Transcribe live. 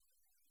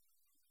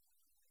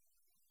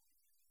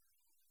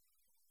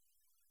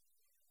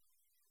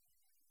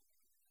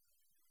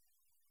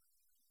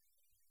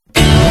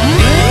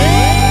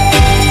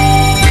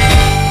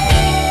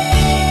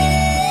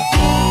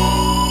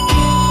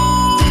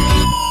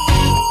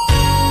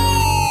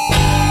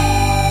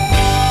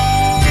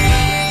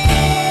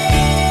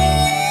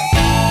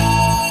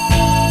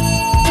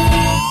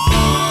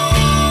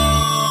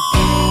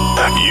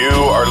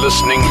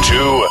listening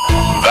to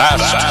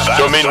Vast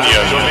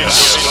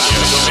Dominions,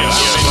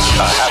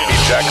 a Happy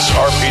Jacks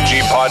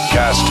RPG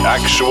podcast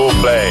actual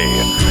play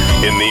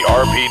in the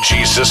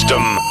RPG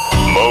system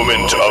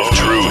Moment of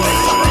Truth.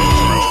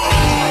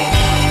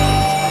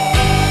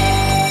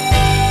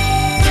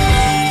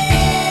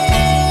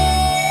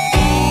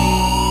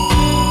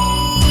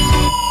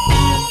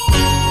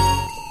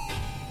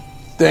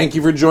 Thank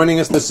you for joining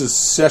us. This is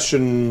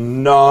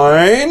session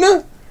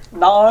 9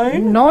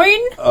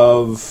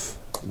 of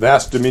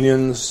Vast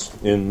Dominions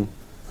in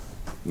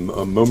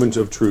a Moment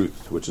of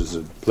Truth, which is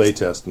a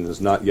playtest and is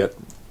not yet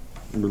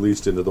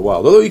released into the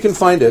wild. Although you can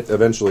find it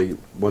eventually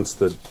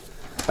once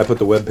I put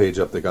the webpage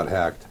up that got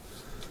hacked.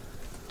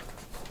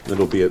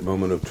 It'll be at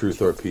Moment of Truth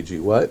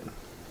RPG. What?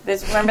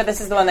 Remember,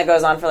 this is the one that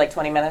goes on for like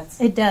 20 minutes?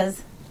 It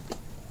does.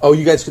 Oh,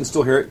 you guys can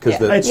still hear it?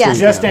 It's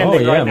just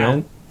ending right now.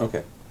 Man.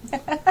 Okay.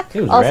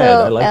 It was Also,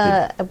 rad. I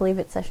liked it. I believe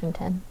it's session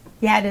 10.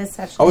 Yeah, it is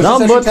session. Oh, is it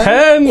Number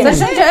session 10!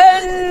 Session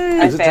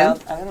 10! I Is it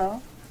failed. I don't know.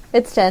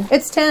 It's 10.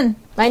 It's 10.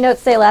 My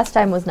notes say last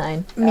time was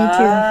 9. Me too.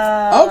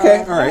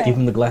 Okay, all right.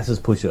 Even the glasses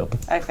push up.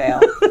 I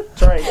failed.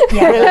 That's right.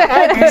 Yeah.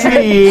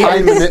 Actually,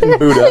 I'm the Mitten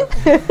Buddha.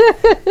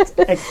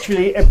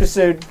 actually,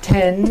 episode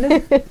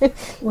 10.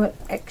 What,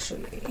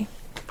 actually?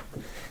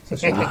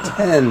 Session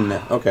 10.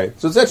 Okay,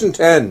 so session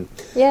 10.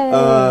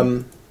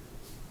 Yay.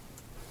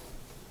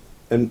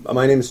 And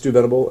my name is Stu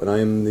Venable, and I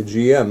am the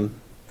GM.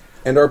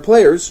 And our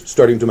players,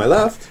 starting to my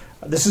left...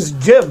 This is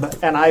Jib,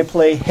 and I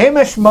play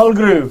Hamish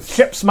Mulgrew,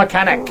 ship's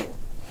mechanic.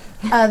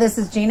 This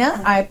is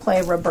Gina. I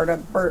play Roberta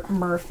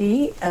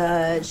Murphy,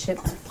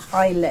 ship's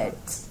pilot.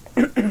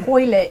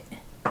 Toilet.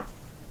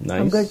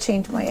 Nice. I'm going to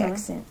change my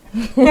accent.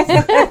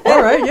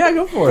 All right, yeah,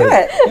 go for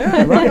it.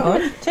 Yeah, right on.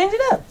 Change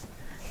it up.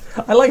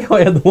 I like how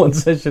I had the one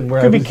session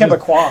where Could I be was just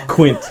Quebecois.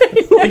 Quint.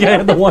 Like I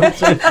had the one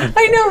session.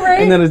 I know,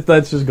 right? And then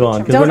that's just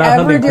gone, because we're Don't not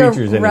ever hunting do a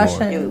creatures anymore.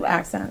 Russian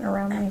accent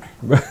around me.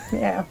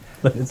 Yeah.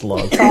 It's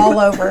lost. It's all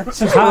over.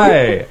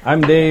 Hi, I'm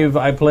Dave.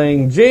 I'm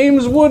playing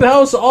James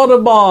Woodhouse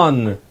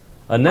Audubon,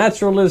 a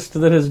naturalist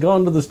that has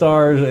gone to the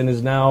stars and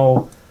is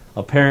now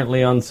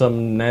apparently on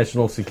some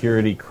national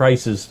security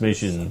crisis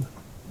mission.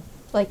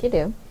 Like you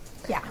do.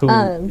 Who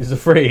is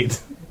afraid.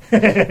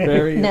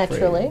 Very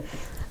Naturally.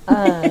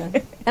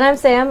 And I'm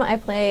Sam. I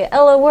play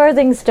Ella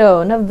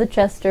Worthingstone of the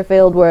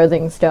Chesterfield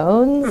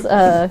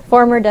Worthingstones,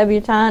 former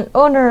debutante,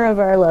 owner of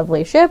our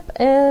lovely ship,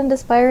 and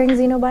aspiring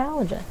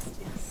xenobiologist.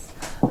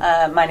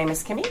 My name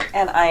is Kimmy,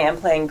 and I am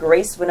playing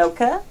Grace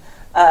Winoka,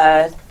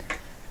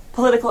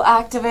 political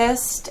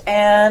activist,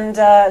 and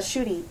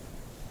shooty.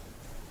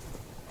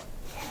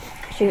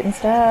 Shooting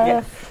stuff.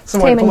 Yeah. So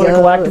when Taming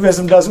political goats.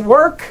 activism doesn't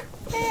work,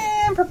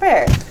 I'm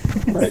prepared.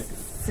 Right.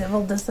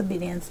 Civil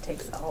disobedience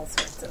takes all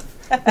sorts of...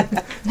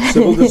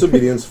 Civil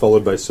disobedience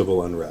followed by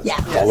civil unrest. Yeah.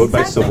 Followed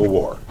by civil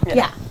war.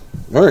 Yeah.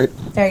 All right.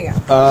 There you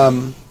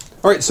go.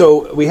 All right,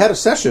 so we had a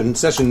session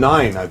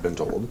 9, I've been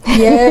told.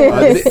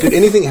 Yes. Did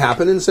anything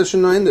happen in session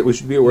 9 that we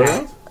should be aware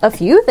of? A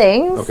few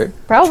things. Okay.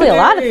 Probably a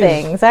lot of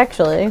things,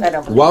 actually. I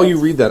don't believe While it. you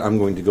read that, I'm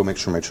going to go make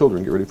sure my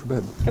children get ready for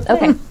bed.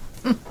 Okay.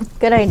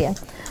 Good idea.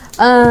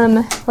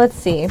 Let's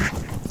see.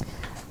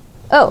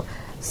 Oh,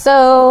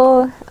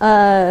 so,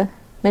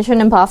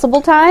 Mission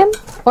Impossible time?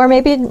 Or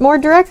maybe more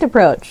direct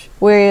approach.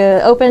 We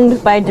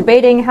opened by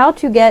debating how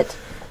to get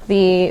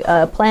the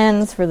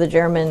plans for the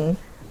German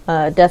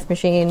death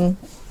machine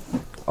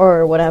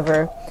or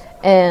whatever.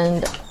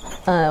 And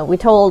we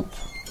told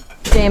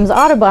James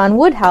Audubon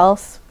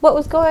Woodhouse what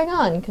was going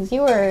on. Because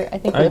you were, I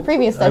think, in the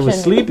previous I session...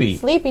 was sleepy.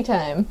 Sleepy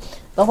time.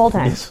 The whole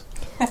time.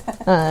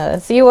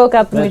 Yes. So you woke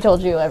up and we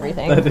told you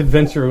everything. That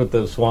adventure with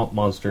the swamp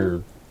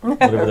monster,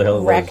 whatever the hell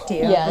it was. Wrecked you.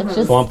 Yeah, it's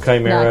just Swamp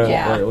chimera.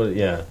 knocked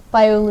Yeah.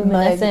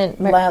 bioluminescent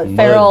Mud.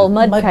 feral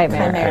mud Mud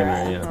chimera.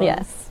 chimera. Yeah.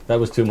 Yes. That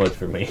was too much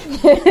for me.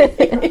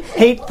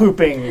 hate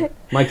pooping.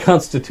 My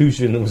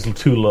constitution was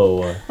too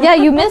low. Yeah,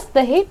 you missed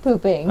the hate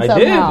pooping I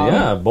somehow. did,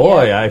 yeah.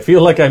 Boy, I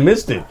feel like I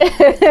missed it.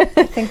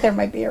 I think there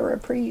might be a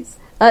reprise.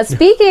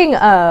 Speaking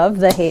of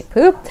the hate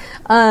poop,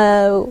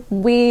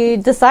 we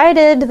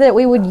decided that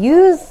we would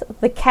use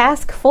the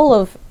cask full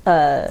of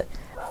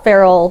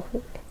feral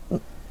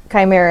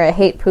chimera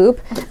hate poop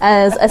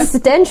as a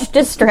stench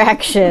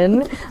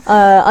distraction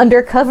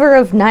under cover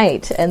of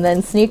night, and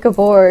then sneak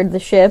aboard the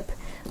ship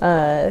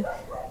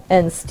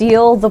and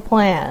steal the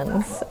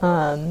plans.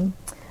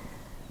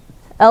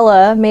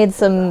 Ella made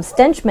some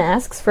stench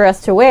masks for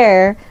us to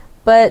wear,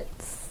 but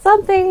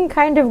something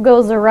kind of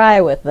goes awry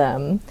with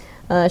them.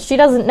 She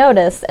doesn't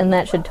notice, and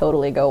that should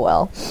totally go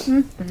well.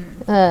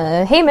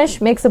 Hamish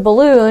makes a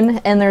balloon,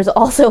 and there's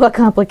also a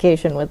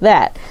complication with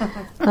that.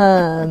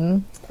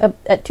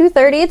 At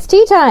 2:30, it's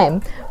tea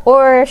time,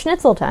 or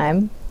schnitzel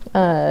time.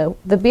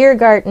 The beer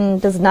garden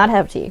does not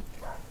have tea.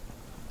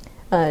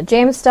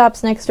 James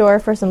stops next door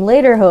for some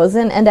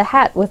lederhosen and a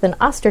hat with an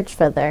ostrich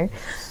feather.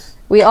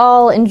 We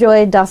all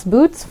enjoy Das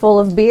Boots full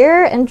of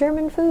beer and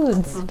German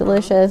foods.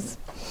 Delicious.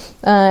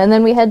 And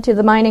then we head to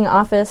the mining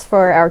office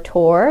for our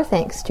tour,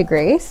 thanks to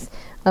Grace.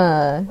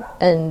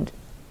 And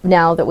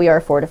now that we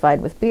are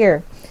fortified with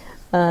beer.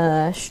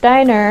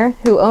 Steiner,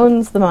 who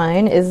owns the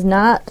mine, is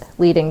not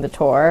leading the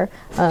tour,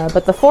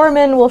 but the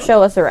foreman will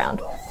show us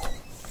around.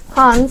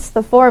 Hans,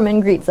 the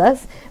foreman, greets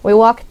us. We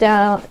walk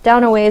down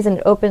a ways and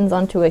it opens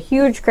onto a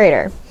huge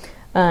crater.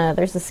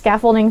 There's a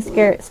scaffolding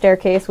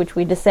staircase which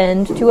we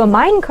descend to a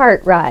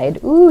minecart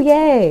ride. Ooh,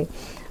 yay!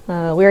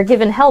 We are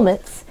given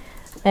helmets,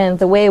 and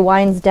the way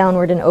winds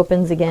downward and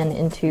opens again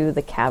into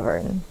the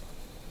cavern.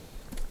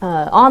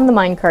 On the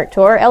minecart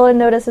tour, Ella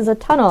notices a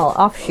tunnel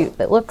offshoot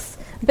that looks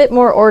a bit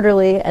more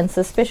orderly and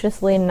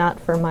suspiciously not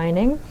for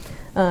mining.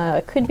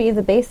 Could be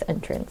the base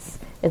entrance.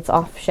 It's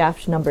off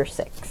shaft number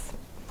 6.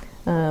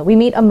 We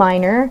meet a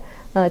miner,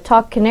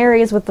 talk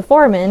canaries with the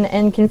foreman,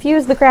 and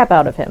confuse the crap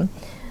out of him.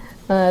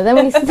 Then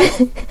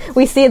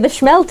we see the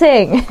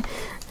schmelting.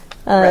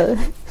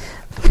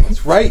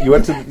 That's right. You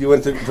went to We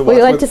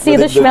went to see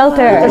the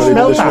schmelter.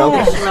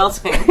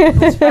 Melting.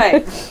 That's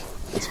right.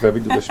 It's very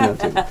good, the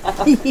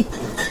schmelting.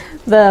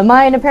 The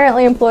mine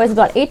apparently employs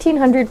about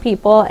 1,800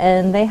 people,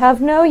 and they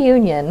have no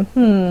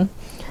union.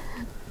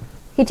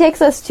 He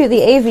takes us to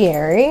the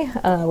aviary,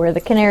 where the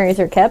canaries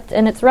are kept,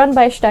 and it's run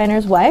by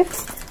Steiner's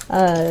wife.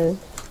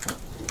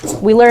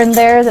 We learn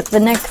there that the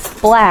next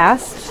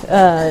blast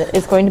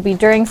is going to be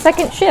during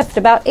second shift,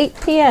 about 8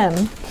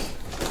 p.m.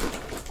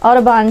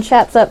 Audubon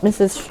chats up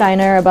Mrs.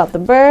 Steiner about the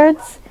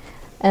birds,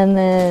 and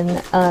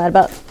then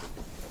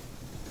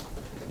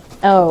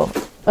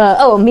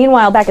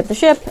meanwhile, back at the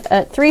ship,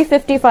 at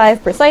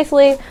 3:55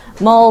 precisely,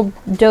 Mull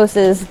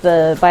doses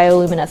the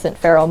bioluminescent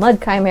feral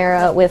mud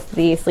chimera with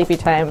the sleepy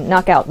time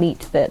knockout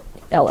meat that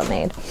Ella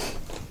made.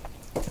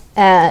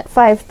 At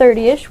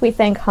 5:30ish, we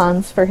thank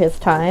Hans for his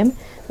time.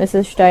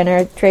 Mrs.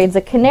 Steiner trades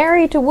a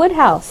canary to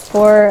Woodhouse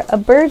for a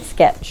bird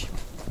sketch.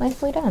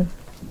 Nicely done.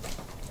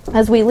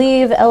 As we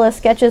leave, Ella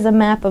sketches a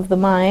map of the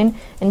mine,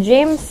 and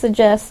James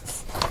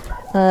suggests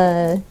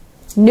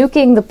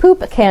nuking the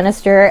poop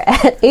canister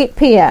at 8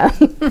 p.m.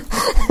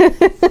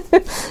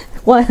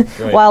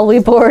 while we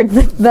board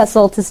the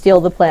vessel to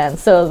steal the plan,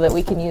 so that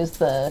we can use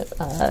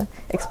the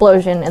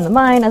explosion in the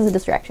mine as a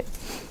distraction.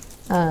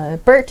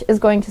 Bert is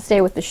going to stay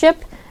with the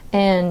ship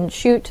and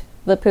shoot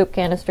the poop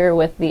canister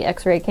with the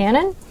X-ray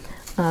cannon.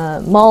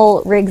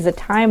 Mull rigs a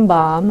time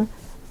bomb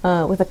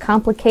with a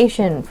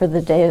complication for the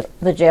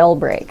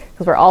jailbreak,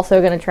 because we're also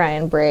going to try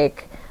and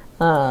break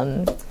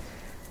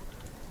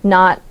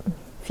not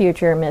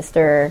future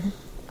Mr.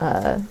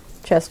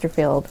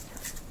 Chesterfield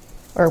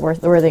or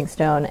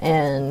Worthingstone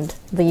and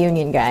the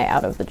Union guy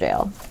out of the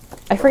jail.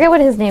 I forget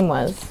what his name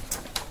was.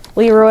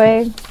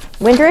 Leroy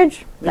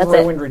Windridge? That's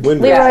Leroy it. Windridge.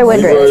 Leroy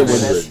Windridge. Leroy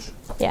Windridge.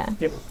 Yeah.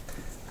 Yep.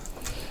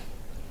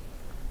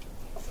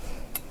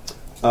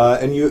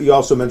 And you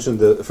also mentioned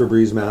the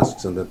Febreze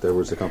masks and that there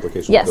was a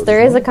complication. Yes, with those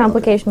there as is a well?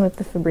 complication with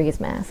the Febreze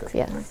masks,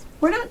 yes.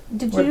 We're not.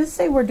 Did you just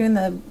say we're doing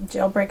the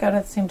jailbreak out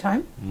at the same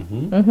time?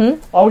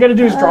 All we got to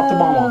do is drop the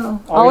bomb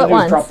off. All we at gotta do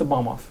once. is drop the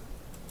bomb off.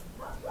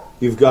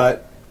 You've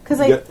got Because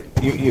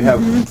you have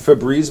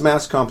Febreze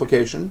mask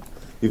complication.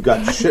 You've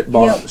got shit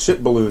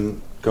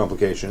balloon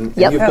complication. Yep.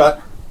 And you've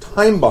got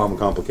time bomb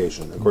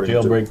complication. According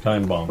Jailbreak to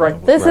time bomb.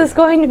 Right. This is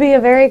going to be a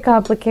very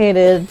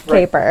complicated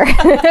paper.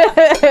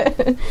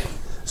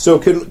 So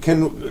can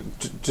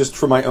just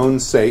for my own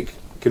sake,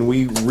 can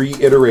we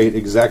reiterate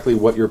exactly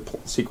what your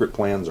secret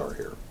plans are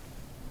here?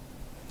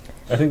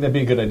 I think that'd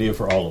be a good idea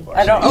for all of us.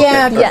 I don't.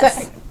 yeah,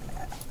 Yes.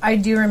 I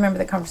do remember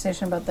the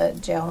conversation about the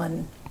jail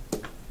and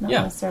not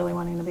Yeah. necessarily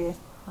wanting to be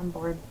on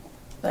board,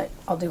 but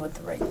I'll do what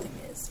the right thing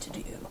is to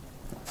do.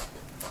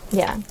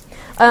 Yeah.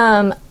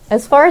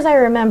 As far as I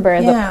remember,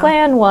 the Yeah.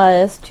 plan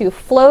was to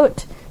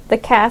float the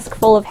cask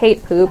full of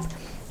hate poop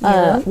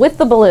Yeah. with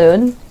the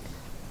balloon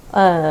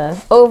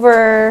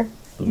over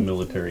The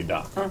military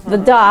dock. the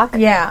dock,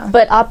 Yeah.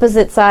 but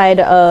opposite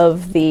side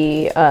of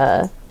the,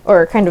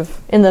 or kind of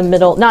in the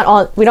middle. Not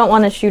on. We don't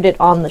want to shoot it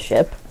on the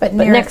ship, But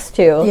but near- next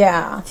to.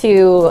 Yeah.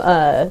 To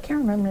I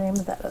can't remember the name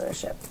of that other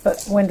ship,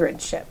 but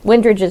Windridge ship.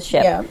 Windridge's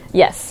ship. Yeah.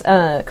 Yes,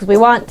 because we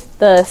want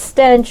the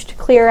stench to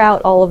clear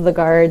out all of the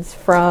guards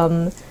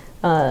from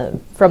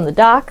the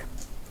dock,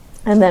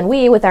 and then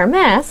we, with our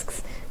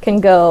masks, can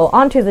go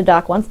onto the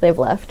dock once they've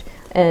left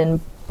and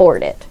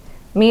board it.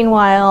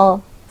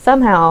 Meanwhile,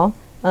 somehow,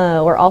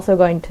 we're also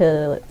going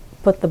to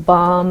put the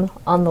bomb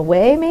on the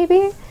way,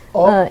 maybe,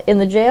 in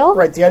the jail.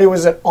 Right. The idea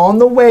was that on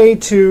the way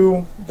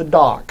to the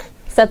dock,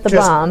 Set the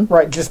just, bomb.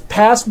 Right. Just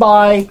pass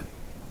by,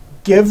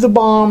 give the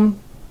bomb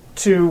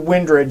to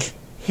Windridge.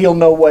 He'll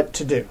know what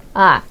to do.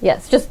 Ah,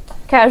 yes, just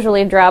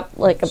casually drop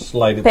like a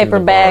Slide it paper through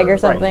the bag bar. or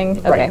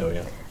something. Right. Okay. Oh,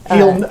 yeah.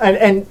 He'll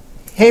and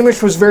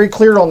Hamish was very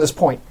clear on this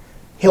point.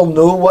 He'll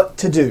know what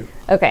to do.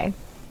 Okay.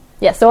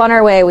 Yeah, so on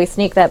our way, we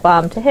sneak that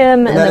bomb to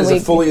him, And that then is we... a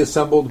fully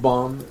assembled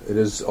bomb. It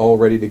is all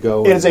ready to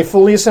go. It is a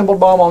fully assembled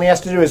bomb. All he has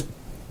to do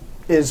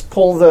is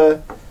pull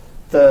the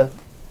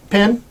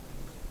pin.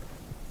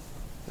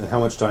 And how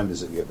much time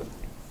does it give him?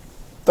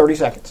 30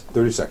 seconds.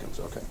 30 seconds.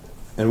 Okay.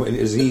 And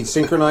is he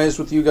synchronized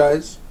with you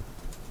guys?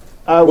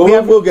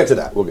 We'll get to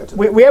that. We'll get to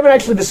that. we haven't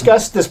actually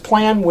discussed this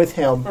plan with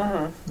him.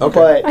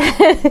 Okay.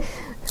 But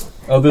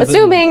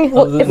Assuming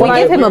if we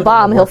give him a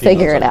bomb, he'll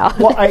figure it out.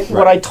 Well,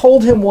 what I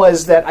told him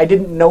was that I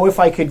didn't know if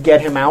I could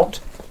get him out,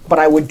 but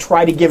I would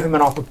try to give him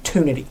an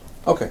opportunity.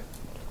 Okay,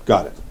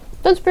 got it.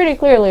 That's pretty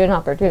clearly an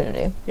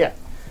opportunity. Yeah.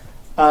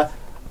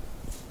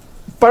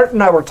 Bert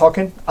and I were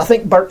talking. I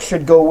think Bert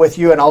should go with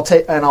you, and I'll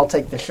take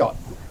the shot.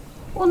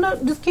 Well, no,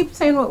 just keep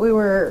saying what we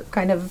were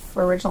kind of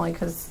originally,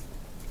 because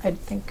I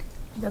think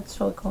that's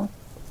really cool.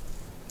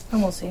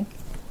 And we'll see.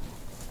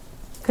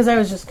 Because I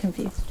was just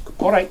confused.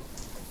 All right.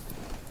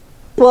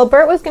 Well,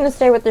 Bert was going to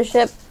stay with the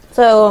ship,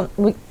 so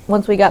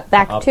once we got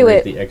back to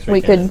Operate the it, X-ray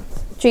we cannon.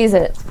 could cheese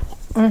it.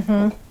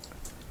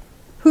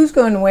 Who's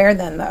going where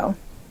then, though?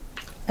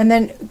 And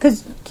then,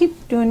 because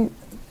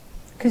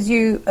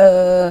you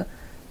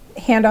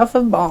hand off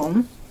a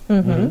bomb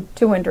to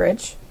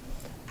Windrich,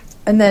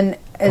 and then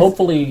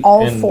Hopefully,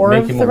 all and four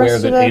make of him the aware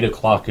rest that of 8 it?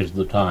 o'clock is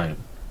the time.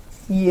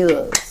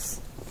 Yes.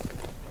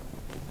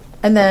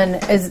 And then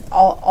is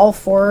all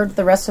four,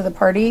 the rest of the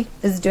party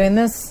is doing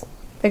this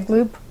big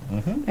loop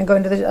and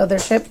going to the other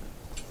ship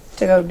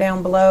to go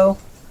down below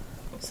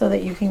so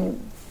that you can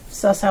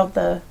suss out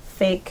the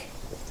fake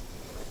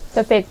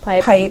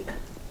pipe.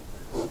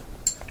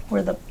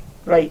 where the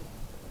Right.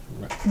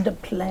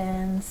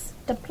 plans.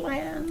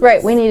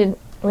 Right, we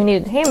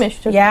needed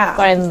Hamish to Yeah.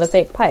 find the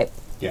fake pipe.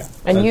 Yeah.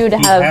 And you to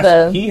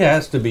have He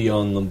has to be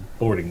on the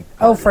boarding.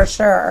 Oh, party. for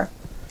sure.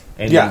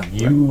 And Yeah.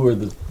 you are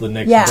the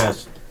next Yeah.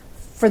 best.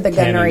 For the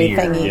gunnery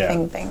Cannoneer, thingy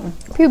yeah. thing.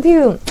 Pew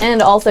pew.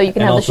 And also you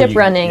can And have the also ship you-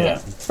 running yeah.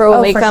 for when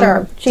Oh, we for come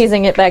sure.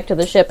 cheesing it back to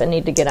the ship and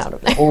need to get out of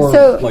there. Or,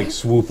 So-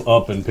 swoop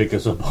up and pick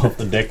us up off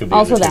the deck of the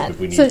Also other ship that. if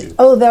we need So,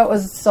 to. that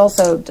was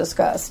also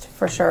discussed,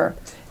 for sure.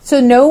 So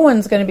no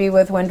one's going to be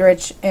with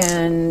Windrich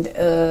and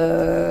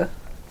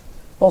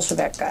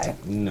Bolshevik guy.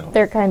 No.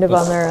 They're kind of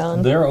on their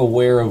own. They're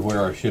aware of where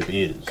our ship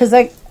is. Because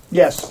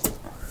Yes.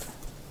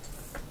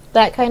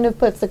 That kind of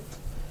puts a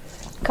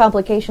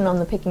complication on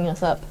the picking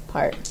us up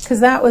part.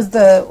 that was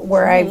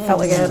where I felt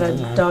like I had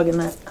a dog in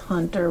that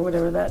hunt, or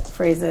whatever that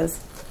phrase is,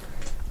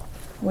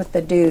 with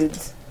the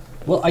dudes.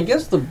 Well, I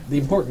guess the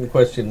important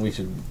question we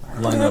should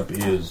line up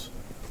is,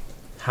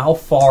 how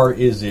far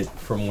is it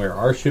from where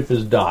our ship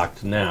is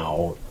docked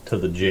now to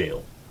the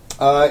jail?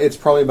 It's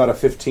probably about a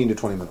 15 to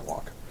 20 minute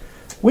walk.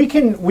 We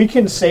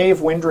can save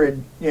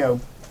Windrid,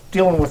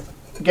 dealing with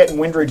getting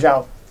Windridge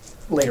out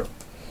later.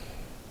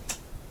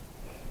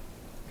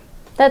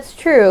 That's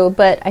true,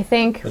 but I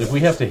think But if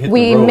we have to hit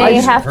we the road, may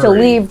in a have to hurry-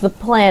 leave the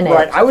planet.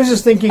 Right. I was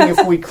just thinking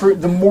if we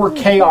the more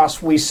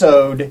chaos we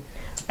sowed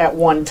at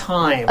one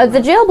time. The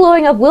jail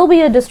blowing up will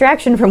be a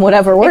distraction from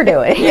whatever we're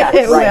doing. Yeah,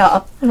 it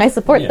Right. will. I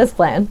support Yeah. this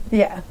plan.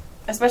 Yeah.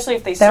 Especially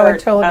if they That start.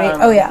 would totally be.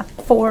 Oh, yeah.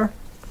 4.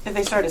 If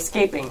they start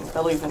escaping,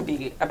 they'll even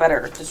be a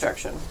better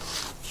distraction.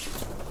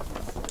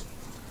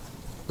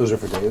 Those are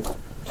for Dave.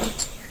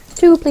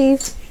 2,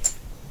 please.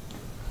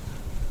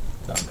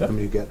 How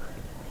many you get?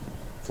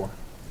 4.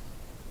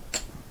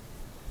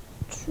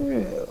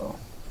 True.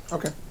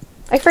 Okay.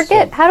 I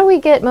forget. How do we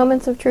get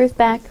moments of truth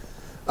back?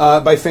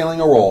 By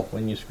failing a roll.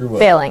 when you screw up.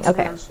 Failing.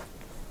 Okay.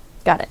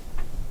 Got it.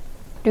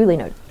 Duly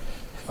noted.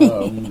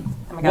 Oh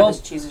my god, Well-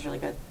 this cheese is really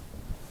good.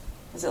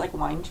 Is it like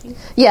wine cheese?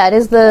 Yeah, it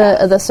is the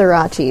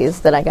Sriracha cheese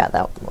that I got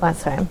that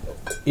last time.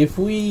 If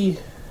we...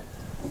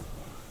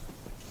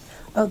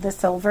 Oh, the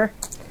silver.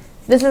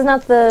 This is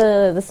not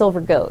the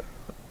silver goat.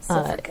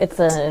 Silver It's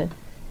a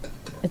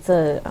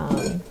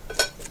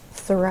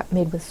Sriracha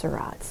made with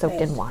Sriracha,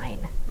 soaked in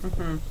wine.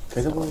 Can I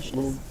have a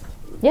little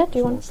Yeah, do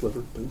you small want?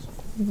 sliver, please?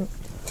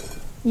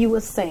 You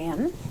were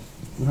saying.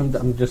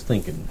 I'm just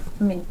thinking.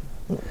 I mean,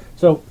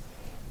 So,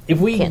 if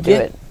we Can't do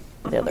get it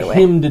the other way.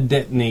 him to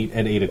detonate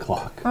at 8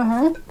 o'clock,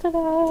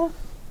 Ta-da.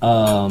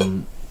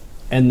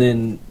 and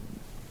then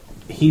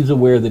he's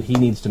aware that he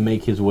needs to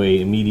make his way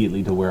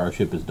immediately to where our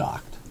ship is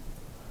docked,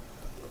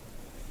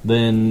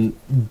 then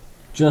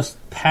just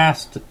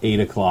past 8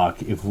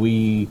 o'clock, if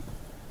we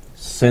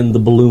send the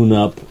balloon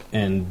up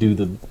and do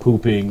the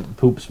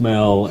poop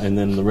smell, and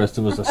then the rest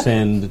of us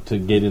ascend to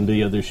get into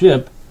the other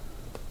ship,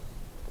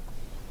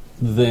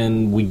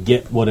 then we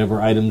get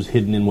whatever items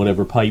hidden in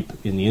whatever pipe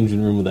in the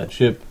engine room of that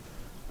ship,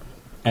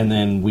 and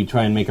then we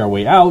try and make our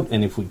way out,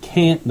 and if we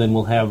can't, then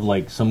we'll have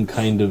like some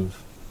kind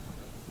of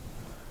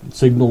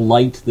signal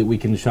light that we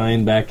can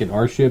shine back at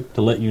our ship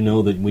to let you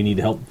know that we need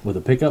help with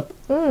a pickup.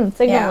 Signal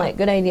Yeah. light.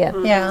 Good idea.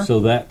 yeah. So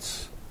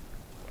that's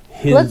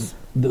his... Let's-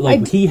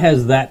 he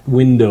has that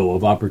window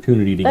of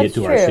opportunity to get That's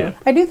to our true. ship.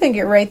 I do think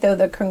you're right, though.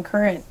 The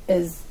concurrent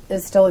is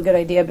still a good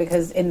idea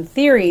because, in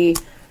theory,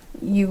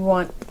 you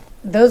want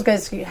those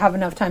guys to have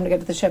enough time to get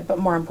to the ship, but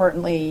more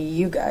importantly,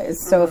 you guys.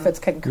 So if it's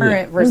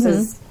concurrent Yeah.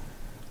 versus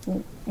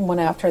one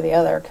after the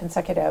other,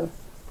 consecutive.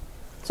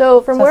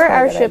 So from So where that's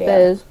our probably a ship good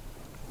idea.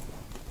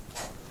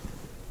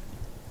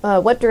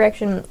 is, what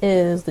direction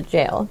is the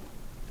jail?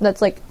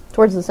 That's like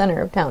towards the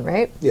center of town,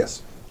 right?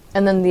 Yes.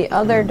 And then the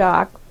other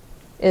dock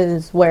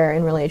is where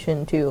in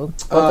relation to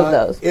both of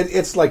those?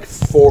 It's like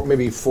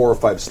maybe 4 or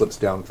 5 slips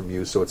down from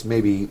you, so it's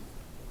maybe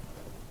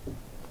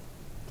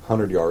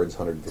 100 yards,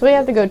 150 So we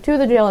have to go to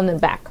the jail and then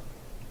back.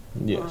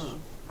 Yes.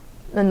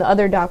 and the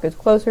other dock is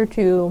closer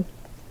to.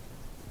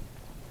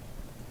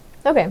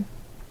 Okay,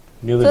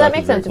 The other so that dock is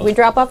makes very sense. If close. we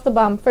drop off the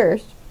bomb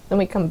first, then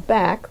we come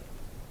back.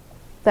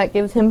 That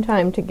gives him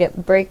time to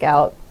get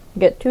breakout,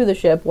 get to the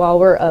ship while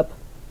we're up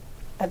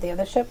At the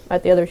other ship?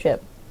 at the other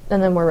ship,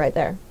 and then we're right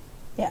there.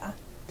 Yeah.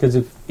 Because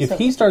if So,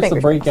 he starts the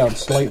fingers breakout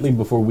slightly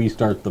before we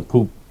start the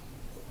poop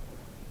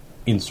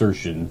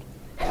insertion,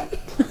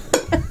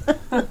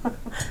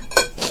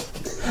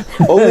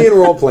 Only in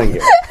role playing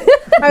games.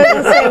 I was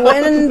going to say,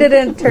 when did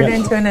it turn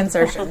into an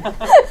insertion?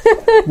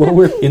 well,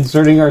 we're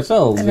inserting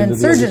ourselves An into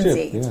the other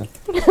insurgency.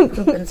 ship.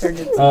 Poop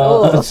insurgency.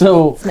 Yeah.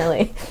 So,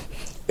 Smelly.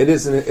 It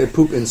is a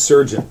poop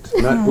insurgent,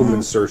 not poop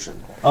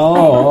insertion.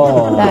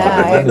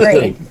 I agree.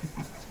 mistake.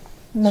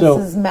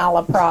 Mrs.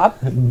 Malaprop.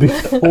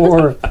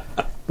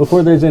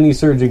 Before there's any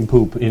surging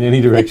poop in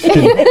any direction,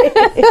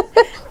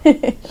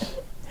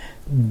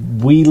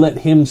 we let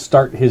him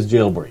start his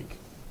jailbreak.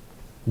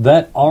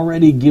 That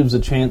already gives a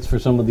chance for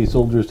some of these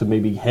soldiers to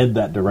maybe head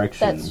that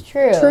direction That's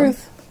true.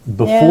 Truth.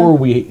 before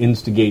we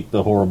instigate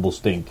the horrible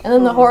stink. And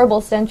then the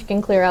horrible stench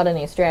can clear out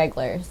any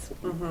stragglers.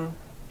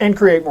 And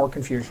create more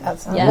confusion. That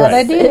sounds Yes,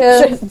 Right.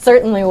 it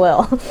certainly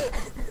will.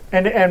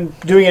 And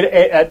doing it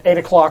at 8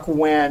 o'clock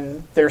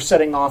when they're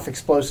setting off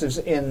explosives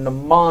in the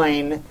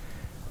mine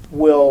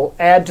will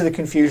add to the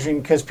confusion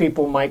because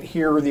people might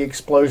hear the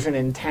explosion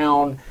in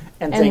town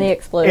and think the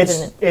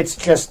explosion. it's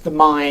just the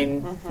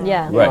mine.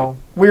 Yeah. You know,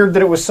 weird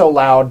that it was so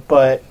loud,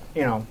 but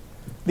you know,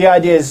 the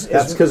idea is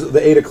That's because of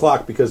the 8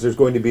 o'clock, because there's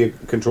going to be a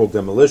controlled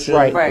demolition.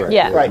 Right. Right.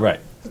 Yeah. right.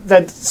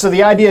 That so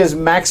the idea is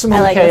maximum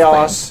I like this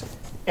chaos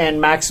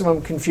and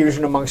maximum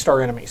confusion amongst our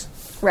enemies.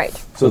 Right.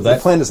 So the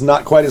plan is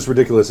not quite as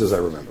ridiculous as I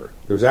remember.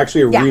 There's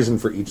actually a Yeah. reason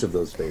for each of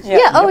those phases.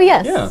 Yeah. Oh,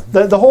 yes. Yeah.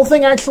 The whole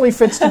thing actually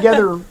fits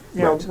together,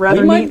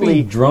 rather We might be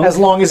neatly drunk as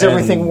long as and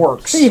everything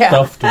works. Yeah.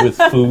 Stuffed with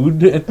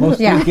food at most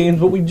of Yeah. these games,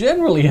 but we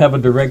generally have a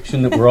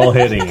direction that we're all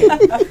heading in.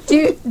 Do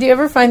you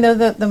ever find, though,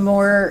 that the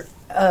more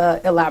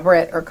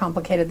elaborate or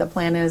complicated the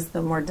plan is,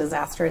 the more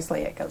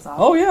disastrously it goes off?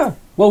 Oh, yeah.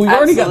 Well, we've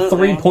already got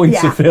Absolutely. 3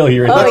 points Yeah. of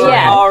failure in Oh, this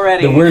yeah. round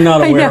Already. that we're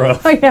not I aware know.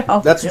 of. I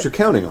know. That's what you're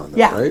counting on, though,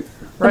 Yeah. right?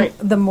 Right.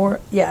 The more,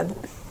 yeah.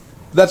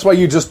 That's why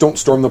you just don't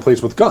storm the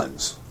place with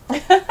guns.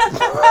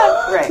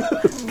 Right.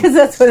 Because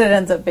that's what it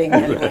ends up being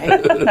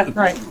anyway.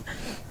 Right.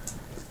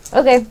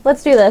 Okay,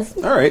 let's do this.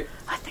 All right.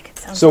 I think it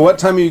sounds So what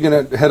time are you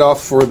going to head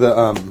off for the...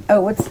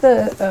 Oh, what's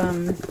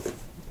the,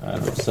 I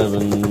don't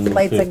know,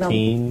 Light signal. 7:15.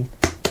 do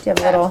you have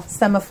a little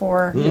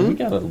semaphore? Yeah, we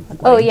got a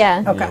Oh,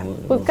 yeah. Okay.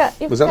 We've got,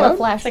 you've Was that got a loud?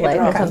 flashlight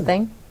or Okay.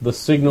 something. The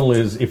signal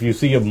is, if you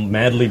see a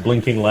madly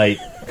blinking light,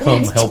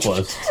 come help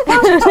us.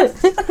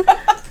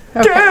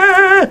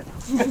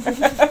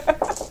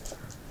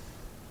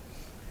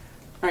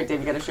 All right,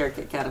 Dave, you got to share a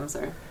Kit Kat. I'm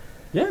sorry.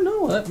 Yeah,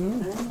 no,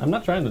 I'm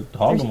not trying to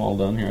hog them all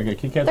down here. I got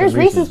Kit Kats There's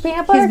and Reese's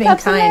peanut butter He's being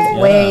cups in kind.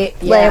 there.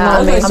 Wait, Lay 'em yeah,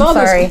 on me. I I'm saw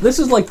sorry. this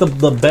is like the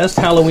best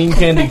Halloween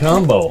candy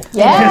combo.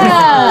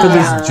 Yeah.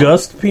 Because it's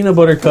just peanut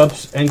butter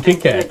cups and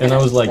Kit Kat. And I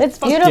was like, It's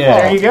fuck beautiful.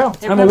 yeah. There you go.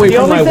 I'm away The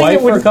from only my thing wife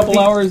that would for a couple be-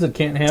 hours that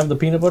can't have the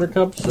peanut butter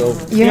cups. So You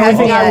The have only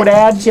thing I would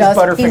add is just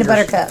Butterfingers. peanut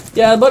butter cup.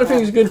 yeah,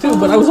 Butterfinger's good too.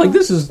 But I was like,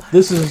 this is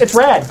It's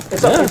rad.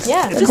 It's Yeah. it's,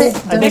 Yeah. it's Just- cool.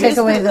 Don't Maybe take just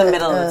away put it in the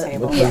middle of the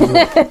table.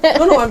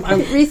 no.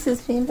 I'm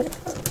Reese's peanut butter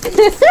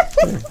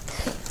cup.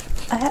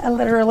 I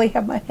literally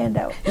have my hand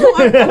out.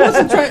 I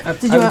wasn't trying. I you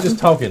was want- just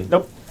talking.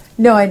 Nope.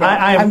 No, I know.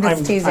 I'm I'm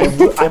just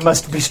teasing. I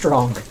must be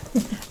strong.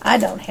 I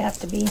don't have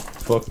to be.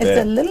 Fuck It's a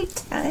that. little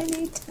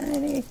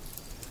tiny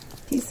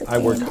piece of I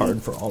worked candy.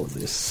 hard for all of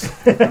this.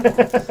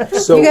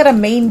 So You got to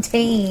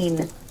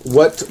maintain.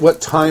 what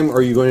time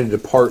are you going to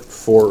depart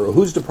for?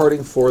 Who's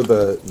departing for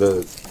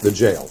the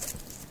jail?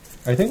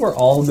 I think we're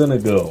all gonna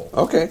go,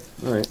 Okay.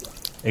 All right.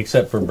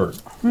 except for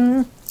Bert.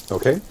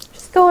 Okay.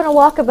 Just go on a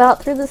walkabout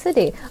through the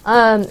city.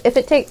 If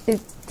it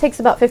takes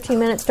about 15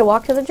 minutes to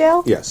walk to the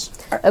jail. Yes.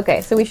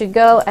 Okay, so we should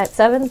go at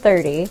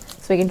 7:30,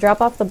 so we can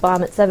drop off the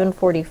bomb at A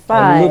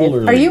 7:45. little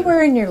earlier. Are you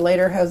wearing your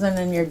lederhosen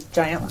and your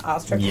giant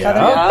ostrich Yeah.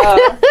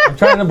 feather? I'm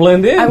trying to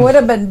blend in. I would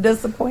have been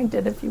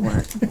disappointed if you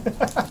weren't.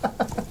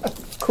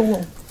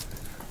 Cool.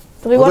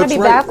 So we Well, want to that's be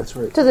right, back that's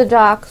right. to the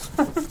docks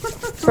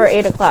for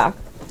 8 o'clock,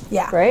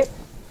 Yeah. right?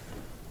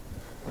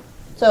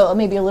 So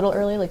maybe a little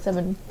early, like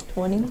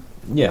 7:20.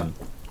 Yeah.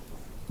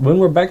 When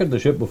we're back at the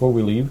ship before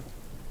we leave,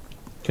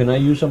 can I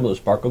use some of the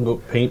Sparkle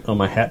Goat paint on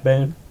my hat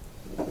band?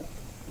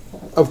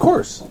 Of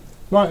course.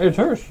 Well, it's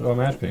hers, so I'm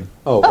asking.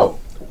 Oh.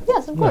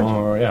 Yes, of course.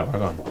 Oh, yeah,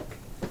 right on.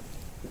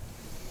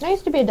 I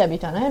used to be a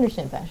debutante. I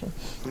understand fashion.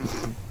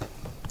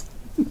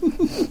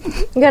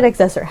 You gotta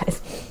accessorize.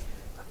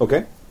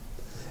 Okay.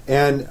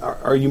 And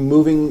are you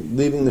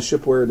leaving the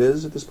ship where it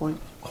is at this point?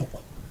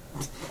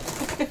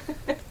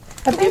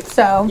 I think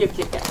so. You have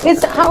Kit Kat.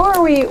 It's how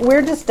are we?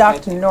 We're just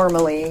docked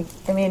normally.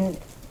 I mean,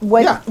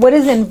 what Yeah. what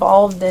is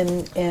involved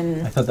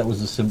in I thought that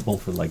was a symbol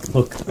for like,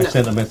 look, I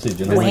sent a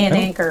message and I weighing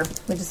went, anchor?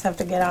 We just have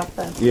to get off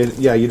the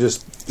Yeah. You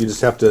just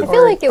have to. I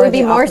feel like it or would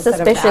be the more opposite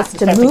of suspicious that.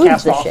 to Have to move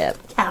cast the off. ship.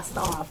 cast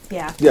off.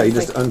 Yeah. Yeah. You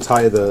Like- just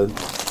untie the.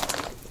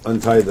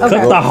 Okay.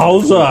 cut the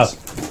hose up.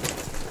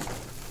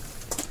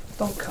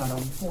 Don't cut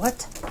them.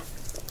 What?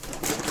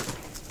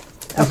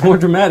 It's more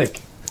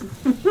dramatic.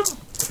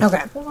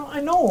 Okay. Well,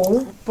 I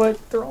know,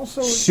 but they're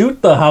also...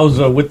 Shoot the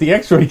Hauser with the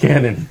X-ray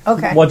cannon.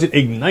 Okay. Watch it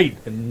ignite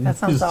and That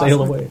sounds just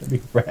sail awesome. away. It'd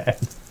be rad.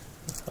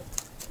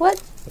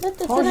 What?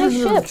 It's a nice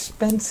Houses are ship.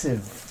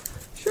 expensive.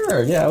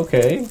 Sure, yeah,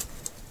 okay.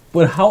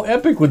 But how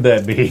epic would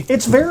that be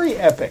It's very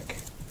epic.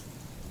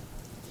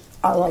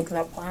 I like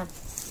that plan.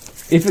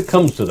 if it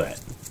comes to that?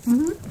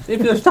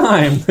 If there's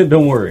time, then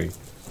don't worry.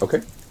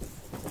 Okay.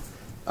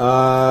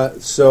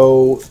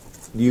 So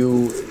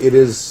it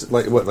is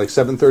like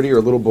 7:30 or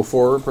a little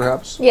before,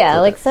 perhaps. Yeah, Okay.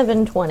 like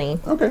 7:20.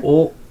 Okay.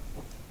 Well,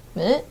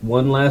 Eh?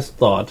 one last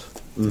thought.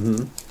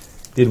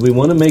 Did we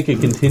want to make a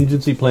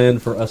contingency plan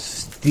for us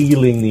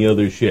stealing the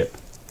other ship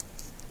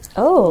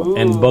Oh,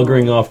 and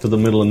buggering off to the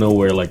middle of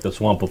nowhere like the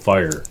Swamp of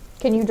Fire?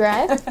 can you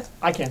drive?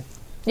 I can.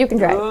 You can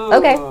drive.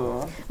 Okay.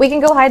 We can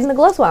go hide in the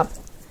glow swamp.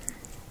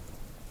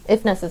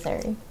 If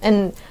necessary.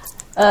 And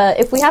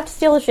if we have to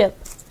steal a ship,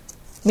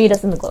 meet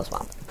us in the glow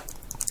swamp.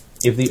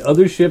 If the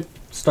other ship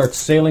starts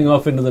sailing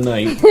off into the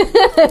night,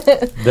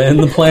 then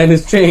the plan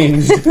has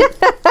changed.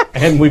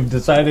 And we've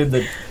decided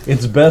that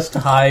it's best to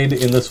hide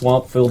in the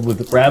swamp filled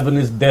with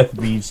ravenous death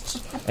beasts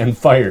and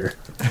fire.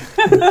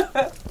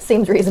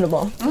 Seems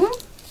reasonable.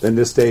 Then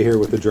just stay here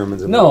with the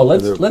Germans. And No,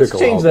 the let's pickle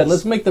change that. albums.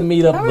 Let's make the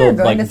meet up Now we're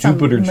the going like to some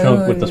Jupiter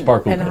chunk with the moon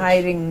sparkle and ghost.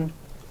 hiding.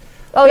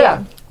 Oh, yeah.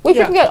 Yeah. We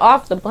should Yeah. get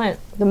off the planet,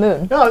 the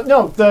moon.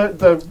 No,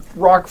 the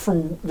rock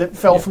that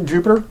fell from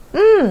Jupiter.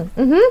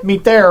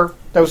 Meet there.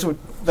 That was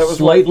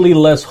Slightly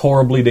less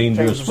horribly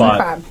dangerous Okay.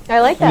 spot. Okay.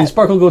 I like I mean, that.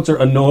 sparkle goats are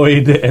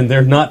annoyed, and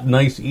they're not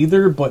nice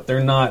either, but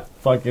they're not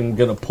fucking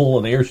gonna pull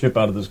an airship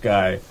out of the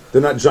sky.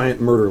 They're not giant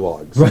murder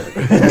logs.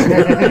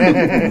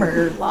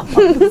 Murdered law.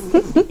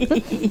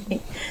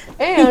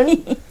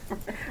 And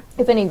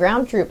if any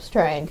ground troops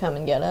try and come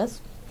and get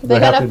us, they They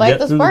have gotta to fight get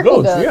the through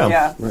sparkle goats, goats. yeah.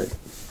 Yeah. Right.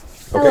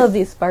 I Okay. love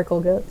these sparkle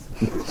goats.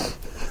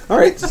 All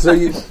right, so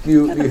you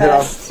head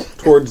off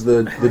towards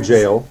the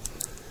jail,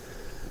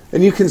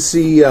 and you can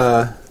see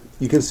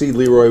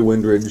Leroy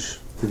Windridge.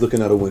 He's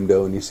looking out a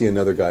window, and you see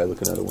another guy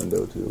looking out a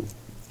window too,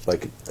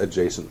 like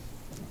adjacent.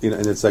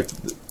 And it's like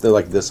they're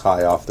like this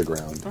high off the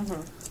ground.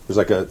 There's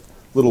like a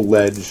little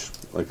ledge,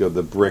 like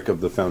the brick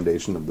of the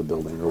foundation of the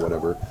building or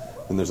whatever,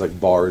 and there's like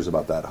bars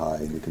about that high,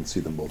 and you can see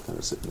them both kind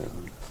of sitting there,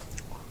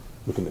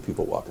 looking at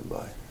people walking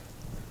by.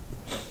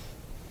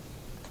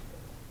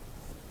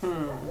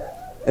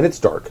 And it's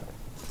dark.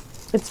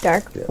 It's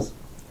dark. Yes.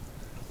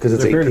 Because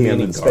it's Does there 8 appear to be p.m.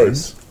 any in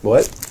guards? space.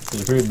 What?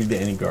 Does there appear to be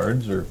any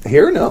guards, or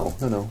Here? No.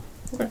 No.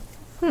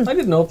 I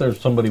didn't know if there's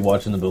somebody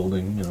watching the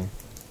building. You know,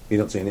 You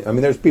don't see any. I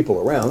mean, there's people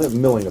around. They're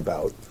milling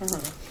about.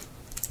 'Cause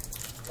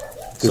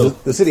So-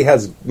 the city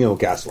has,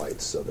 gas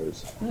lights, so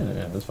there's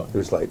yeah, that's fine.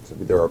 lights. I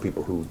mean, there are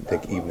people who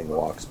take evening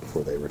walks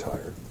before they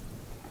retire.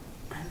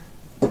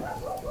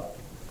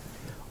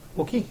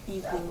 okay.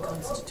 Evening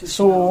Constitution.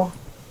 So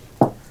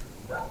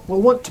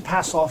we'll want to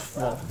pass off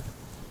the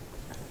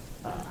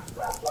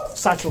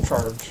satchel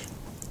charge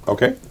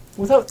Okay.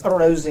 without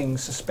arousing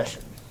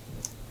suspicion.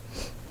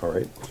 All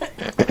right.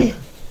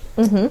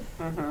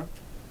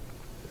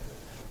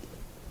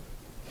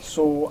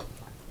 So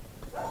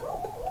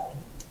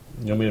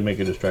You want me to make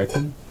a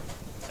distraction?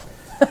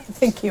 I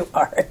think you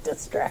are a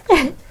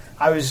distraction.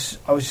 I was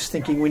just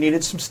thinking we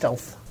needed some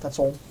stealth. That's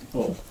all.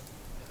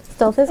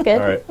 Stealth is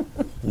good. All right,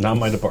 not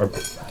my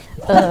department.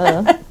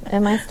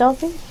 Am I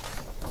stealthy?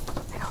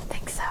 I don't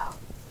think so.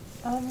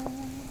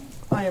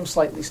 I am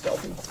slightly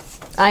stealthy.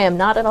 I am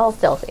not at all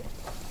stealthy.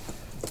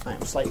 I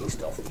am slightly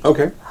stealthy.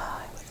 Okay.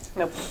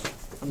 Nope.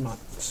 I'm not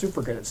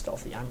super good at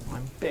stealthy. I'm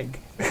big.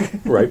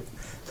 Right.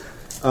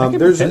 I can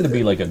There's pretend to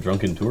be like a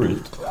drunken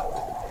tourist.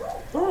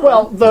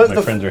 Well, My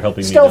the friends are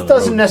helping me stealth down the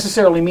doesn't road.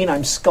 necessarily mean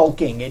I'm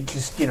skulking. It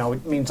just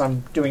it means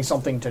I'm doing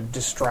something to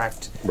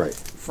distract right.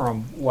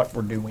 from what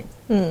we're doing.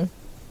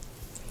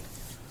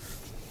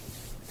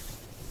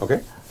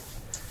 Okay.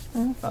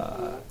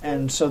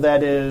 And so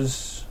that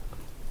is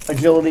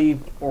agility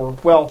or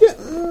Yeah.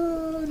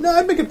 No,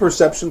 I'd make it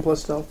perception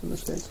plus stealth in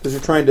this case because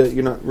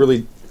you're not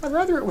really. I'd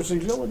rather it was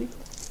agility.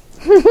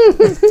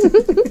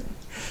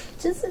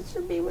 Just it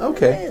should be what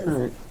Okay. it is. All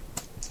right.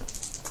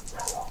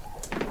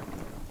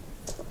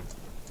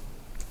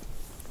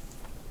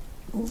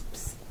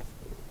 Oops.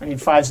 I need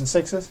 5s and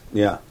 6s.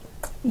 Yeah.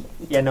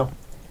 Yeah, no.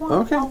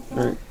 Okay. All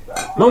right.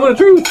 Moment of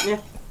truth. Yeah.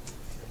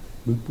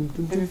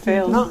 If it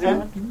fails, No,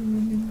 do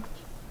it.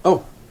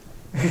 Oh.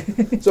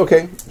 It's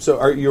okay.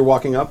 So you're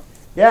walking up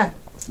Yeah,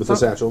 with the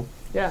satchel?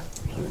 yeah,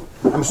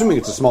 I'm assuming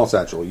it's a small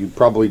satchel. You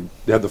probably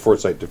have the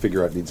foresight to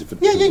figure out it needs to fit.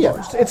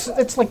 yeah.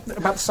 It's like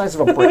about the size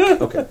of a brick.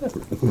 Okay.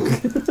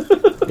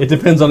 It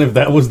depends on if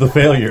that was the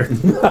failure.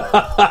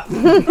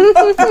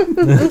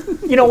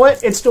 You know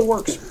what? It still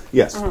works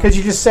Yes. because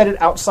you just set it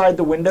outside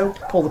the window,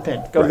 pull the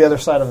pin, go to Right. the other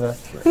side of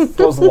the,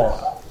 close the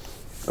wall.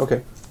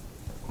 Okay.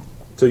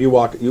 So you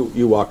walk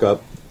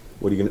up.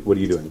 What are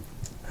you doing?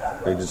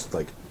 Are you just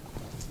like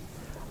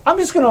I'm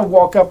just gonna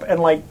walk up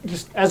and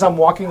just as I'm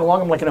walking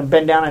along, I'm gonna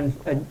bend down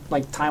and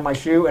tie my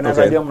shoe, and as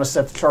I Okay. do, I'm gonna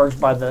set the charge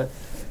by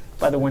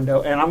the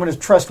window, and I'm gonna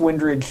trust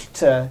Windridge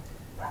to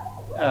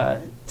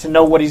to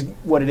know what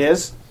it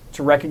is,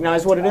 to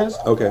recognize what it is.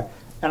 Okay.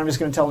 And I'm just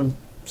going to tell him,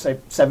 say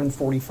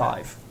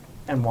 7:45,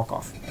 and walk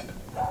off.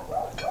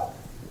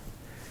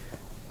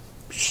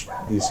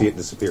 You see it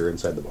disappear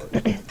inside the bar.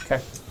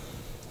 Okay.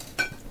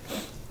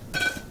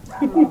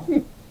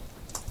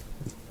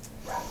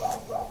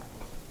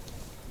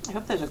 I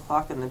hope there's a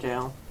clock in the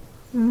jail.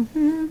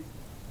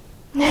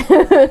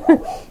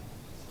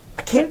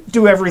 I can't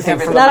do everything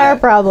for the Not our man.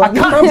 problem. I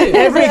can't do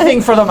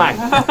everything for the man.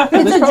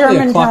 It's a probably a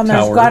German clock town.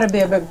 There's tower. got to be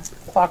a big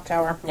clock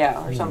tower.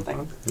 Yeah, or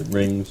something. It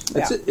rings.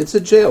 It's a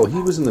jail. He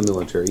was in the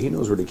military. He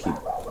knows where to keep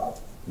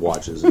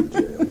watches in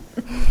jail.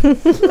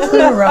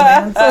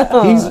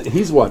 Romance.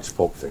 He's watched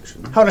Pulp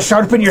Fiction. How to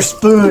sharpen your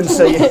spoon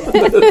so you...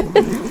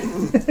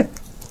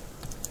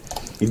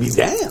 He'd be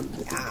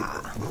damned.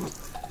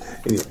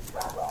 Anyway,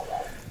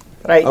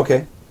 Right.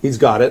 okay. He's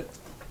got it.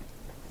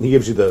 He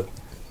gives you the...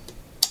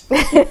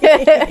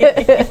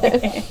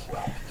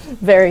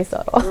 Very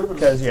subtle.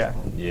 Because, yeah.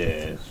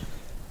 Yes.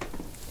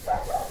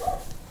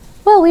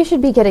 Well, we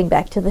should be getting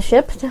back to the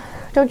ship,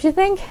 don't you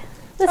think?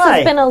 This Aye.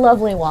 has been a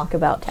lovely walk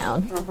about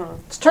town.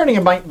 It's turning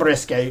a mite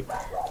brisk out.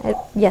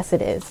 Yes,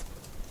 it is.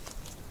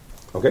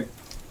 Okay.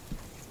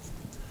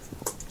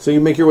 So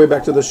you make your way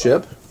back to the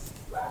ship,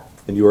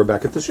 and you are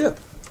back at the ship.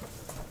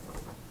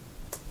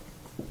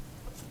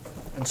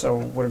 And so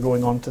we're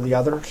going on to the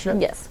other ship?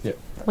 Yes. Yep.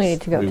 We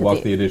need to go We to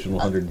walk the additional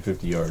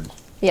 150 yards,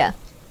 Yeah.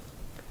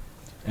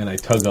 and I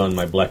tug on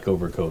my black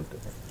overcoat.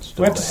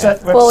 We have to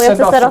set, Well, we have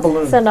to off the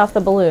balloon. send off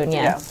the balloon,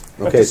 yeah.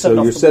 We have Okay, to so send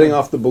off you're the setting balloon.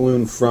 off the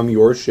balloon from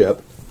your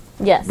ship,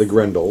 Yes. the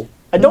Grendel.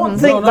 I don't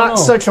think No,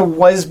 that's no. such a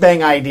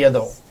whiz-bang idea,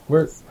 though.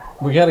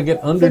 We got to get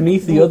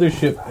underneath the other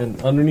ship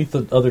and underneath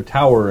the other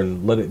tower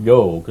and let it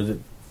go because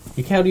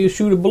how do you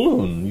shoot a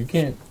balloon? You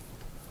can't.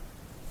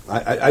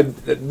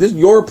 This is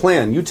your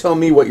plan. You tell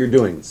me what you're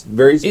doing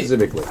very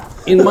specifically.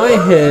 In my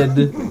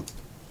head,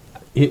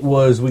 it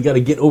was we got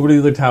to get over to the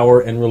other tower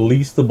and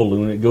release the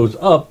balloon. It goes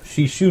up.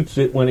 She shoots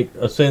it when it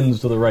ascends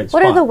to the right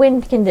spot. What are the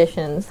wind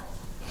conditions?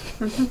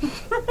 It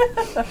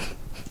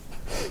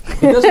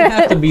doesn't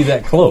have to be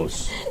that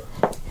close.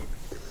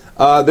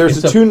 There's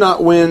It's a a-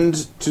 2-knot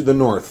wind to the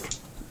north,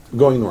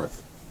 going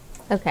north.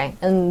 Okay,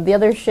 and the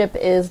other ship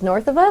is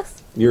north of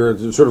us? You're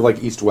sort of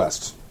like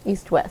east-west.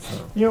 East-west.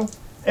 You know,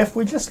 if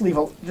we just leave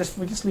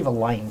a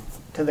line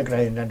to the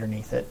ground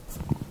underneath it,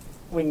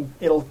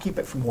 it'll keep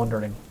it from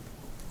wandering.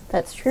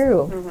 That's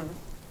true.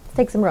 Let's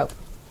take some rope.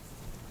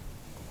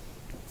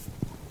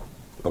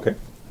 Okay.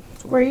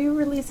 Where are you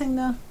releasing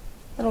the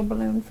little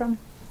balloon from?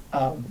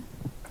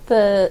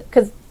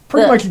 Because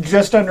Pretty much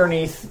just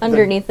underneath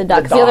the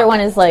dock. The other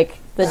one is like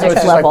the So it's next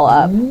just level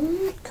like-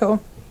 up.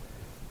 Cool.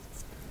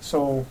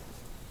 So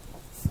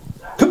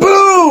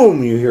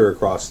Kaboom! You hear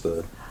across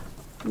the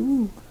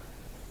town.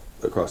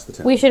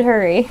 We should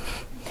hurry.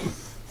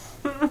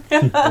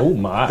 Oh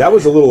my! That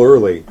was a little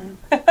early.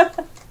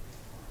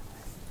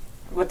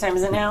 What time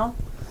is it now?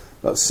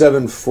 About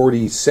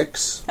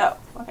 7:46. Oh,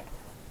 okay.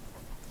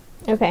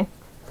 Okay.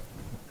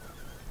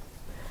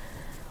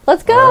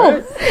 Let's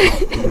go!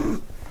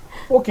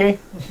 okay,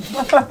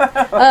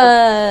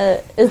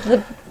 Is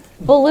the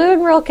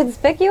balloon real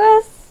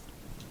conspicuous?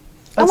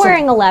 I'm That's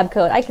wearing a lab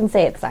coat. I can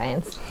say it's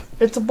science.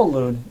 it's a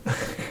balloon.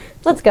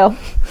 Let's go.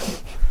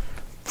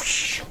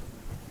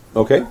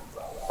 Okay.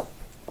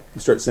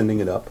 You start sending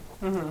it up.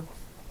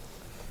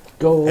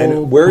 Go.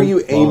 And where are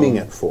you aiming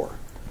it for?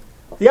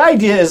 The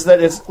idea is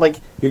that it's like,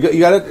 You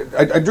got it.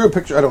 I drew a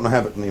picture. I don't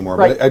have it anymore,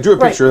 Right, but I drew a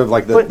right. picture of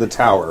like But- the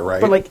tower,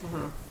 right? but like,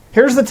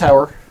 here's the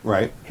tower,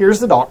 right. here's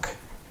the dock,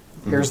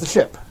 here's the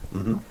ship.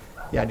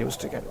 The idea was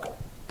to get it.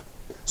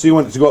 So you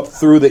want it to go up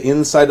through the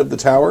inside of the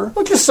tower?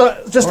 Well, just Or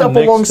up next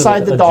to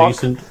alongside the dock,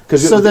 adjacent.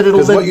 so that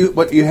it'll then,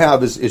 what you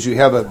have is you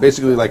have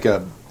basically like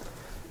a,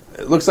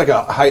 it looks like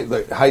a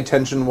high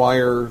tension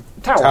wire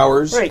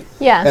towers, Right.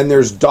 Yeah. And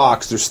there's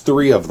docks. There's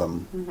 3 of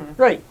them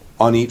right.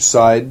 on each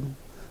side.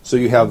 So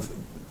you have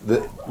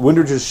the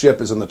Windridge's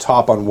ship is on the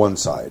top on one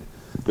side.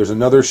 There's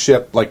another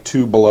ship like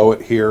 2 below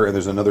it here, and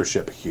there's another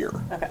ship here.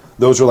 Okay.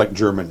 Those are like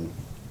German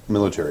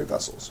military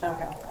vessels.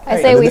 Okay.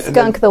 I say And we then-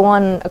 skunk the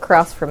one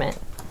across from it.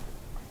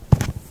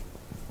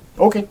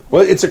 Okay,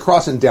 Well, it's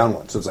across and down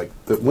one. So it's like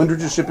the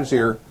Windridge's ship is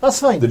here.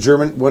 that's fine.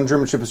 The one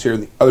German ship is here,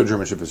 and the other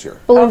German ship is here.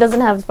 Balloon doesn't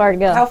have far to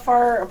go. How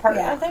far apart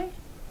are they?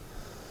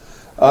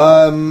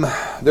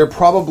 They're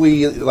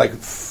probably like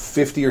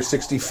 50 or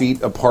 60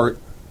 feet apart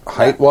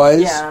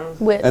height-wise. Yeah.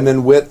 Width. And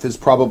then width is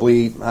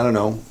probably, I don't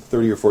know,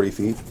 30 or 40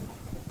 feet.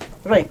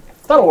 Right,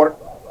 that'll work.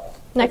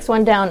 Next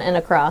one down and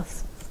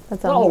across.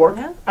 That That'll sounds work.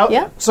 Yeah.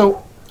 Yeah.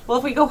 So Well,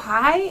 if we go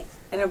high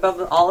and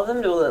above all of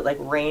them, will it like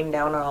rain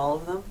down on all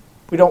of them?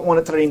 we don't want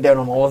it to rain down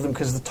on all of them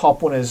because the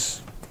top one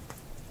is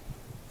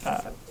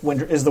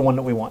the one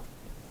that we want.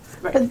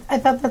 But I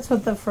thought that's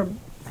what the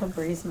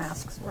Febreze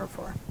masks were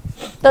for.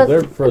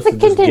 They're for us It's a to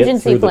just get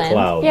contingency through the plan.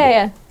 cloud. Yeah,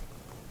 yeah.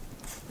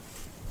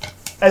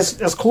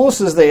 As close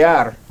as they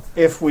are,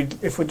 if we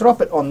drop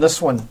it on this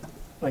one,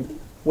 like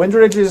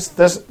Windridge is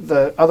this,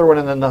 the other one,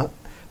 and then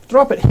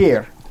drop it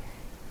here.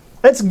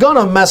 It's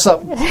gonna mess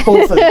up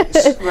both of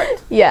these.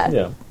 Right. Yeah.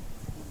 Yeah.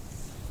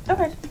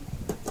 Okay.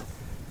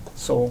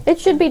 So, It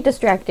should be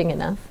distracting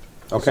enough.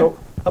 Okay. so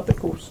up it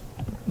goes.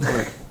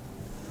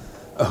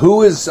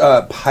 Who is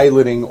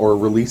piloting or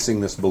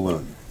releasing this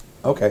balloon?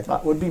 Okay.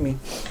 That would be me.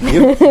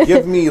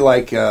 Give me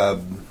like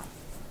give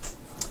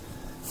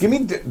me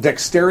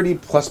dexterity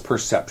plus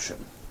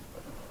perception.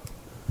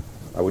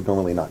 I would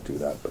normally not do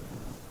that, but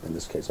in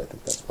this case, I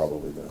think that's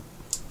probably the.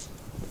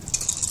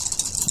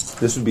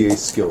 This would be a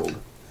skilled,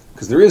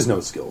 because there is no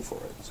skill for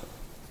it. So.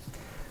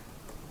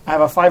 I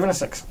have a 5 and a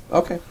 6.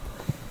 Okay.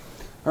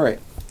 All right.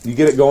 You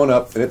get it going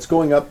up, and it's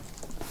going up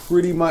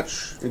pretty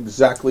much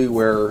exactly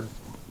where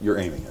you're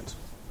aiming it.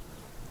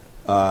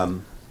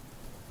 And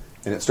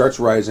it starts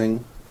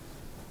rising,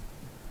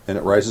 and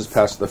it rises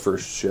past the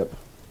first ship,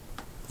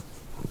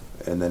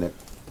 and then it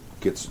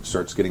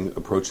starts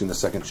approaching the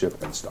second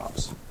ship and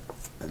stops.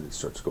 And it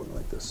starts going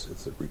like this.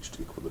 It's reached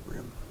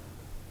equilibrium.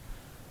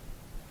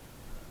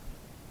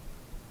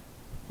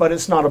 But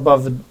it's not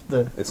above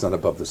the. It's not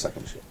above the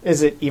second ship.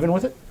 Is it even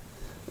with it?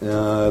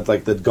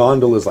 Like the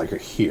gondola is like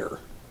here,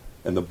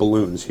 and the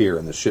balloon's here,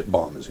 and the ship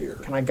bomb is here.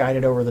 Can I guide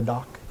it over the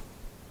dock?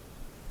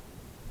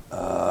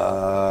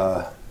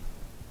 The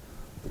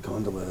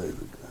gondola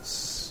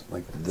is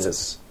like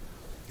this.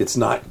 It's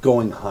not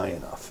going high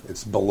enough.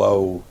 It's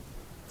below.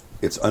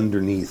 It's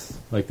underneath.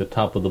 Like the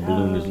top of the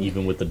balloon is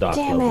even with the dock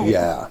Damn level. it.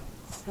 Yeah.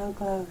 So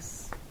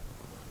close.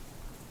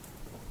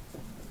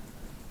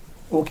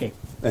 Okay.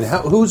 And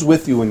who's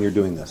with you when you're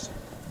doing this?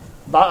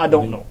 That I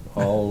don't know.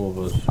 All of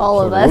us.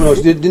 All of Oh, no,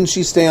 us. didn't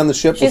she stay on the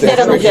ship? She with the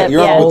stayed on the extra ship,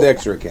 You're yeah. on with the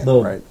extra can,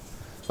 The- right?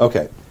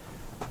 Okay.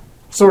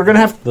 So we're going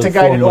to have The to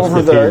guide it four over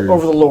musketeers. the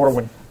lower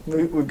one.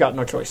 We've got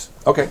no choice.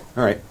 Okay.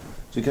 All right.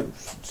 So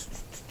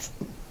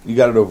you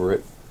got it over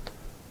it.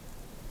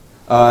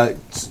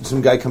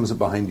 Some guy comes up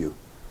behind you.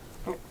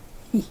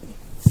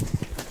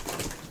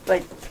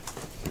 Like,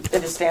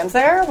 it just stands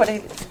there? What do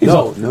you...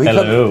 No. He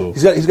Hello.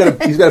 he's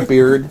got a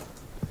beard.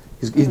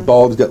 He's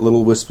bald. He's got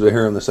little wisps of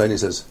hair on the side. And he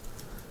says,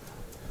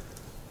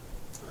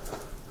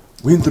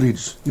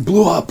 "Windridge, he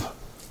blew up."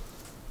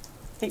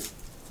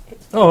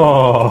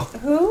 Oh,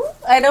 Who?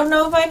 I don't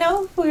know if I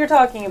know who you're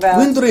talking about.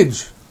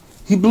 Windridge,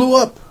 he blew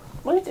up.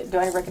 What? Do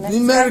I recognize The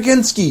him?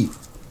 Amerikansky.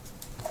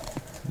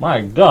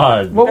 my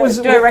God. What was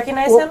Do I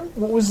recognize him?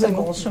 What was the name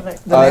Bolshevik.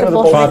 of the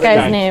Bolshevik That guy?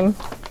 guy's name.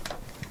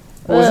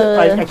 What was it?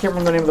 I can't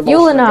remember the name of the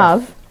Bolshevik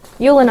guy.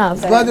 Ulanov.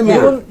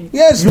 Vladimir. Yeah.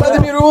 Yes,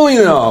 Vladimir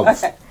Ulyanov.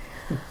 Okay.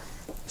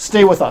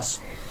 Stay with us.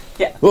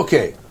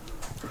 Okay.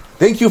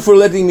 Thank you for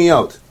letting me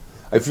out.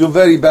 I feel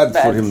very bad for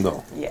Bad. him,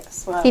 though.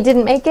 Yes. Well, He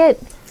didn't make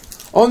it?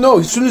 Oh, no.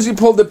 As soon as he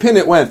pulled the pin,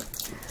 it went.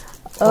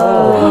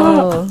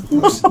 Well,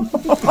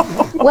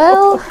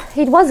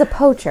 he was a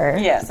poacher.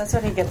 yes, that's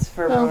what he gets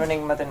for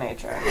ruining Mother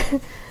Nature.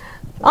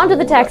 On to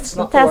the That's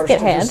not the task worst at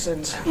of hand. his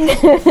sins.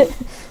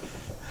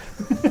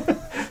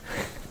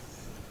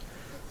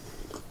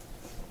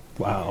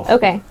 Wow.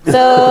 Okay,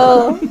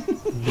 so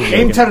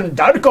Game turned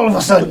dark all of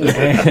a sudden.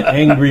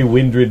 Angry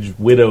Windridge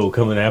widow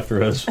coming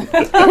after us. I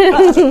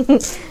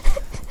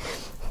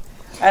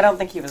don't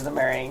think he was the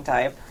marrying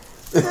type.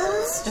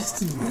 It's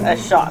just a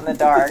shot in the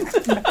dark.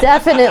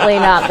 definitely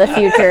not the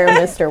future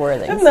Mr.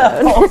 Worthington.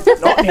 No,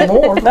 Not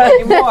anymore. not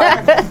anymore.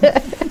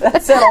 That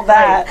settled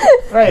that.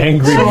 Right.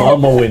 Angry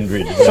Mama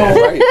Windridge.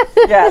 Right.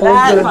 Yeah,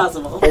 that's the-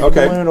 possible.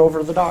 Okay. Balloon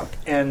over the dock,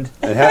 and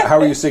And how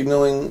are you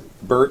signaling,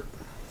 Bert?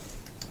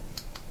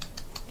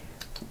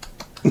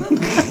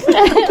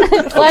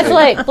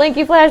 Flashlight,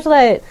 blinky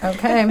flashlight.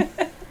 Okay. All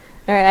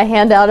right, I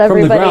hand out the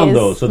everybody's ground,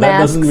 though, so that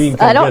masks. doesn't mean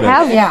come I don't get it.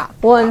 have Yeah.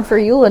 one for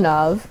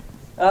Ulanov.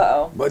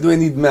 Uh-oh. Why do I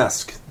need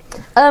mask?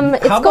 It's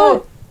How going.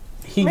 about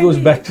he goes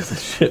back to the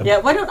ship? Yeah,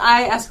 why don't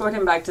I escort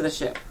him back to the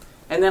ship?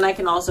 And then I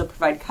can also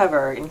provide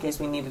cover in case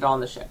we need it on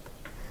the ship.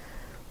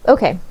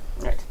 Okay,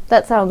 Right.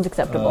 that sounds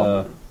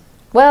acceptable.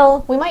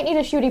 Well, we might need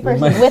a shooty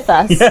person might- with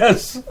us.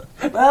 Yes.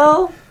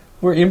 Well,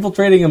 We're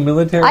infiltrating a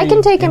military. I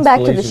can take him back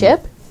to the installation.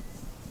 ship.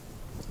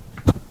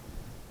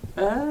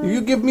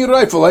 You give me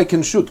rifle, I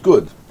can shoot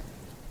good.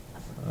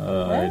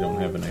 I don't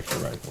have an extra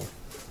rifle.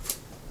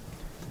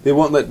 They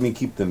won't let me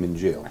keep them in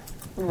jail.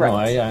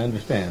 right. No, I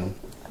understand.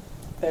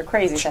 They're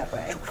crazy that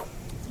way.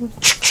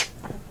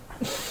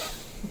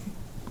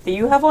 Do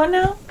you have one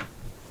now?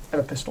 I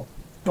have a pistol.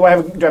 Do I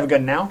have a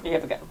gun now? You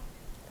have a gun.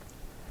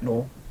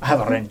 No. I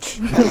have a wrench.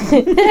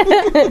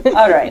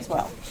 All right,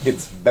 well,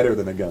 It's better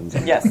than a gun.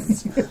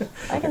 yes.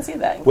 I can see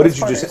that. in What did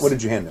close you just? quarters. What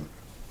did you hand him?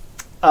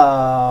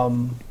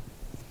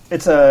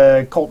 It's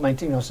a Colt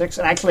 1906,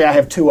 and actually I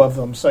have two of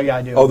them, so yeah,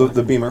 I do. Oh,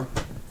 the Beamer.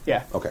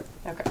 Yeah. Okay.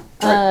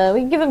 Okay. We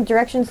can give him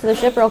directions to the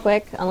ship real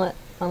quick,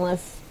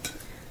 unless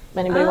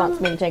anybody wants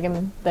me to take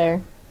him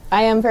there.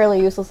 I am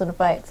fairly useless in a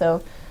fight,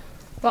 so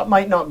That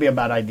might not be a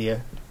bad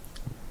idea.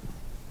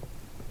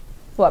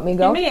 what, me He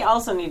go? may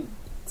also need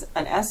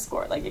an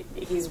escort. Like,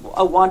 he's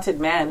a wanted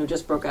man who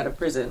just broke out of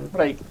prison.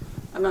 Right.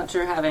 I'm not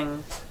sure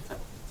having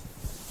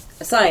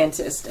a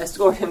scientist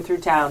escort him through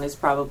town is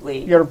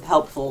probably You're-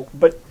 helpful.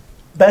 But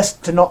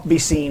best to not be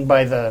seen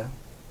by the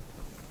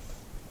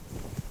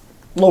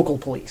local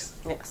police,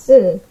 Yes.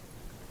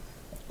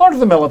 or to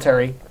the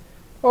military,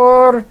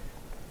 or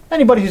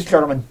anybody who's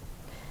German.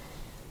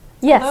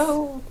 Yes.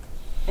 Oh,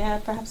 yeah,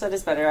 perhaps that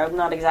is better. I'm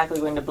not exactly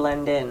going to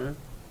blend in.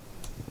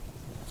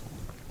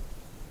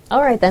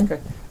 All right then. Okay.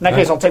 In that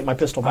case, I'll take my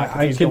pistol back.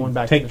 I if he's going can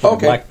back take to the the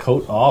Okay. black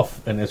coat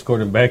off and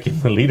escort him back in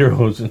the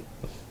lederhosen.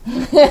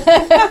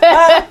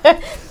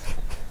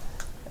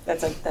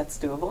 That's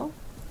doable.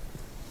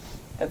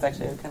 That's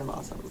actually kind of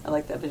awesome. I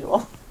like that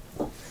visual.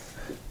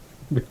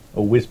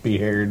 A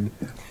wispy-haired,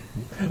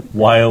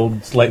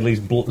 wild, slightly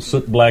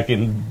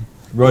soot-blackened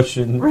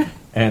Russian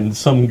and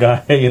some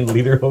guy in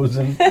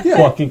lederhosen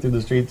walking through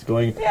the streets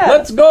going,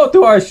 "Let's go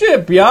to our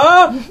ship,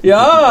 yeah?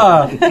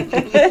 Yeah!"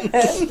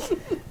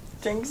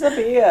 Drinks a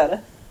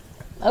beer.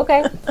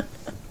 Okay.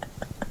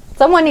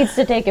 Someone needs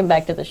to take him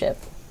back to the ship.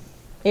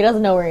 He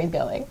doesn't know where he's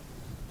going.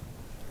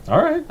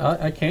 All right,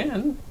 I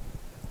can.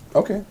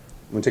 Okay. I'm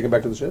going to take him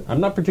back to the ship. I'm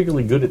not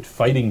particularly good at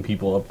fighting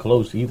people up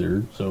close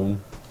either, so...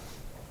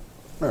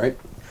 All right.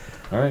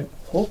 All right.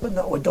 Hoping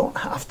that we don't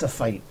have to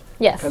fight.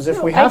 Yes. Because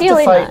if we have to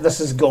Ideally fight, not. this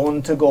is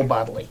going to go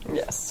badly.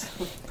 Yes.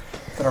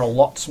 There are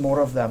lots more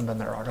of them than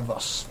there are of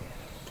us.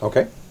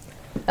 Okay.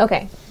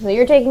 Okay, so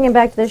you're taking him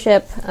back to the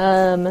ship.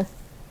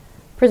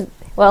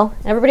 Well,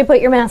 everybody put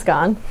your mask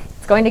on.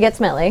 It's going to get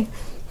smelly.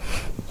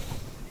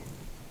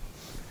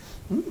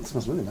 It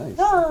smells really nice.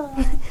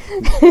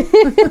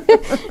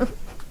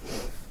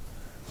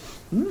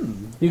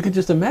 You could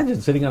just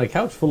imagine sitting on a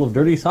couch full of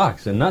dirty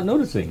socks and not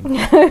noticing.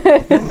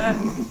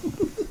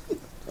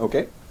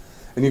 Okay.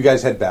 And you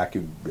guys head back.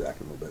 You be back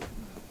in a little bit.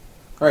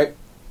 All right.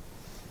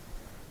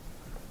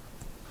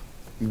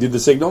 You did the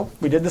signal?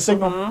 We did the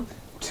signal.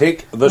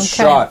 Take the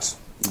shot,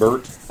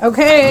 Bert.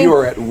 Okay. You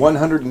are at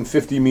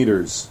 150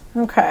 meters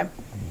Okay.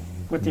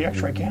 With the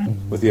X-ray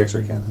cannon. with the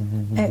X-ray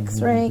cannon.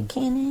 X-ray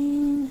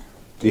cannon.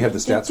 Do you have the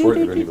stats for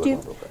it? Or do you need to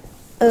look them real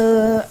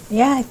quick?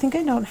 Yeah, I think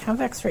I don't have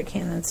X-ray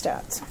cannon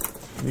stats,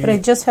 but I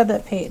just had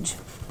that page.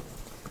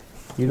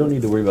 You don't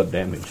need to worry about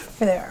damage.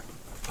 Here they are.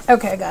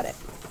 Okay, I got it.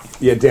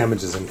 Yeah,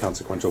 damage is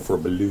inconsequential for a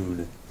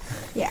balloon.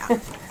 Yeah.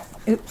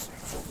 Oops.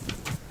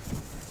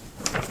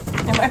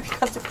 It might be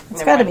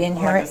It's got to be in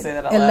here, right?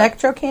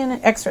 Electro cannon,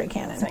 X-ray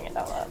cannon. Saying it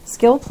out loud.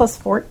 Skill plus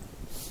 14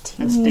 That's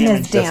is damage.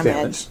 damage. That's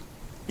damage.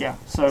 Yeah.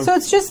 So, So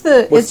it's just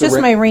the What's it's the just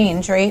ra- my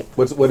range, right?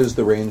 What is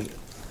the range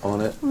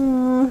on it?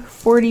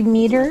 40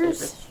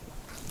 meters.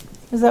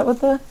 Is that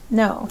what the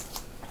no?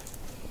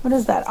 What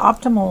is that?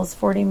 Optimal is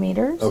 40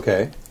 meters.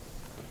 Okay.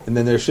 And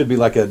then there should be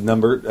like a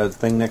number, a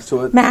thing next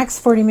to it. Max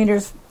 40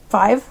 meters.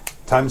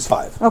 5. Times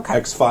 5. Okay.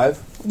 X5.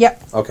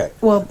 Yep. Okay.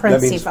 Well, that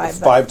parentheses means 5.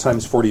 5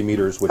 times 40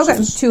 meters, which Okay,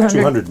 is 200.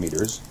 200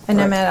 meters.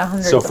 And I'm at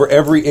 100. So for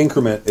every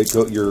increment,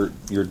 your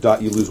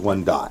dot, you lose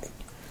 1 die.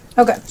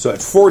 okay. So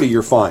at 40,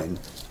 you're fine.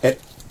 At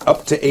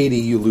up to 80,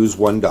 you lose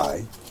 1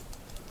 die.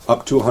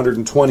 Up to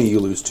 120, you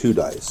lose 2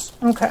 dice.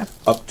 Okay.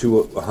 Up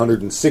to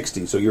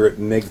 160, so you're at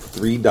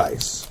 -3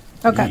 dice.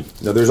 Okay.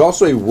 Now, there's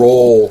also a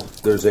roll.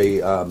 There's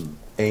a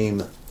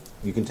aim.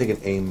 You can take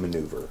an aim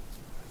maneuver.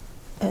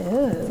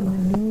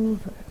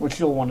 which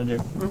you'll want to do.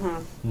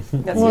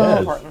 That's Well- really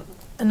important.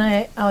 And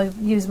I'll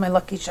use my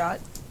lucky shot.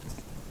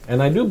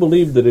 And I do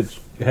believe that it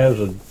has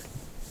a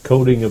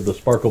coating of the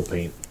sparkle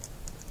paint.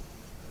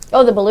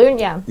 Oh, the balloon?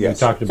 Yeah. Yes. We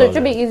talked So about it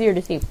should be that. easier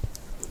to see.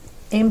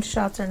 Aimed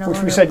shots are no Which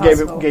longer we said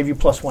possible. gave you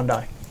plus 1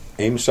 die.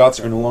 Aim shots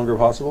are no longer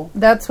possible.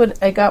 That's what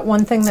I got.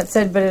 One thing that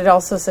said, but it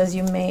also says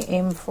you may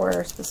aim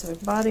for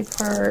specific body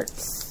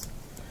parts.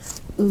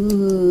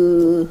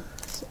 Ooh.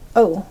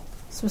 Oh,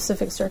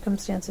 specific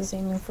circumstances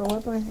aiming for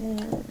what? Wait,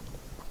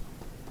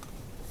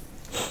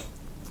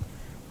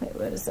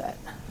 what is that?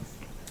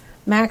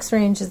 Max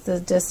range is the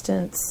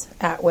distance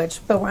at which,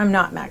 but I'm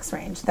not max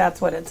range.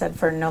 That's what it said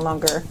for no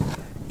longer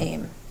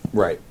aim.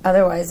 Right.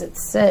 Otherwise, it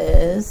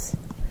says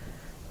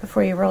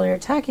before you roll your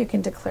attack, you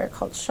can declare a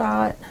called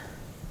shot.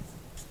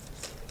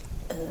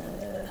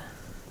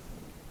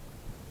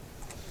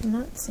 I'm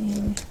not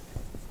seeing.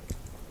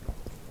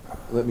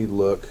 Let me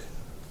look.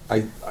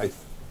 I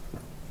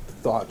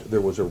thought there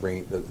was a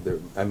range.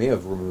 I may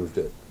have removed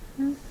it.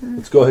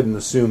 Let's go ahead and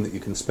assume that you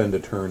can spend a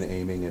turn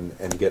aiming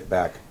and get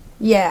back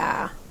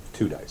Yeah.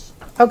 2 dice.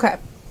 Okay.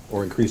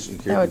 Or increase.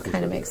 That would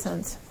kind of make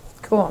sense.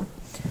 Cool.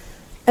 That's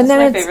And then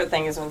my it's favorite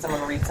thing is when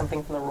someone reads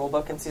something from the rule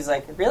book and she's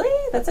like, "Really?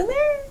 That's in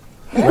there?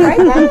 Did I write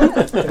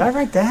that?" Did I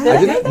write that?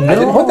 I didn't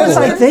put What was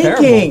that I in.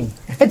 thinking?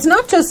 it's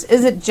not just.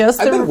 Is it just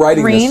I've a been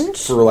writing range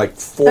this for like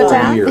 4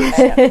 attack,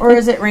 years. or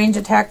is it range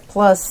attack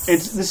plus?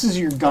 This is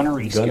your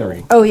gunnery Gunnery.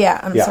 skill. Oh yeah.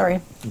 I'm Yeah.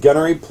 sorry.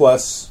 Gunnery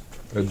plus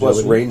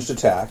Agility. ranged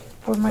attack.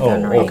 Where's my Oh,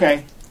 gunnery?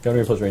 Okay,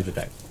 Gunnery plus range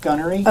attack.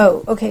 gunnery.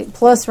 Oh, okay.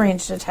 Plus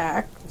ranged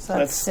attack. So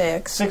that's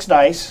 6. 6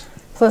 dice.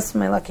 Plus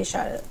my lucky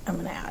shot. I'm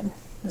gonna add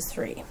is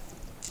 3.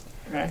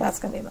 Okay. That's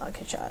gonna be my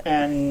lucky shot.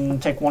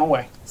 And take 1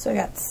 away So I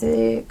got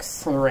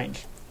 6, for the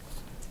range.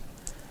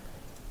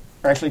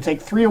 Or actually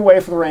take 3 away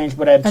for the range,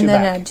 but add 2 and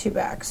then back. add 2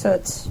 back. So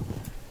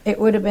it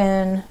would have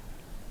been.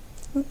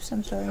 Oops,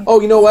 I'm sorry. Oh,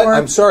 you know what? 4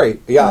 I'm sorry.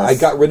 Yeah, I plus-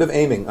 got rid of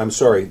aiming. I'm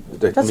sorry.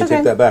 Let me okay.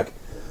 take that back.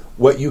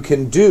 What you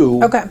can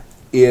do Okay.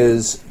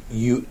 is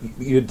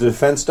you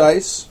defense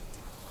dice.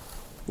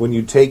 When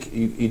you take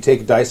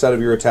dice out of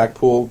your attack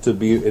pool to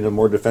be in a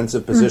more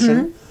defensive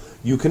position,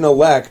 you can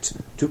elect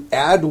to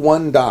add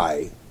 1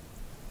 die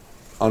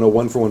on a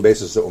 1-for-1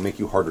 basis that will make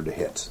you harder to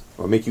hit,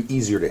 or make you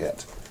easier to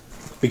hit.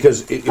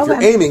 Because if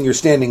you're aiming, you're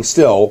standing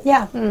still.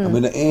 Yeah. I'm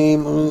going to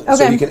aim, so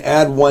Okay. you can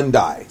add 1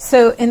 die.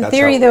 So in That's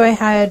theory, how it though, I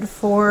had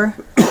 4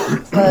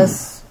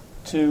 plus.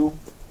 2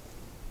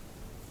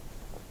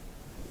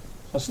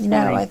 plus 3.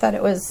 No, I thought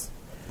it was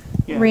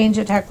Yeah. range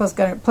attack plus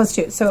gunner plus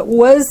 2. So it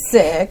was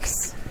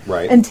 6.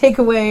 Right. And take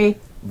away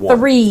 1.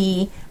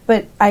 3,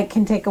 but I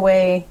can take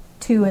away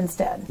 2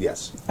 instead.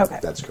 Yes. Okay.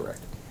 That's correct.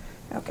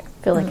 Okay.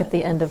 I feel like at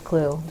the end of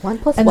Clue. 1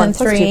 plus And 1 then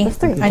plus 2 3. plus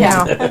 3. I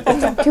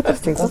know. 2 plus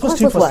 3 1 plus 1 plus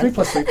 2 plus plus 3 1.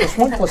 plus 3 plus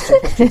 1 plus 2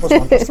 plus 2 plus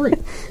 1 plus 3.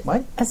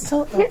 Mike? It's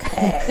still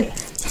okay.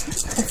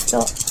 It's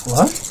still.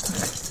 What?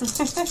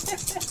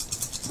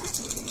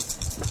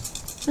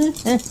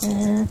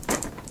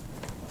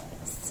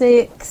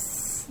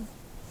 6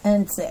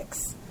 and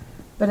 6.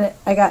 But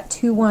I got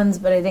 2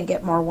 1s, but I didn't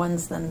get more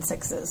 1s than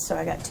 6s. So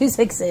I got 2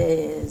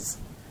 6s.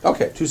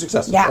 Okay, 2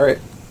 successes. Yeah. All right.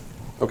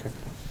 Okay.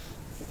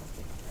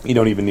 You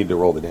don't even need to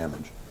roll the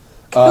damage.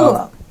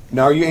 Cool.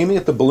 Now, are you aiming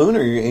at the balloon, or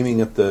are you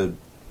aiming at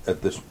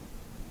this?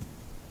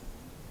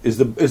 Is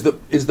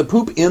the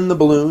poop in the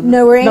balloon?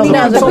 No, we're aiming No,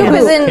 at No, the the poop poop.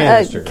 is in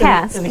Canister. a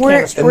cask. In the We're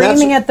canister. And that's-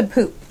 aiming at the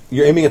poop.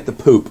 You're aiming at the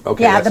poop.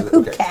 Okay. Yeah, the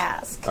poop okay.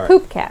 cask. All right.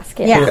 Poop cask.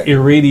 Yeah.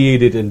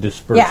 Irradiated and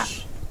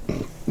dispersed.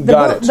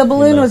 Got it. The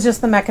balloon was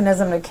just the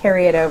mechanism to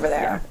carry it over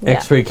there.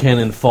 X-ray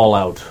cannon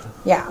fallout.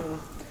 Yeah.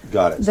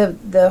 Got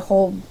it. The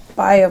whole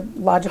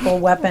biological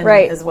weapon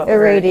Right. is what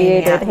we're aiming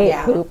Irradiated at. hate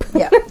Yeah. poop.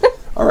 Yeah.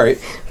 All right.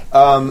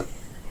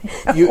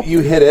 You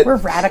hit it, We're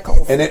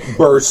radicals. and it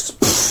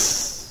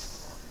bursts,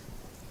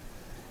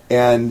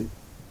 and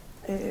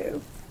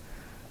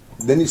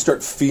then you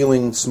start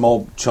feeling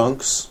small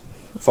chunks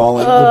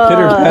falling. The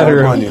pitter-patter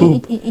upon of you.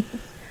 poop.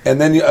 And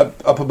then you,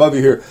 up above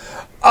you hear,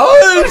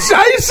 "Oh,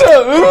 Scheiße!"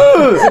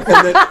 ugh,"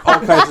 and then all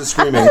kinds of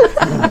screaming.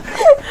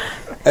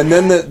 And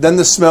then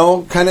the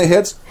smell kind of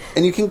hits,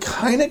 and you can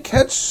kind of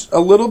catch a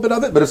little bit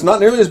of it, but it's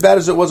not nearly as bad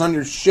as it was on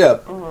your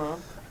ship.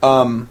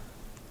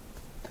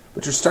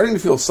 But you're starting to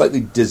feel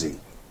slightly dizzy.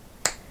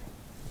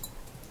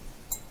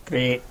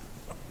 Great.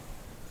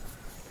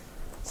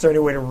 Is there any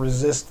way to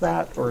resist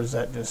that, or is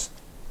that just...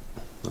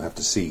 I'll have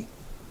to see.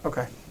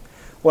 Okay.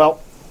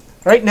 Well,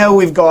 right now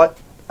we've got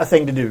a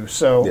thing to do,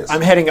 so Yes.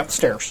 I'm heading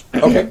upstairs.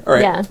 Okay, all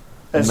right. Yeah.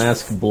 The As-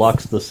 mask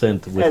blocks the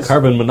scent with As-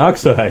 carbon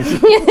monoxide.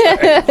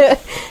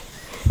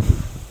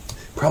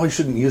 Probably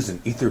shouldn't use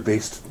an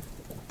ether-based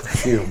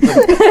perfume.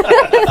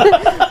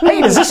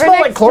 Hey, does this For smell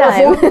like next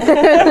chloroform?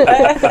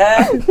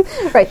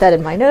 Write that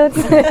in my notes.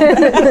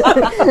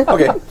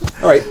 Okay, all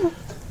right.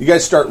 You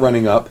guys start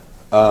running up.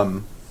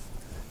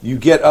 You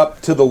get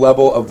up to the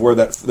level of where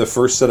the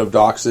first set of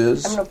docks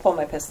is. I'm going to pull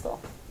my pistol.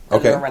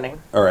 Okay. As we're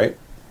running. All right.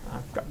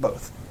 I've got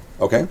both.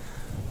 Okay.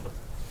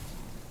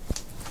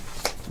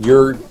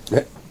 You're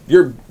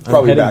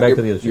probably heading back. back You're,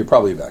 to the other you're ship.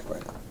 probably back by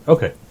now.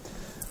 Okay.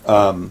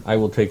 I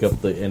will take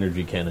up the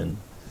energy cannon.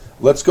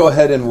 Let's go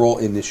ahead and roll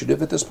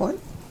initiative at this point.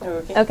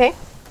 Okay. Okay.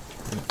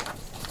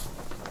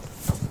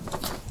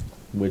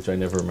 Which I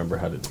never remember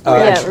how to do.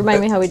 Yeah,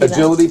 remind me how we do that.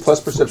 Agility plus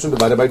perception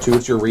divided by 2.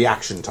 It's your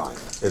reaction time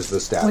is the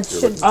stat. Which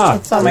you're should, looking at.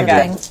 it's on Oh my the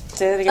god. thing.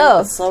 Say that again.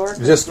 Oh. Slower.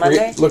 Just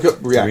Monday. look up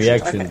reaction.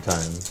 Reaction Okay.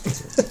 time.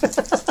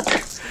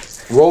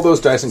 Roll those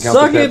dice and count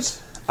Suck the it.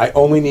 pips. I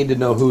only need to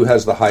know who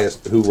rolls the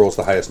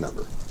highest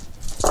number.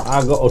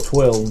 I got a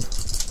 12.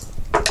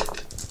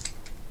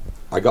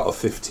 I got a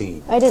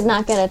 15. I did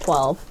not get a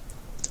 12.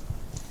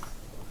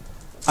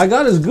 I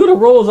got as good a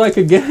roll as I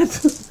could get.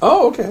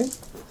 Oh, okay.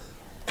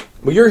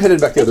 Well, you're headed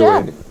back the Good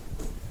other job. way.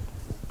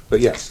 But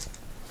yes.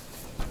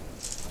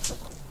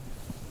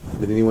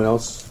 Did anyone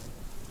else?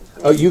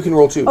 Oh, you can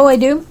roll too. Oh, I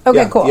do? Okay,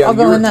 Yeah, cool. yeah, I'll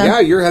go you're- in then. Yeah,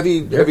 you're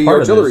heavy part of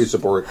artillery this.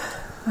 support.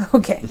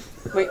 Okay.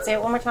 Wait, say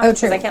it one more time. Oh, Because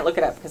true. I can't look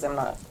it up because I'm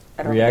not.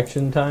 I don't.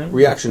 Reaction time?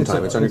 Reaction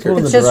time. It's on your one of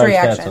character. the It's just derived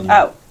stats reaction.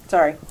 on Oh,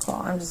 sorry. Cool.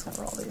 I'm just going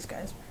to roll these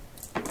guys.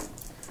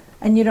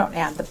 And you don't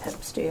add the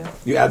pips, do you?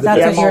 You add the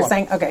That's pips. what you're Yeah.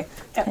 saying? Okay.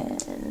 Yep.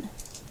 10,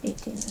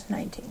 18,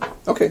 19.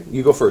 Okay,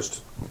 you go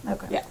first.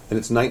 Okay. Yeah. And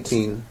it's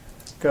 19.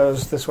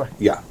 Goes this way.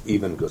 Yeah,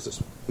 even goes this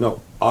way.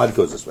 No, odd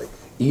goes this way.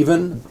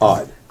 Even,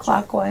 odd.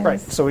 Clockwise. Right,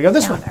 so we go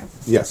this way. Counter.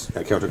 Yes,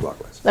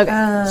 counterclockwise.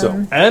 Okay. So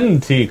now,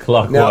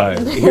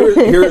 Anti-clockwise.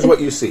 here's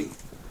what you see.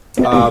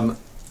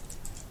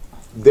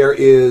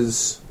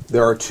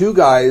 There are 2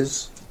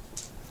 guys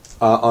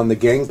on the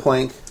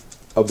gangplank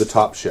of the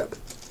top ship,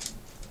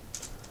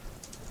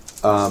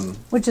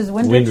 Which is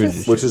Windridge's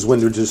Windridge's? which is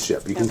Windridge's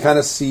ship. You can kind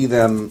of see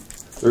them.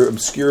 They're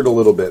obscured a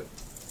little bit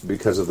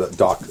because of the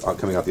dock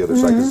coming out the other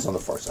side, because it's on the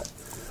far side.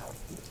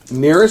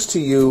 Nearest to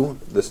you,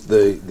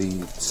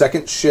 the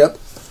second ship,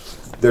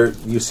 there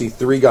you see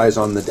 3 guys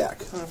on the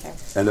deck. Okay.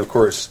 And of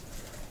course,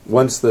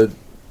 once the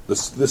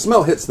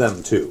smell hits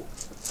them too,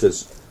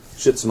 because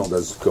shit smell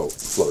does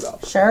float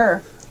up.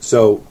 Sure.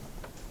 So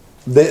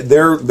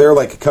they're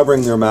like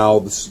covering their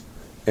mouths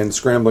and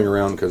scrambling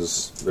around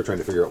because they're trying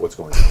to figure out what's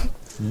going on.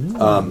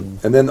 And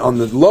then on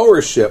the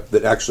lower ship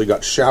that actually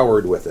got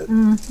showered with it,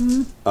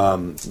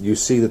 you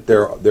see that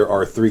there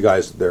are 3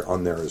 guys there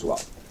on there as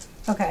well.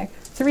 Okay.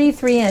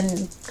 3,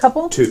 and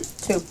couple? 2.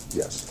 2.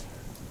 Yes.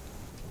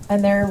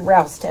 And they're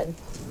rousted.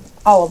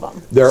 All of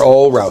them. They're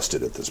all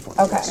rousted at this point.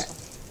 Okay. yes.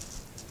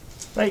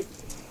 Right.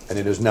 And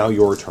it is now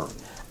your turn.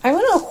 I'm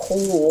going to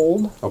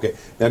hold. Okay.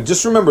 Now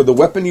just remember, the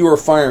weapon you are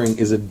firing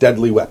is a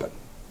deadly weapon.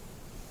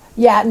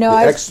 Yeah, no,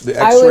 The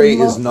X-ray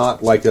is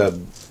not like a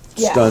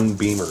Yeah. stun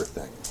beamer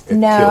thing. It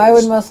No, kills. I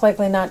would most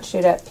likely not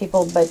shoot at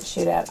people, but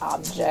shoot at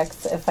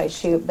objects if I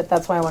shoot. But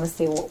that's why I want to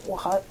see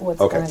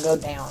what's Okay. going to go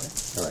down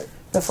All right.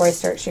 before I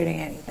start shooting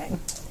anything.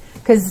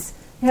 Because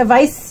have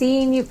I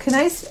seen you? Can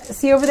I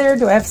see over there?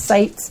 Do I have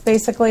sights?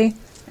 Basically,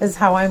 is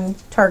how I'm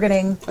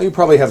targeting. Oh, you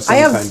probably have some I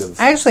have. kind of.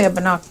 I actually have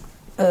what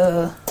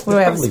do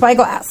I have? Probably-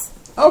 Spyglass.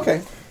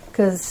 Okay.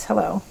 Because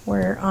hello,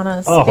 we're on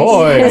a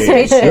Ahoy,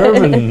 spaceship.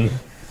 German.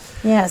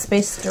 Yeah,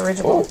 space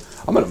dirigible.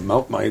 Oh, I'm going to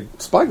mount my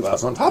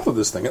spyglass on top of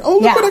this thing, and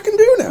look Yeah. what I can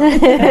do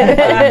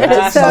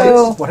now.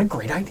 So What a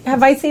great idea.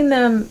 have I seen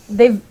them?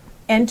 They've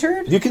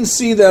entered. You can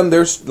see them.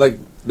 They're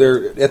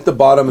at the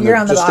bottom, and You're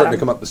they're on the just bottom. starting to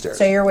come up the stairs.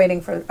 So you're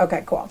waiting for.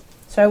 Okay, cool.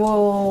 So I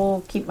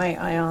will keep my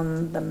eye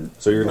on them.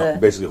 So you're not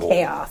basically holding.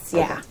 chaos.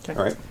 Yeah. All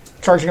right.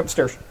 Charging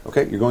upstairs.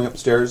 Okay, you're going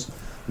upstairs.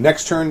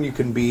 Next turn, you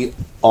can be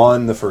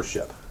on the first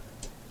ship.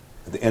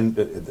 At the end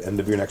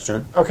of your next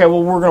turn. Okay,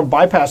 well, we're going to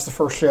bypass the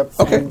first ship.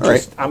 Okay, and all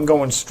right. I'm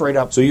going straight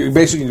up. So you're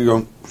basically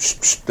going.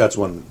 That's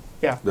one.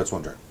 Yeah. That's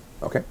one turn.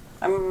 Okay.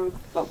 I'm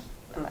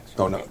next.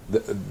 Oh no,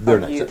 they're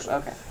next. You, actually.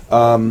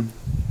 okay.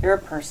 You're a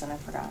person. I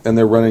forgot. And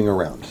they're running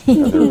around.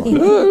 And they're going,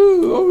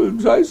 oh,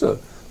 Scheisse.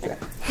 Okay.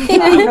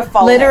 I'm gonna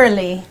follow him,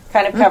 Literally.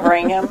 kind of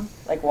covering him,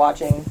 like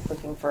watching,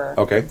 looking for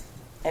Okay.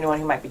 anyone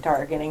who might be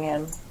targeting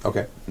him.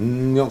 Okay.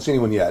 You don't see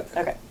anyone yet.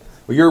 Okay.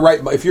 Well, you're right.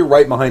 If you're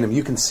right behind them,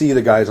 you can see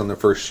the guys on the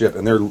first ship,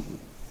 and they're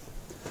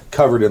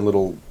covered in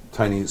little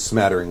tiny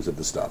smatterings of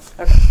the stuff.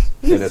 Okay.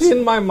 And It's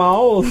in my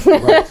mouth.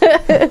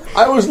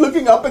 I was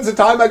looking up at the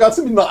time. I got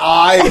something in the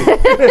eye.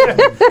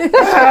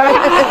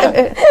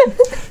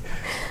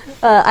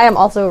 I am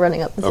also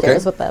running up the Okay.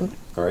 stairs with them.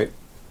 All right.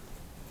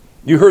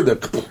 You heard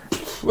the.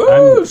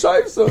 Oh,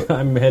 Scheisse.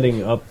 I'm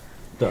heading up.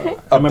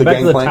 Up Am I the back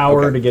to the gangplank?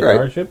 tower Okay. to get All right.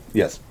 our ship?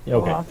 Yes. Yeah,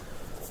 okay. Wow.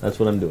 That's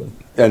what I'm doing.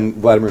 And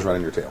Vladimir's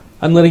running your tail.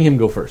 I'm letting him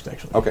go first,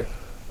 actually. Okay.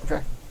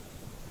 Okay.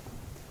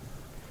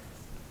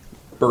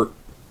 Bert.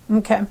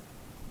 Okay.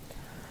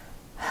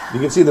 You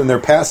can see them. They're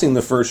passing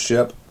the first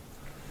ship,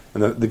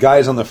 and the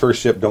guys on the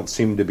first ship don't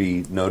seem to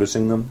be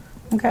noticing them.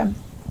 Okay.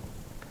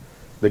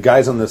 The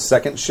guys on the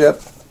second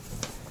ship,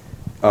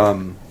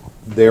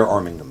 they're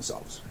arming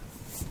themselves.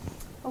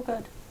 Oh,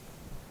 good.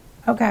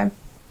 Okay.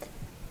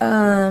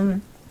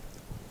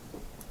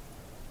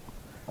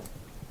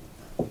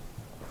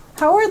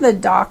 How are the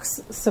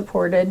docks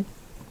supported?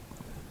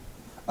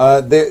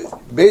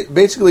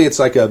 Basically, it's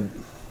like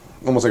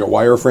almost like a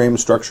wireframe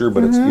structure,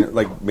 but it's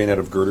like made out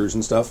of girders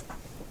and stuff.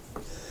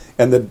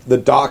 And the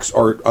docks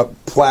are a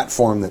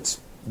platform that's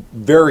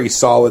very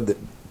solid that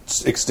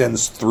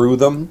extends through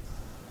them,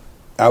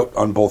 out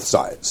on both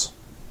sides.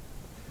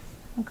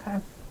 Okay.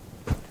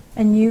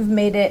 And you've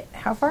made it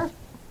how far?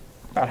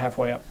 About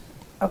halfway up.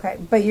 Okay,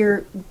 but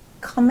you're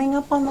coming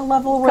up on the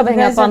level where Coming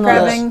the guys up on are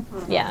the grabbing.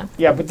 Yeah.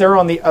 Yeah, but they're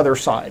on the other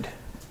side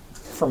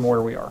from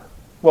where we are.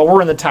 Well,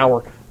 we're in the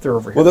tower. They're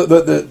over here. Well,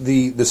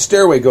 the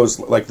stairway goes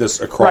like this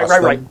across.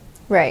 Right. them.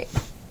 Right.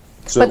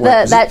 So But it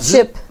went that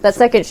zip, zip. ship, that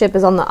second ship,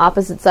 is on the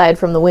opposite side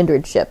from the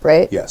Windred ship,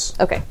 right? Yes.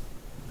 Okay.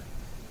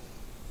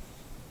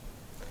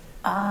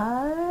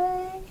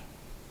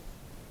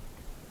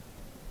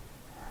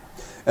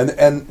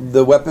 And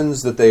the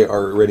weapons that they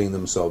are ridding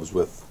themselves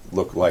with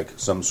look like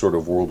some sort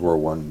of World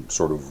War I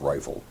sort of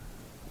rifle.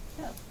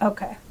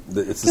 Okay.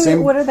 It's the Wait,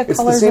 same. what are the it's the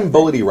colors same of the-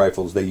 bullety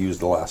rifles they used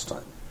the last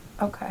time.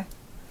 Okay.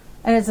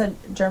 And it's a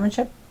German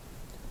ship?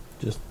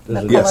 Just The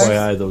as an colors?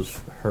 FYI, those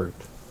hurt.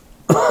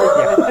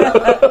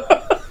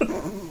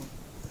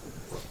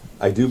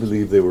 I do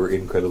believe they were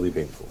incredibly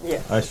painful.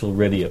 Yeah. I shall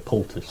ready a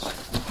poultice.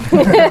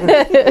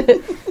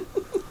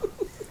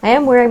 I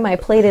am wearing my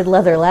plated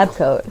leather lab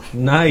coat. That's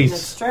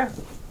Nice. true.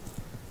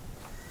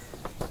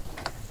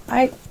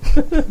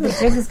 The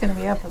jig is going to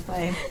be up if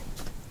I...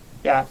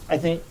 Yeah, I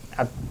think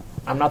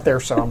I'm not there,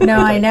 so I'm No,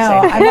 I know.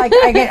 I'm like,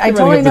 I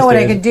totally up the know what I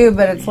stairs. could do,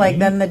 but it's like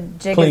then the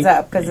jig Clink. is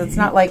up because it's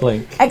not like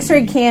Clink.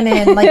 X-ray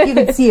cannon. Like you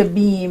could see a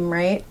beam,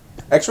 right?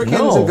 X-ray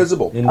cannon's No.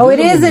 invisible. Oh, it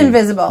is beam.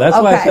 invisible. That's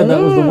okay. why I said that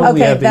was the one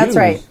we Okay, had to that's use.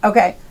 right.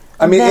 Okay.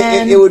 I mean,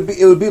 Then- it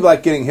would be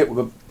like getting hit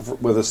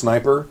with a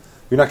sniper.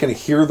 You're not going to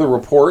hear the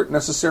report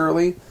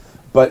necessarily,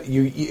 but if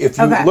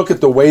you Okay. look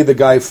at the way the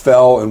guy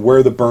fell and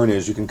where the burn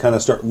is, you can kind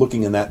of start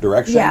looking in that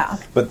direction. Yeah.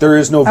 But there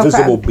is no Okay.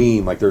 visible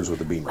beam like there is with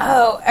the beam.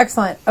 Oh,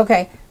 excellent.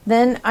 Okay.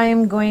 Then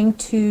I'm going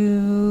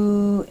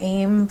to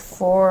aim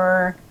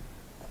for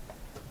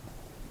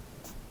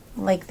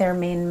like their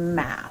main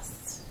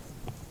mast.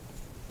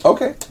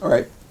 Okay, all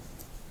right.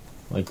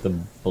 Like the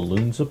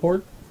balloon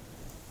support?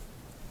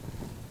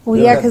 Well,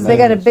 They yeah, have because they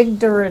got a manuals. big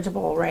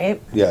dirigible, right?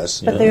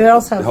 Yes. But they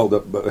also have. held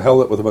up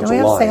with a bunch Do we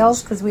of have lines.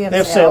 sails? Because we have They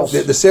have sails.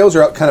 sails. The sails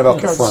are out kind of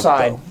out the Go front.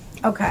 side.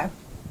 Okay.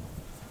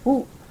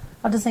 Ooh,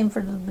 I'll just aim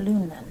for the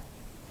balloon then.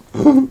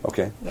 Though.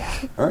 Okay. Yeah,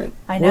 All right.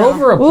 I We're know.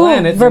 over a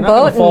planet. They're not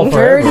gonna fall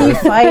verboten. forever.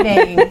 Dirty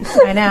fighting.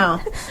 I know.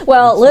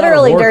 Well, It's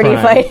literally not a war dirty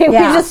crime. fighting.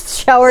 Yeah. We just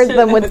showered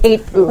them with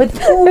hate poop. With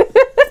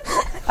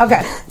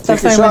okay,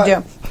 that's your what I'm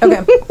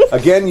gonna do. Okay.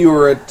 Again, you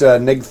are at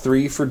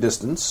 -3 for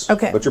distance.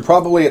 Okay. But you're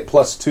probably at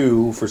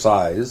 +2 for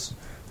size.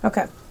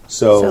 Okay.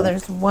 So, So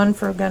there's 1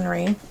 for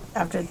gunnery.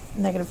 After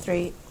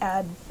 -3,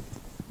 add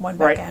 1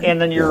 back Right, in. and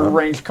then your Yeah.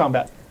 ranged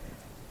combat.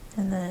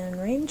 And then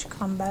range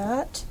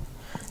combat.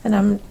 And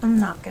I'm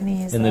not going to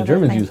use. And the that, I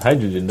Germans think. use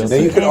hydrogen, don't then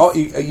they? you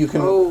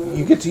can Okay.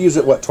 you get to use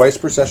it twice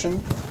per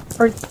session.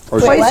 or Or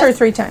twice what? or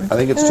 3 times. I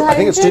think it's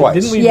twice.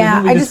 Didn't we? Yeah,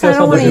 didn't we I just discuss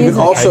don't how wanna the You use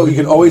can it. also you can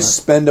hydrogen always was?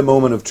 spend a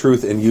moment of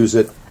truth and use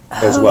it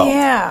as well.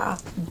 Yeah.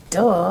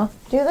 Duh.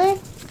 Do they?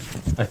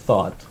 I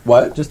thought.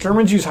 What? Just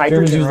Germans use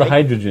hydrogen, Germans use right? the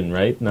hydrogen,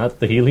 right? Not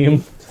the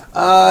helium.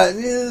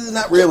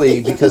 Not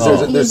really, because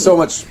there's so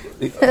much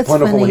That's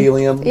plentiful funny.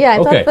 helium. Yeah, I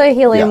Okay. thought the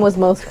helium Yeah. was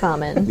most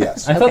common.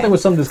 Yes. I thought Okay. there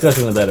was some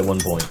discussion of that at one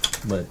point,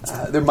 but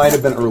There might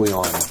have been early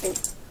on.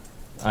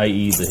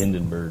 i.e. the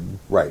Hindenburg,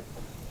 Right.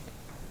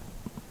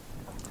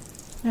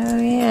 Oh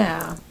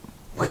yeah.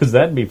 because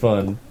that'd be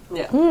fun.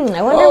 Yeah. I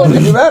wonder Oh, what the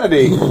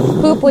humanity.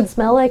 poop would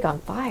smell like on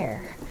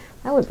fire.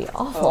 That would be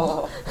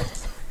awful. Oh.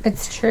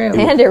 It's true.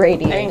 And I mean,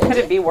 irradiated. could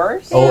it be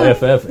worse?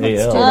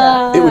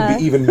 OFFAL. It would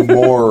be even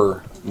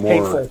more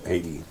Hateful.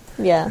 Haiti.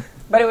 Yeah.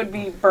 But it would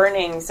be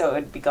burning, so it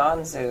would be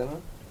gone soon.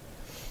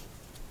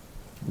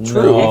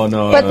 True.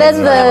 No. But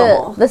then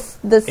no. the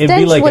be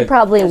stench like would a-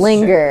 probably That's true,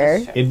 linger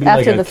that's true. It'd be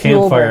after like the a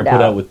fuel campfire burned put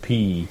out. out with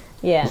pee.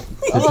 Yeah.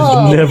 It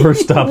just never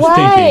stops stinking.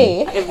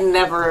 Why? I've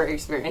never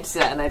experienced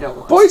that, and I don't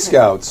want Boy to.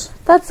 Scouts.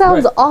 That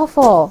sounds Right.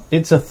 awful.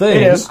 It's a thing.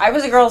 It is. I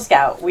was a Girl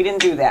Scout. We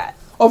didn't do that.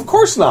 Of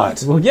course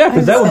not. Well, yeah,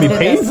 because that would be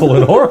painful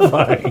and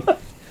horrifying.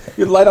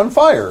 You'd light on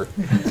fire.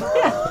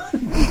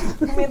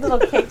 We made little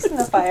cakes in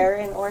the fire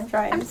in Orange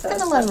Ryan. I'm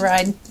gonna let it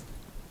ride.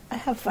 I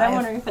have I'm 5.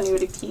 wondering if anyone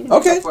would have keyed it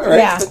Okay, before all right.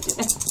 Yeah. cooked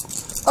it.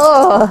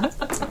 Oh,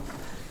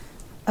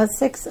 A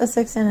 6, a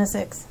 6, and a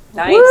 6.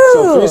 Nice.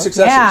 So 3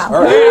 successes. Yeah.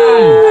 All right.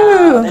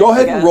 There Go you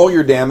ahead go. and roll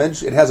your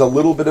damage. It has a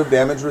little bit of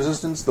damage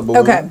resistance, the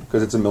balloon, Okay.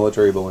 because it's a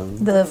military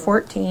balloon. The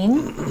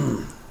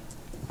 14.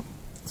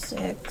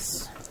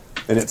 6.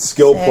 And it's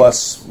skill 6.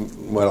 plus,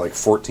 what, like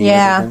 14 or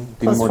Yeah, something?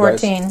 Give me plus more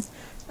 14.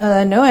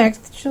 dice. No,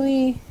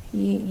 actually,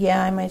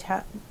 yeah, I might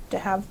have to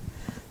have.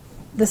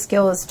 The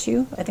skill is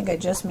 2. I think I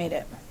just made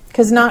it.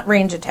 Because not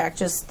range attack,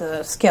 just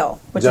the skill,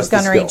 which Just is the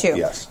gunnery skill, 2.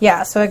 yes.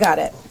 Yeah, so I got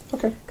it.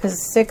 Okay.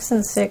 Because 6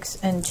 and 6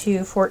 and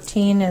 2,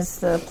 14 is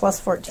the plus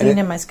 14, And and,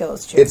 it- my skill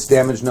is 2. Its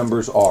damage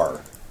numbers are.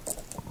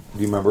 Do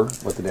you remember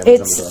what the damage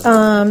It's numbers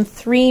are?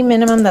 3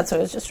 minimum. That's what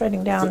I was just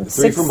writing down. 3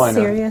 6 for minor.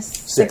 serious,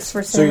 6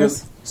 for So, you're,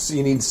 serious. so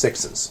you need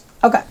 6s.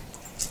 Okay,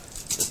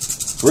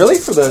 Really?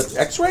 For the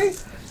X-ray?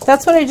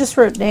 that's what I just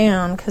wrote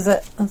down because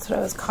that's what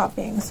I was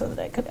copying so that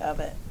I could have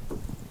it.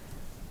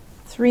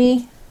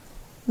 3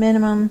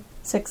 minimum,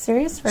 6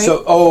 serious, right?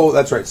 So,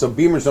 that's right. So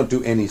beamers don't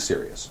do any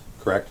serious,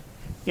 correct?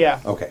 Yeah.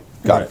 Okay,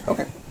 got it. Right.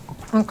 Okay.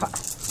 Okay.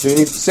 So you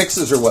need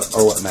 6s or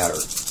what matter?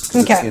 'Cause it's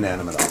Okay.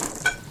 inanimate object.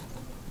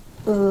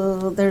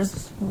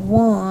 There's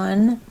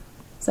 1.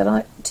 Is that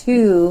all?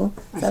 2.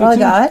 Is that all I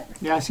got?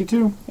 Yeah, I see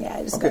 2. Yeah,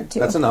 I just Okay, got 2.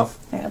 that's enough.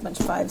 I got a bunch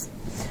of 5s.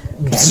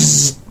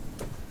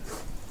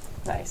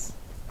 Nice.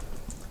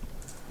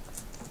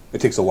 It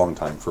takes a long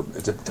time for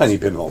it's a tiny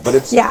pinhole, but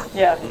it's Yeah.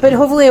 Yeah. But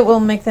hopefully it will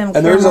make them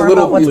care there's a more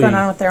little about what's really- going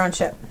on with their own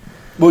ship.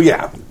 well,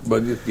 yeah,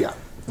 but yeah,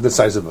 the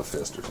size of a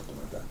fist or something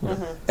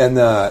like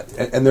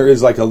that. And there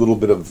is like a little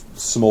bit of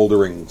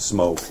smoldering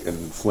smoke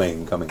and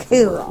flame coming from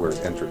Cool. where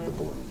it entered the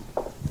balloon.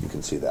 You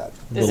can see that.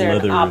 Is The there an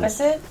leather-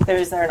 opposite?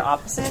 Is there an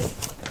opposite?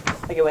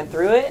 Like it went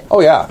through it?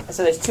 Oh yeah,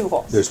 So there's 2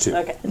 holes. There's 2.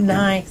 Okay.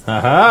 Nice.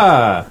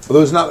 Aha!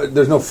 well,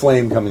 there's no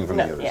flame coming from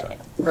No, the other yeah, side.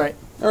 Right.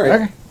 All right.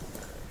 Okay.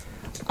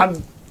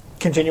 I'm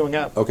continuing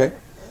up. Okay.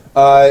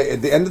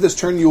 At the end of this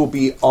turn, you will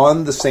be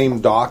on the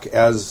same dock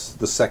as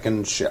the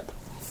second ship,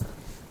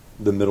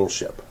 the middle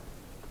ship.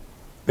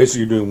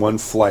 Basically, you're doing one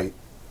flight,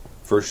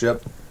 first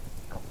ship,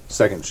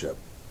 second ship.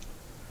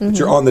 But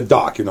you're on the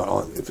dock. You're not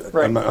on.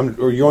 Right.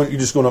 Or you're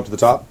just going up to the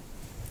top.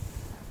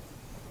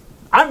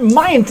 I'm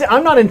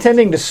not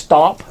intending to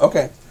stop.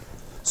 Okay.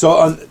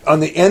 So on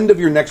the end of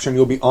your next turn,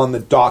 you'll be on the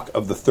dock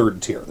of the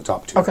third tier, the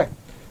top tier. Okay.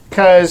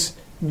 Because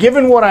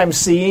given what I'm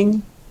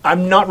seeing,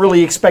 I'm not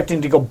really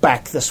expecting to go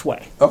back this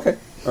way. Okay.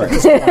 All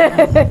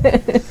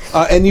right.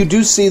 And you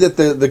do see that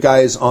the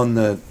guys on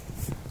the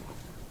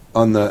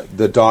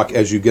dock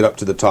as you get up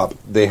to the top,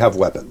 they have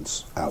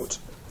weapons out,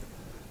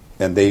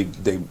 and they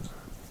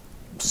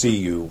see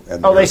you.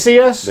 And Oh, they see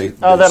us? They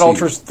That see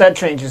alters. That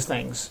changes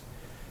things.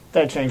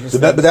 That changes. you.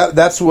 things. But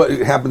that's what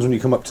happens when you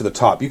come up to the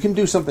top. You can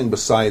do something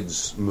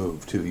besides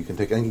move too. You can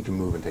take. I think you can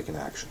move and take an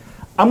action.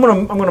 I'm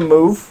gonna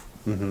move.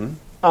 So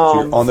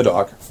you're on the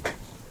dock.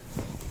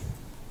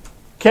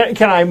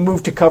 Can I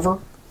move to cover,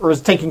 or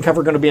is taking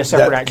cover going to be a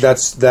separate action?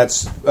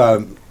 That's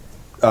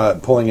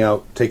pulling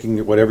out,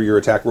 taking whatever your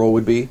attack roll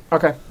would be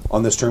Okay.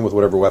 on this turn with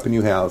whatever weapon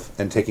you have,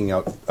 and taking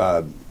out,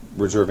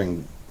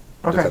 reserving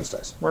Okay. defense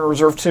dice. We're going to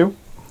reserve 2,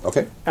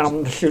 Okay. and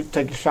I'm going to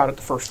take a shot at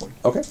the first one.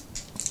 Okay.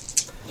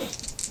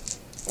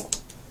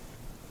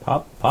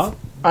 Pop.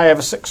 I have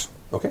a 6.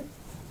 Okay.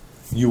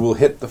 You will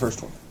hit the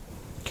first one.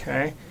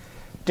 Okay.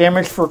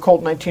 Damage for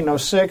Colt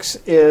 1906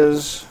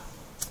 is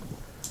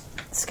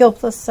Skill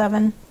plus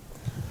 7.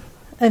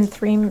 And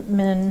 3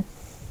 min,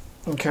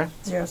 okay.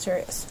 0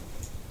 serious.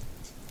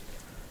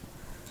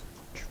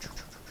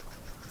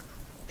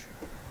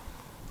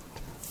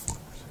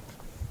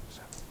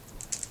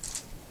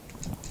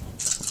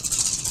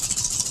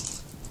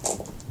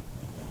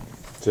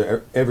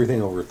 So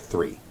everything over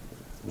 3 is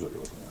what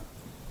you're looking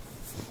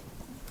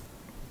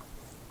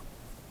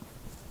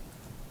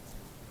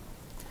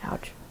at.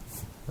 Ouch.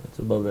 That's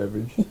above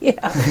average.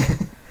 Yeah.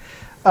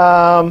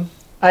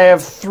 I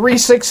have 3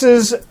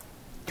 6s,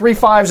 3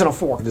 5s, and a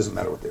 4. It doesn't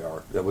matter what they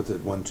are. What's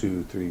it? 1,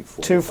 2, 3,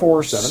 4, 2,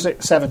 4, 7?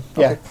 6, 7.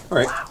 Yeah. Okay. All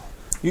right.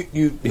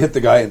 You hit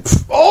the guy and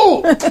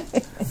oh!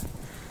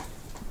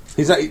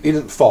 He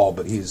didn't fall,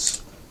 but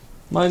he's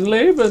Mein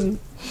Leben.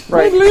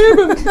 Right. Mein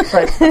Leben.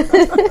 Right.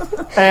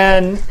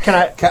 And can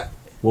I?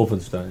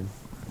 Wolfenstein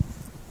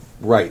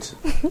right.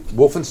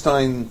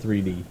 Wolfenstein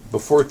 3D.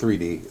 before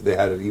 3D, they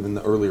had it. Even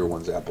the earlier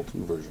ones, Apple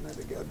II version, I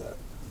think had that.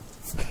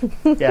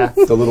 Yeah.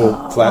 The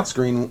little flat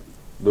screen,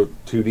 the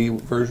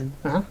 2D version.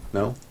 Uh-huh.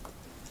 No.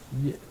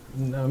 Yeah,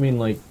 I mean,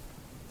 like,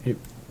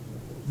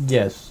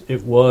 yes,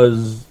 it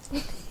was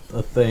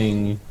a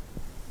thing,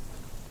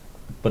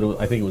 but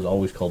I think it was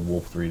always called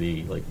Wolf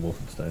 3D, like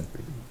Wolfenstein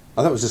 3D.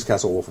 I thought it was just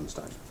Castle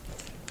Wolfenstein.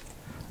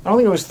 I don't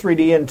think it was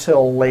 3D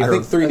until later. I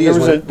think 3D There is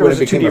was when there was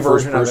it became 2D a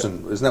first version of it.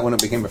 person. Isn't that when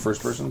it became a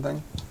first person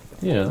thing?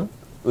 Yeah.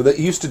 Well, that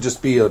used to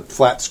just be a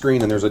flat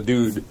screen, and there's a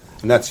dude,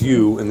 and that's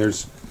you, and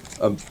there's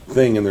a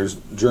thing, and there's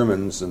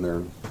Germans,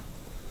 and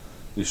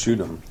you shoot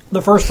them.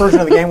 The first version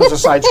of the game was a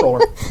side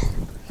scroller.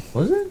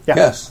 Was it? Yeah.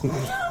 Yes,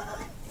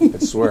 I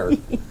swear.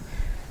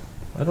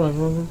 I don't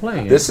remember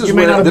playing it. This is You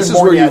may not have this been is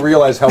born where you yet.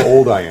 realize how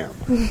old I am.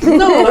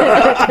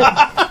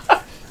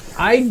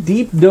 I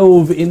deep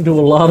dove into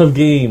a lot of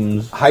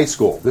games. High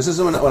school. This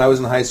is when I was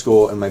in high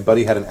school, and my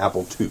buddy had an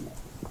Apple II,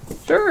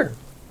 Sure.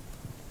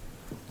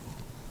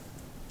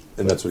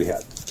 and that's what he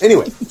had.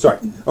 Anyway, sorry.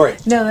 All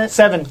right, No, that's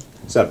 7.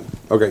 7.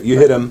 Okay, you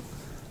hit him.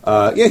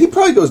 Yeah, he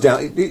probably goes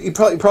down. He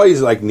probably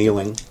is like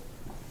kneeling,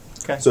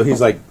 Okay. so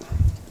he's like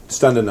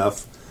stunned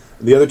enough.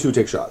 The other 2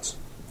 take shots,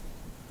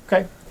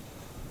 Okay.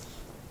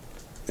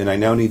 and I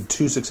now need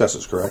 2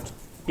 successes. Correct?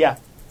 Yeah.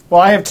 Well,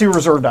 I have 2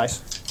 reserve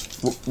dice.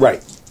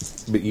 Right,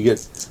 but you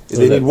get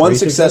they that need 1 3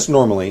 success success?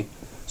 normally,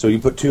 so you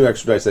put 2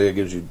 extra dice. That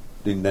gives you.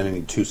 Then I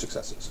need 2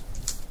 successes.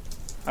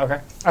 Okay.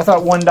 I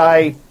thought 1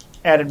 die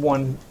added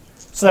 1,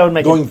 so that would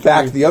make Going it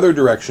back 3. the other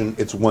direction,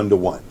 it's 1 to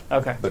 1.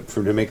 Okay. But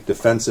to make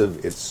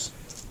defensive, it's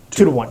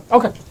 2 to 1.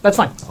 Okay, that's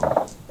fine.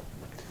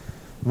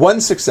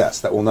 1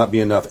 success. That will not be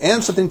enough,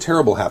 and something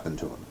terrible happened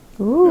to him.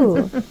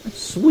 Ooh.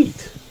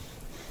 Sweet.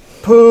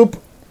 Poop.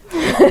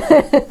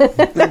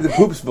 The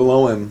poop's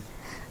below him.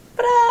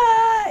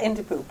 Ta-da!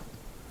 Into poop.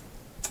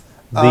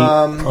 The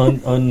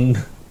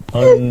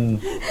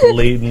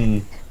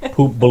unladen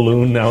poop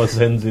balloon now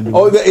ascends into.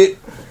 Oh,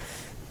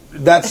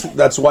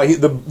 that's why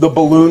the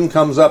balloon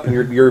comes up, and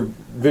your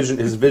vision,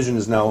 his vision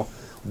is now,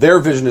 their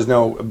vision is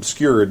now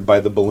obscured by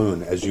the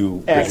balloon as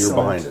you're Excellent.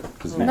 behind it,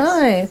 'cause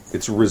nice.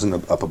 it's risen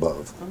up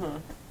above.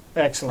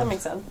 That Excellent.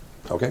 makes sense.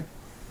 Okay.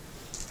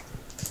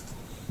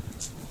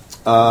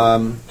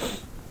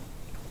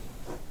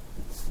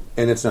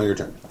 And it's now your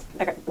turn.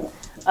 Okay.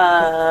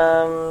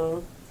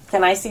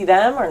 Can I see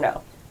them or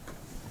no?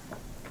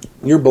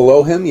 You're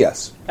below him,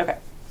 yes. Okay.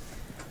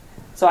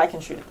 So I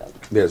can shoot at them.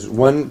 There's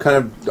one kind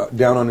of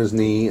down on his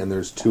knee, and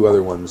there's 2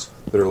 other ones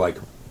that are like,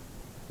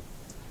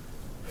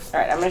 All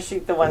right, I'm going to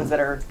shoot the ones that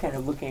are kind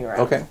of looking around.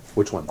 okay,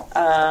 which one?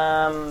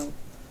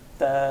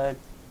 The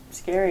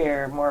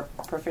scarier, more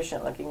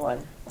proficient-looking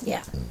one.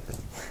 Yeah.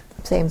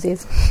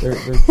 Samesies.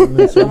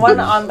 The one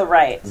on the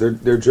right.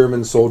 They're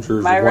German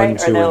soldiers, My 1, right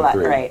 2, or their and left?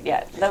 3. Right,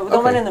 yeah. The Okay.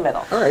 one in the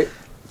middle. All right.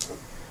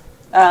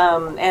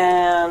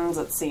 And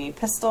let's see,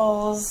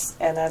 pistols,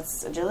 and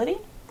that's agility?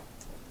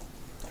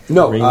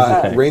 No, Ranged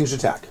attack. ranged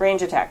attack.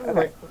 Range attack.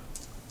 Okay.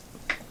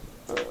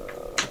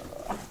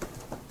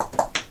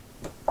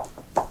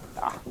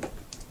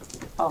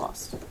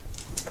 Almost.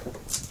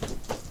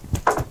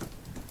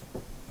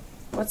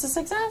 What's a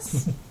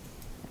success?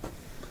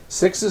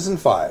 6s and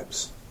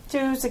 5s.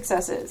 2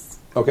 successes.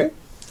 Okay.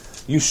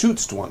 You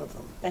shootst one of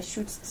them. I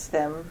shoots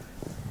them.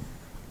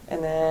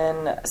 And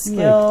then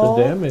skill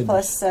the damage.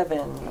 plus 7.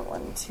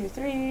 1, 2,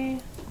 3,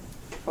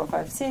 4,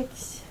 5,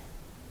 6,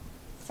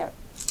 7.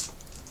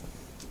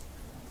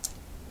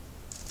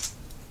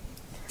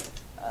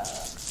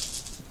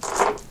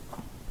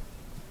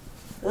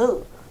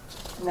 Ooh.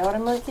 You know what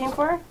I'm looking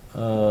for?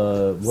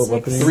 What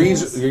weapon? are you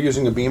 3s, you're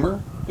using a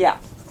beamer? Yeah.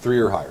 3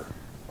 or higher.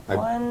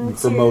 1,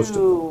 for 2, most of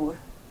them.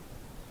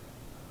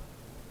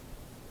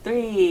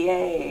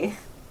 3,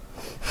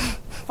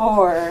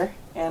 4,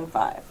 and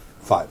 5.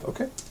 5,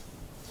 okay.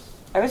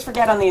 I always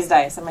forget on these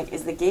dice. I'm like,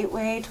 is the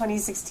Gateway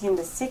 2016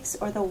 the 6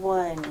 or the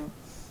 1? All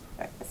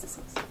right, that's the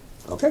 6.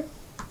 Okay.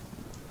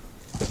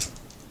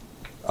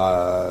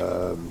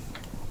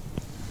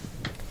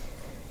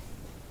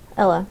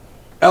 Ella.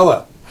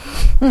 Ella.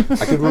 I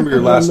could remember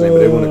your last name, but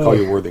I didn't want to call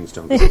you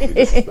Worthingstone. Because it'd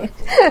be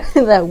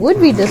disrespectful. That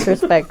would be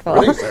disrespectful.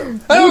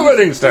 Worthingstone. Hello,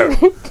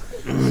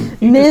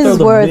 Worthingstone. Ms.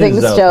 Throw the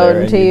Ms. out there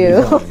Worthingstone and to you'd you.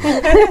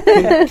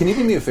 be fine. Can you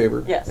do me a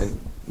favor? Yes. And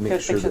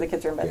Make sure the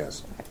kids are in bed.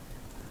 Yes. Okay.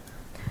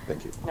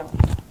 Thank you. No.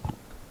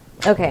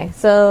 Okay,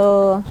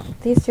 so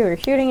these two are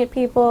shooting at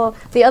people.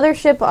 The other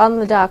ship on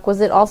the dock, was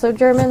it also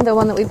German, the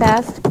one that we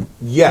passed?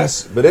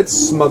 Yes, but it's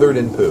smothered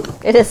in poo.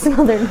 It is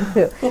smothered in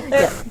poo.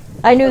 Yes.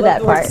 I knew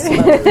that part.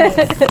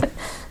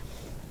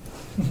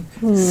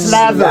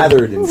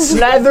 Slathered in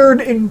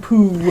Slathered in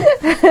poo.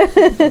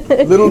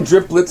 little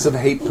driplets of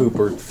hate poop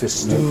are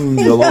festooned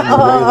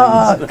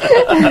along the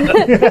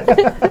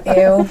railings.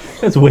 Ew.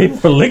 That's way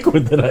more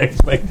liquid than I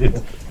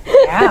expected.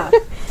 Yeah.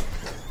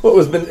 Well,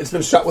 it's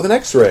been shot with an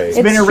X-ray. It's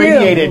been It's true.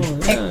 irradiated.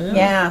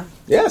 Yeah.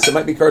 Yes, it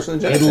might be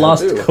carcinogenic. It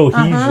lost too.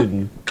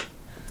 cohesion.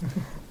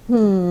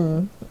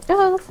 Oh,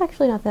 that's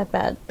actually not that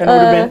bad.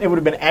 And it would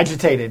have been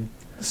agitated.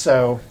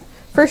 So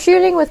For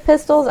shooting with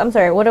pistols, I'm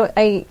sorry, what do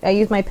I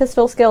use my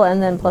pistol skill and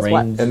then plus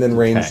what? Ranged And then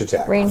ranged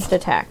attack. Ranged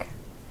attack.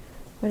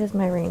 What is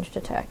my ranged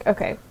attack?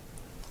 Okay.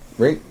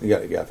 Yeah,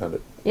 I found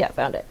it. Yeah,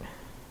 found it.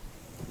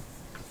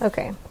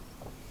 Okay.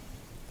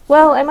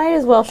 Well, I might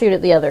as well shoot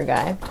at the other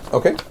guy,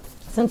 Okay.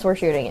 since we're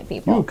shooting at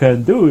people. You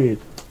can do it.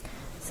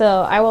 So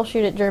I will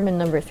shoot at German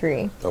number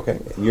 3. Okay.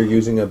 You're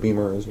using a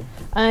beamer as well?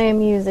 I am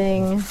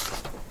using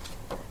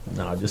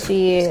No, just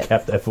The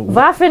cap that fool.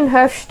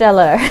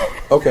 Waffenhersteller.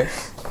 Okay.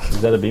 Is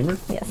that a beamer?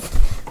 Yes.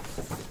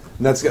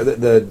 And that's got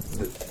the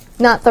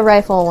Not the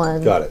rifle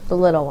one. Got it. The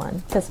little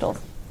one. Pistols.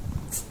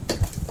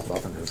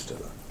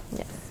 Waffenhersteller.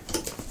 Yes.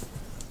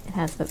 It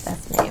has the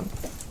best name.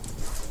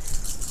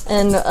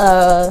 And,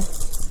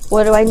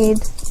 what do I need?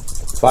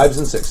 5s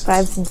and 6s.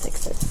 5s and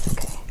 6s.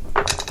 Okay.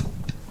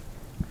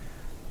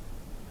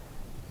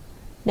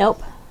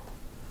 Nope.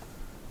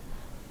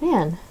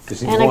 Man.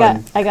 Just need And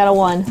one. I got a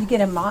 1. You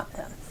get a mot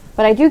then.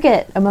 But I do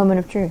get a moment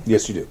of truth.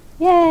 Yes, you do.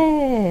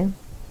 Yay!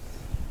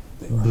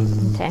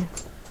 Okay.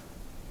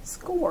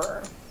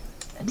 Score.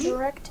 A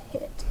direct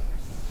hit.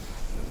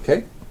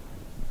 Okay.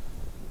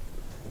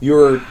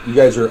 You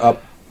guys are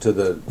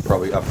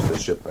probably up to the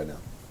ship by now.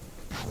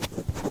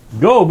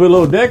 Go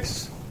below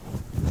decks.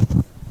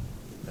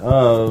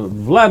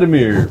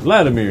 Vladimir,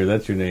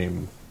 that's your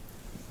name.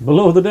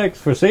 Below the decks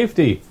for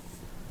safety.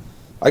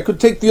 I could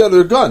take the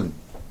other gun.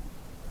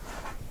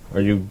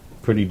 Are you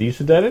pretty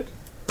decent at it?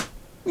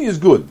 He is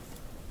good.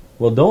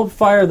 Well, don't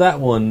fire that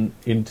one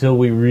until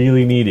we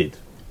really need it.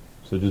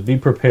 So just be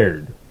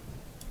prepared.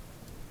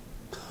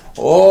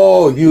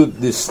 Oh,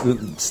 this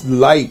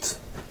light.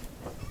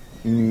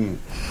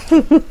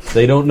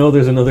 They don't know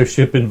there's another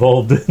ship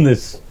involved in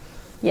this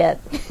Yet.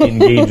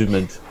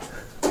 engagement.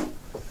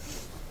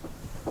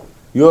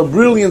 You're a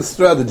brilliant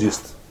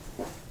strategist.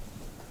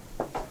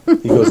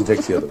 He goes and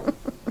takes the other one.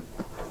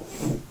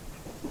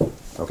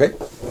 Okay.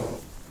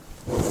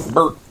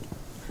 Bert.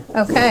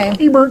 Okay.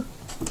 Ebert.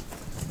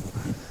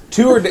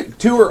 Two are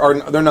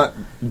they're not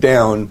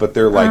down, but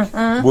they're like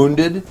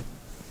wounded.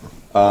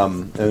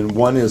 And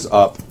one is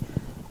up,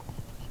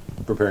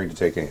 preparing to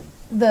take aim.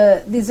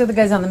 These are the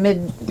guys on the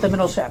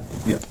middle ship.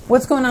 Yeah.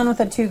 What's going on with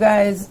the two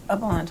guys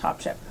up on the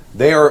top ship?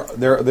 They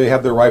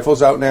have their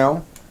rifles out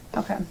now,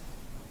 Okay.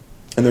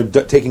 and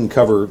they're taking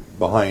cover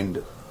behind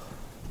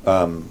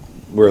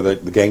where the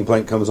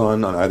gangplank comes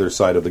on either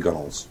side of the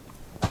gunnels.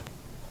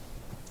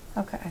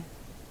 Okay.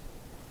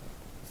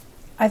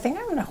 I think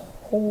I'm going to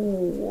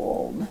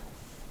hold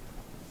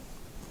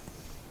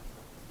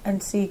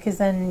and see, because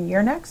then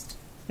you're next?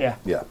 Yeah.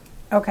 Yeah.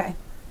 Okay.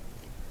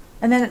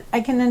 And then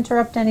I can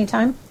interrupt any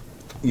time?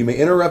 You may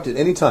interrupt at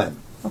any time.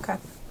 Okay.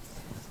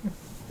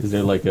 Is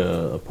there like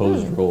a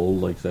opposed roll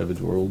like Savage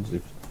Worlds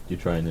if you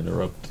try and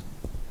interrupt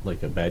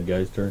like a bad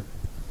guy's turn?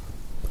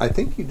 I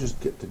think you just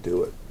get to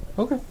do it.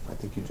 Okay. I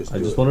think you just I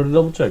do just it. wanted to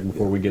double check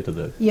before we get to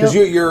the Because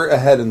you're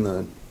ahead in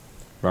the...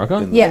 rock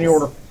on. in- Yes. In the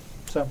order.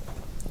 So,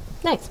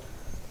 Nice.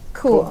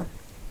 Cool.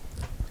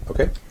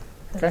 Okay.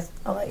 okay.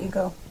 I'll let you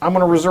go. I'm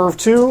going to reserve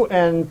 2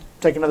 and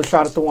take another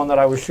shot at the one that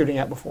I was shooting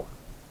at before.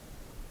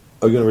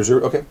 Oh, you're going to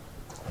reserve? Okay.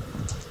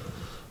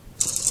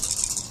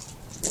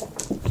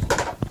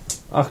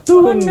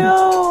 Achtung!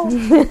 No.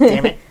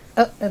 Damn it.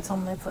 Oh, it's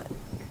on my foot.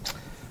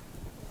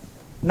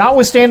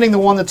 Notwithstanding the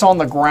one that's on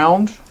the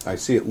ground, I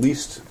see at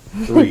least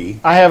 3.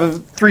 I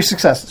have 3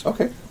 successes.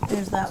 Okay.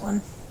 There's that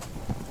one.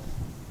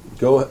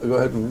 Go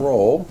ahead and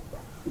roll.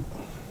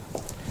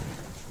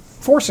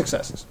 4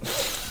 successes.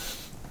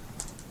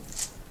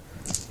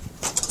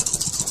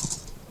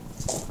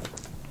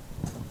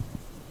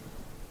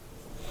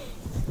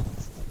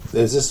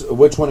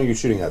 Which one are you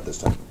shooting at this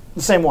time?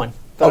 The same one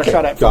that Okay, I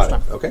shot at got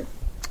first it. time. Okay.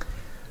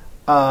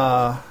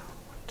 1,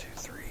 2,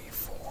 3,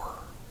 4.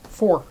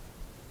 4.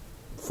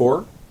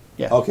 4?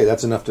 Yeah. Okay,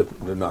 that's enough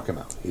to knock him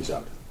out. He's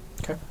out.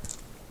 Okay.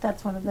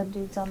 That's one of the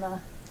dudes on the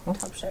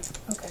Top ship.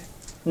 Okay.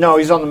 No,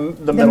 he's on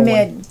the The middle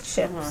mid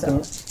ship. one.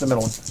 So The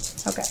middle one.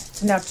 okay.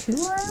 So now 2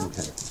 are out.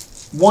 Okay.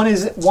 One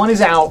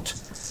is out.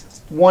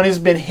 One has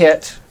been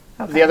hit.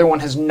 Okay. The other one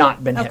has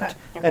not been Okay.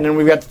 hit. And then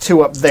we've got the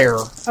 2 up there.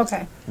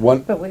 Okay. One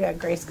But we got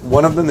Grace.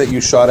 one of them that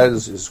you shot at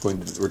is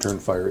going to return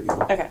fire at you.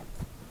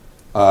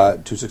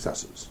 Okay. 2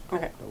 successes.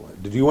 Okay.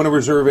 Did you want to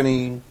reserve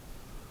any?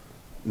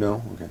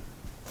 No. Okay.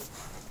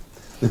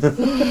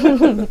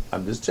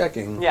 I'm just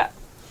checking. Yeah.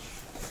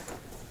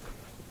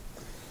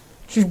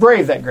 She's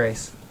brave, that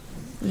Grace.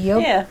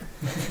 Yep. Yeah.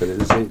 But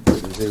it is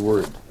a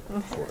word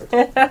for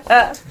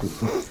it.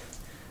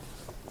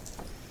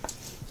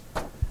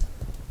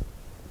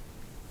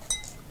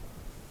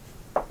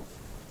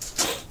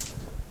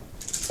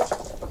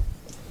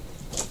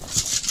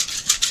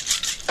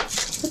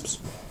 Oops.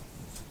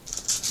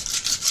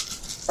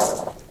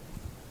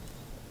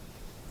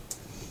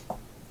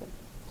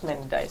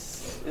 Many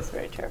dice is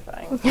very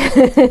terrifying.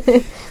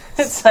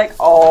 It's like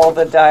all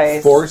the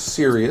dice. 4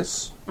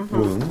 serious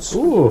wounds.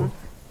 Ooh.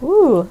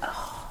 Ooh.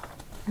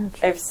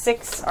 I have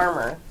 6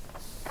 armor.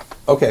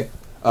 Okay.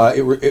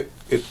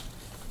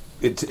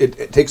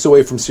 It takes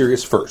away from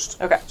serious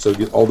first. Okay. So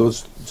you, all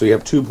those. So you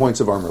have 2 points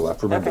of armor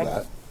left. Remember Okay.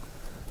 that.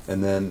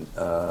 And then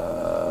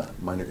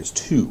minor is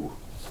 2.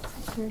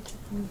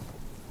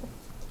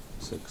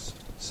 6,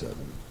 7,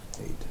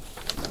 8,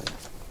 9,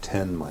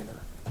 10 minor.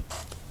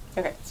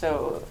 Okay,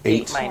 so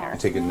 8 8 minor. You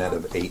take a net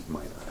of 8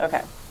 minor.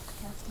 Okay.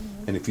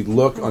 And if you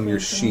look on your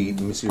sheet,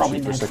 let me see your Probably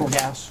sheet for a natural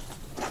second. gas.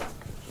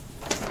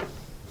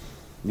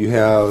 You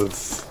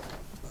have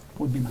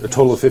Would be my a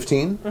total of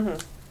 15.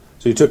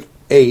 So you took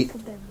 8.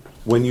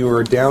 When you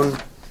are down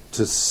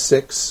to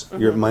 6,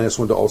 you're minus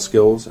 1 to all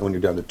skills, and when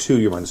you're down to 2,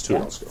 you're minus 2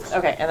 to all skills.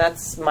 Okay, and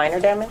that's minor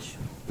damage?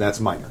 That's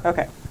minor.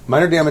 Okay.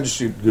 Minor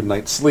damage, you good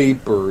night's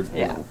sleep, or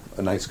Yeah.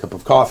 a nice cup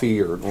of coffee,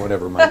 or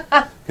whatever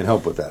can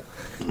help with that.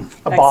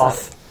 A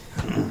bath.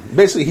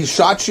 Basically, he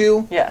shot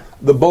you. Yeah.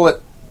 The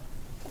bullet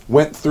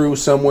went through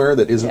somewhere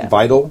that isn't Yeah.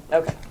 vital,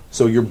 Okay.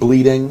 so you're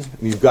bleeding.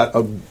 And you've got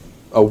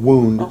a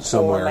wound A hole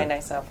somewhere. in my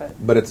nice outfit.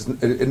 But it's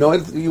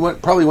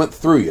probably went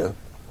through you,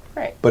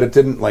 Right. but it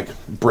didn't like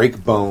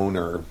break bone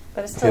or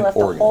But it still hit left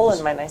organs. a hole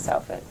in my nice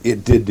outfit.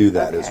 It did do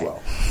that as Okay.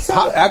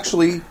 well.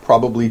 Actually,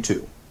 probably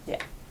 2. Yeah.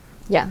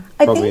 Yeah.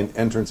 I Probably think an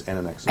entrance and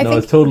an exit. I No,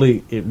 think- it's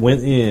totally. It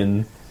went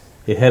in.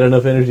 It had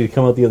enough energy to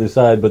come out the other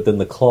side, but then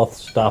the cloth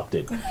stopped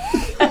it,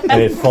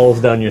 and it falls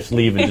down your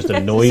sleeve and just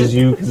annoys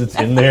you because it's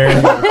in there.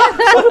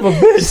 Son of a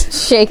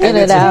bitch! Shaking and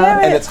it it's,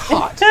 out. and it's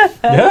hot.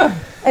 Yeah.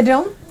 I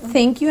don't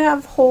think you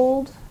have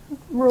hold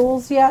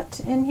rules yet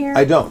in here.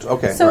 I don't.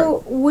 Okay.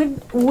 So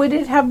would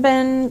it have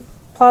been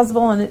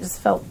plausible, and it just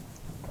felt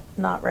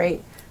not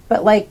right?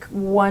 But like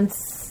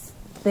once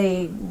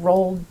they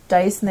rolled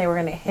dice and they were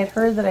going to hit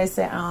her, that I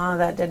say,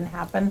 that didn't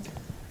happen.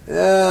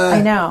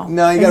 I know.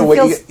 No, you It gotta wait.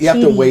 feels You have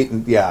to cheaty. wait.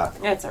 And, yeah.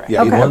 That's all right.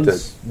 Yeah. You Okay. have to.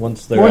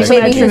 Once they're Once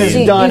actually Maybe you action is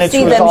see, done, you it's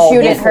see them resolved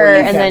shoot at before her you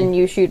and can- then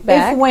you shoot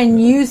back. If when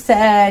you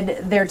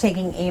said they're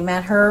taking aim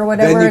at her or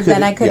Then whatever, you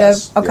then I could have.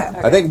 yes, Okay.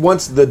 yeah. I think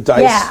once the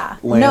dice Yeah.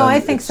 land, No, I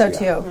think it's- so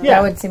yeah. too. Yeah.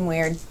 That would seem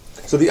weird.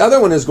 So the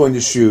other one is going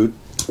to shoot.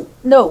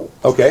 No.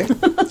 Okay.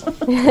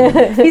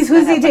 Who's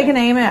he taking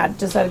aim at?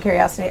 Just out of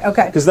curiosity.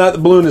 Okay. Because now the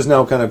balloon is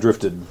now kind of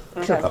drifted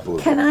up a little.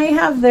 Can I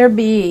have there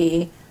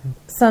be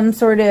some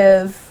sort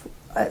of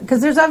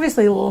because there's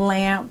obviously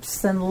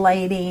lamps and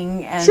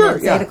lighting and Sure.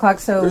 it's Yeah. 8 o'clock,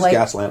 so there's like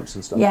gas lamps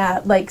and stuff.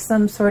 yeah, like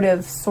some sort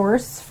of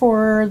source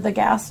for the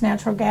gas,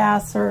 natural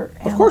gas, or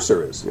Of course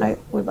there is. Yeah. I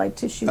would like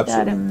to shoot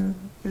Absolutely. that and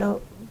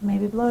blow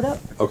it up.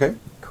 Okay.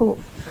 Cool.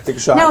 Take a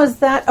shot. Now is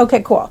that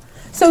okay? Cool.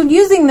 So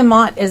using the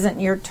mott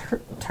isn't your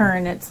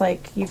turn. It's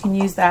like you can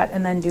use that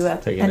and then do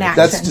Take an an action.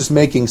 That's just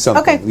making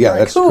something. Okay. Yeah,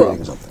 that's Cool.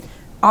 creating something.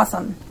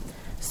 Awesome.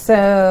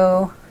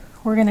 So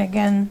we're gonna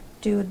again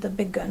do the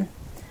big gun,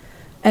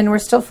 and we're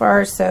still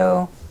far.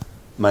 So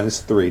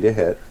 -3 to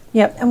hit.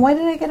 yep. And why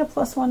did I get a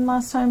 +1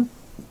 last time?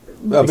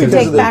 Because To of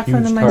take the, back from the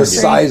huge the minus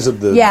three? size of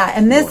the. Yeah,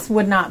 and this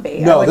would not be.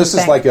 I No, wouldn't this is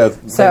think. like a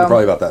So-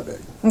 probably about that big.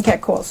 Okay,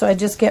 cool. So I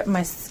just get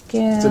my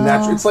skill. It's a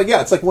natural. It's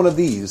like one of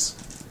these.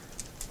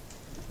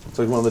 It's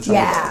like one of the China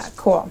Yeah, dolls.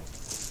 cool.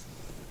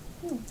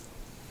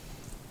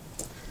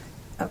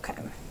 Okay.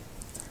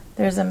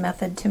 There's a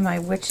method to my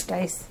witch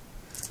dice.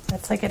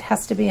 That's like it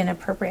has to be an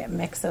appropriate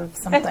mix of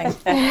something. Wait, is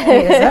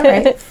that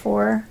right?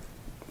 4?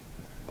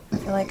 I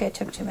feel like I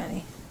took too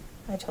many.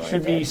 I totally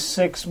Should did. be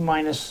 6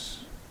 minus.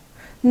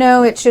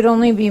 No, it should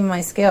only be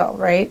my skill,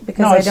 right?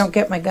 Because No, I it's- don't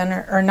get my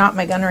gunner, or not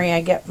my gunnery,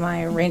 I get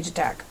my range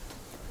attack.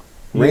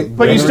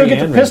 But you still get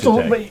the and pistol.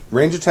 range But attack.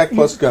 Range attack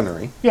plus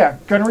gunnery. yeah,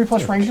 gunnery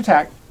plus range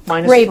attack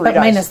minus Right, 3 but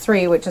dice. minus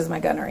 3, which is my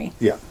gunnery.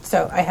 Yeah.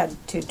 So I had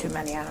too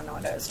many. I don't know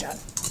what I was doing.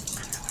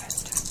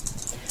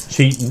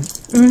 cheating.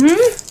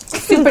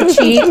 Super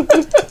cheat.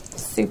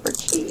 Super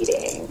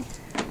cheating.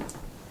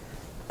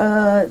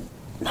 Oh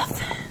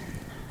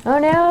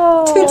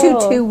no!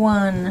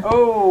 2221.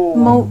 Oh.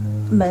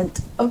 Moment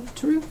of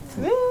truth.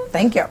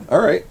 Thank you. All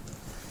right.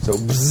 So.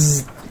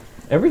 Bzzz.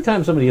 Every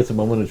time somebody gets a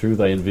moment of truth,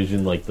 I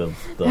envision like the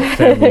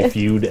Family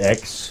Feud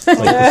X, like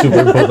the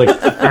super like.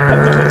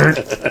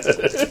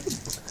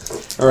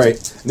 All right.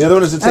 And the other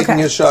one is taking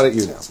Okay. his shot at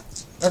you now.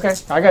 Okay,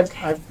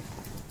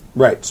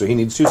 Right. So he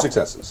needs 2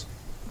 successes,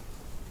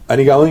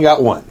 and he only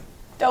got 1.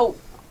 Dope.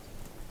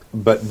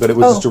 But it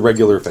was just a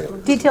regular failure.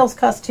 Details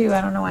cost 2. I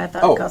don't know why I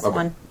thought it cost okay.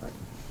 1.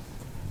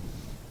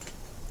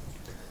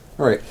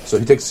 All right. So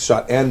he takes the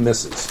shot and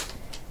misses.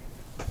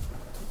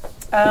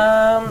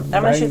 I'm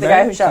gonna shoot the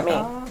guy who shot me.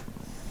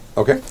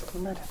 Okay.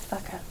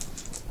 Motherfucker.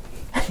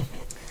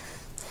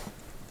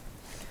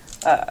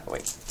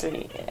 Wait,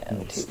 3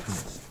 and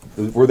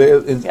 2. Were they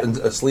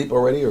asleep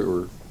already,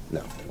 or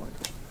no?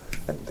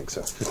 I didn't think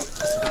so.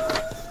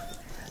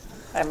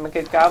 I'm a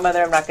good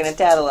godmother. I'm not going to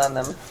tattle on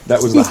them.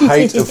 That was the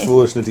height of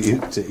foolishness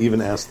to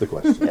even ask the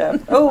question. Yeah.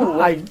 Oh,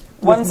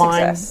 one with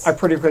mine, success. I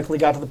pretty quickly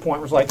got to the point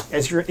where it's like,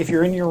 if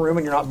you're in your room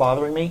and you're not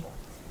bothering me,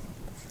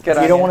 Good if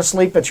on you don't you. want to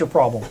sleep, that's your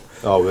problem.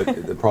 Oh,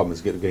 but the problem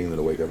is getting them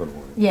to wake up in the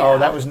morning. Yeah. Oh,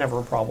 that was never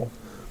a problem.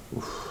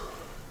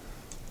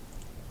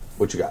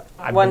 What you got?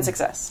 One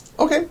success.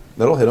 Okay,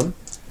 that'll hit him.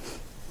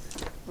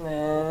 Give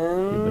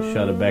a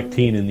shot of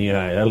Bactine in the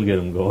eye. That'll get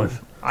him going.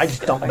 I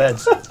just dump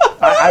beds.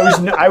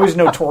 I was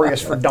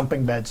notorious for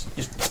dumping beds.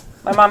 Just,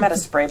 My mom had a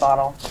spray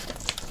bottle.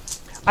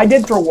 I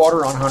did throw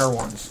water on Hunter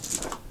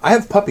once. I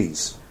have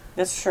puppies.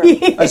 That's true.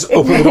 I just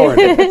open the door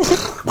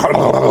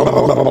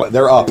and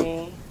they're up.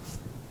 3,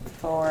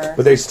 4,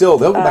 But they'll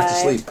go back to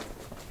 5, sleep.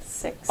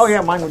 6. Oh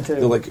yeah, mine would They're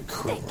too. like,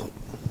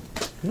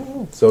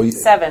 so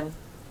 7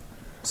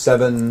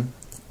 7.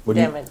 What do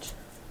you? damage.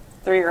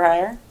 3 or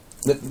higher.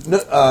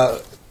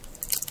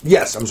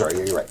 Yes, I'm sorry.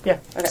 Yeah, you're right. Yeah.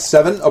 Okay.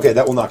 7. Okay,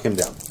 that will knock him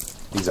down.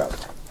 He's out.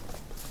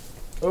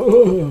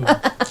 So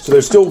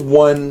there's still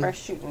one. For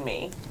shooting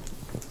me.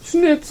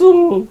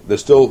 Schnitzel. There's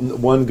still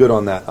one good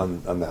on that.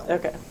 On that one.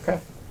 Okay. Okay.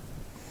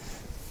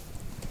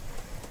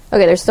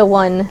 Okay, there's still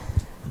one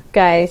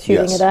guy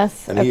shooting Yes. at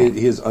us. And Okay.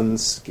 he is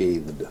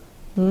unscathed.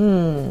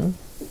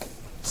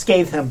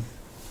 Scathe him.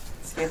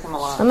 Scathe him a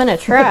lot. I'm gonna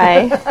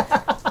try.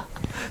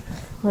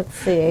 Let's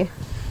see.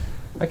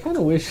 I kind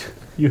of wish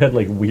you had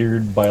like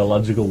weird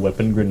biological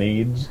weapon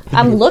grenades,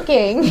 I'm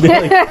looking.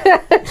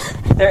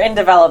 They're in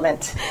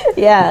development.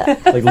 Yeah.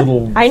 like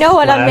little. I know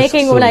what I'm flasks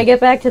making when of- I get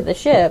back to the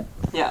ship.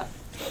 Yeah.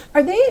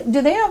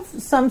 Do they have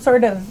some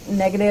sort of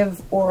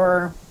negative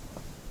or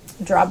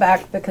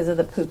drawback because of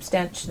the poop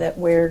stench that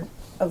we're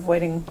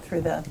avoiding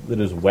through the that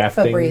is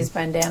wafting. Febreze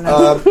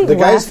bandana? The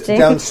guys Wafting.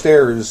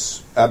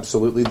 downstairs,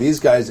 absolutely. These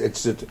guys,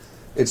 it's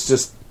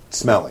just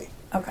smelly.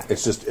 Okay.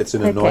 It's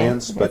an Okay.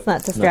 annoyance, but It's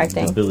not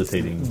distracting.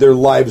 Debilitating. their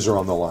lives are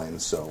on the line.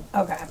 So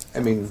Okay. I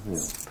mean,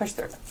 Push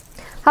through.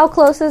 How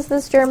close is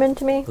this German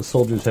to me? The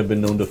soldiers have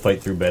been known to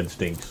fight through bad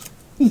stinks.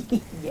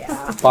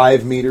 Yeah.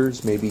 5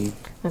 meters, maybe.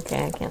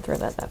 Okay, I can't throw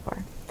that far.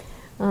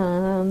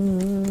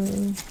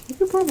 You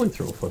could probably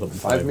throw a foot up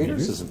 5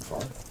 meters isn't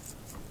far.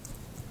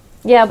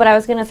 Yeah, but I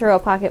was going to throw a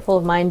pocket full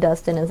of mine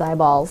dust in his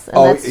eyeballs, and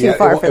Oh, that's too yeah,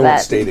 far it for won't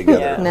that. stay together.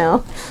 Yeah.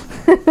 No.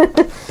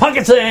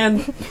 Pocket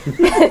sand.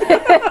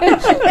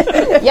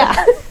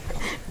 Yeah.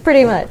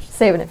 Pretty much.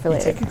 Saving it for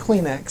later. Take a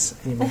Kleenex.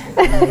 And you make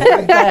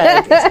a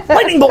bag.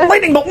 Lightning bolt!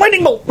 Lightning bolt!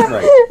 Lightning bolt!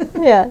 Right.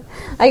 Yeah.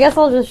 I guess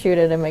I'll just shoot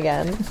at him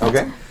again.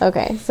 Okay.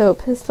 Okay, so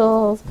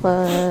pistols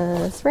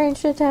plus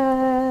ranged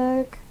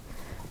attack.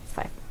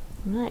 5.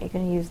 I'm not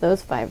going to use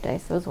those 5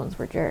 dice. Those ones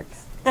were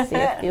jerks. See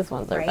if these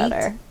ones are Right.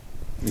 better.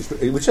 We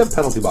should have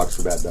penalty box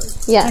for bad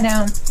dice. Yeah. I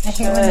know. I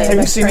hate when they Have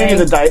you seen any of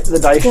the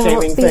dice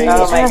shaming thing?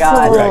 Oh my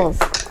God. assholes.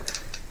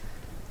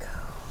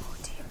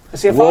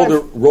 See if I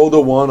Rolled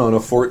a 1 on a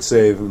fort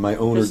save, and my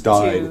owner Just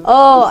died. 2.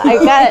 Oh,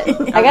 I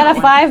got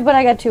a 5, but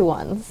I got 2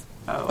 1s.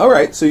 All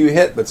right, so you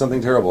hit, but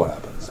something terrible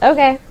happens.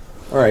 Okay.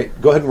 All right,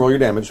 go ahead and roll your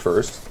damage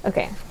first.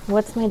 Okay.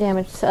 What's my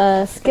damage?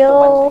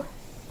 Skill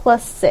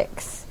plus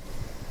 6.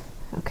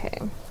 Okay.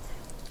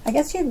 I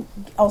guess you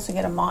also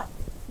get a mot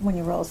when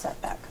you roll a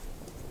setback.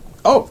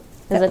 Oh,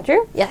 Is that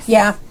true? Yes.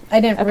 Yeah.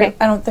 I didn't. Okay.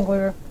 I don't think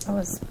I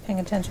was paying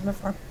attention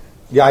before.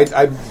 yeah,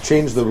 I've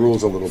changed the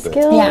rules a little bit.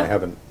 Skill? I Yeah.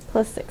 haven't.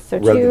 Plus 6. So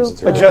Read them 2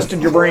 since I-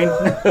 adjusted your brain.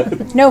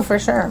 No, for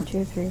sure.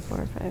 2, 3,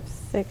 4, 5,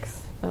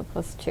 6. Oh,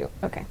 plus 2.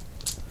 Okay.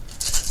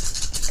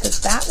 Because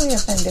that we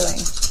have been doing.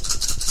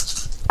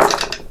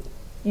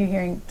 You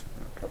hearing?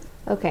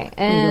 Okay.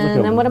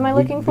 And then what am I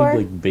looking for?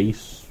 Like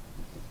base.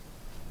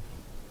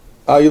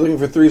 You're looking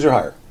for 3s or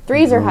higher.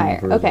 3s or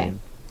higher. version. Okay.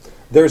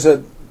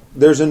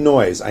 There's a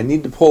noise. I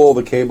need to pull all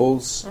the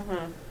cables,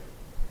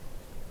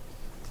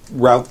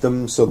 route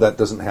them so that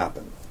doesn't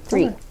happen.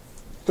 3.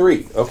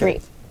 3. Okay.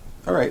 3.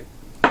 All right.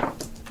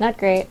 Not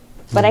great.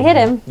 But I hit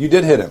him. You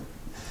did hit him.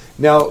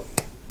 Now,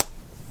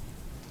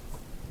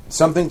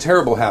 something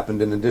terrible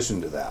happened in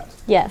addition to that.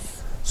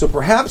 Yes. So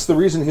perhaps the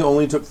reason he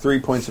only took 3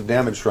 points of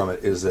damage from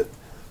it is that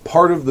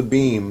part of the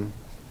beam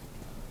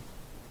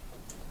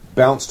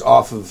bounced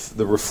off of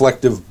the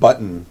reflective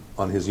button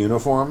on his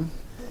uniform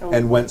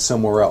and went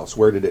somewhere else.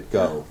 Where did it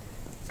go?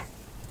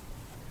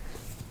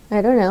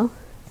 I don't know.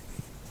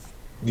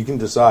 You can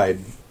decide,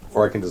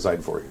 or I can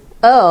decide for you.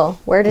 Oh,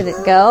 where did it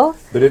go?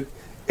 But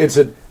it's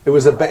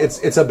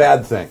a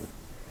bad thing.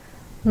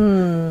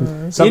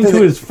 Something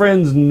Into his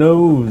friend's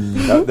nose.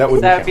 that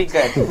would That would be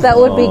good. That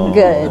would be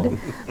good.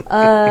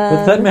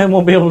 But that man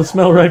won't be able to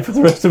smell right for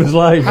the rest of his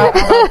life.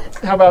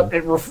 How about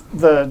it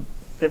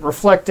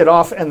reflected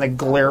off and the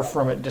glare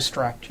from it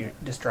distracts you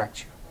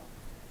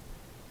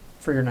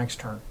for your next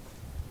turn.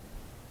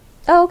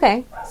 Oh,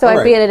 okay. So All I'd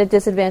right. be at a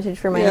disadvantage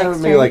for my yeah, next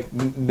maybe turn.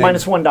 like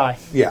Minus 1 die.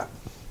 Yeah,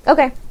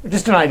 Okay,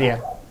 Just an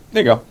idea.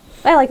 there you go.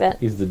 I like that.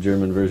 He's the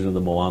German version of the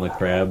Moana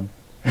crab.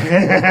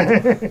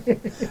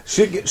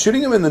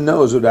 Shooting him in the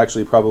nose would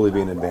actually probably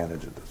be an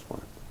advantage at this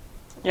point.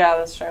 Yeah,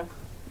 that's true.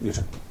 Your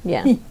turn.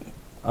 Yeah.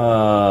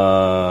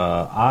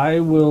 I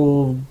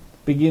will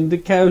begin to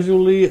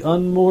casually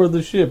unmoor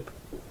the ship.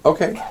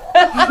 Okay.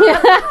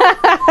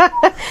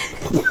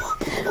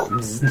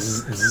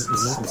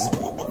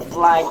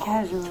 Fly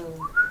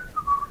casual.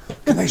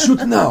 Can I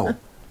shoot now?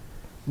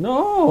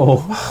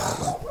 No.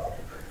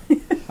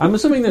 I'm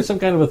assuming there's some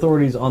kind of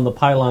authorities on the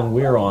pylon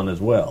we're on as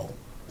well.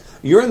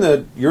 You're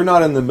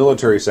not in the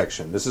military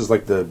section. This is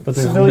like the. But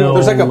there's Civilian- no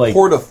There's like a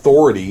port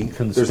authority.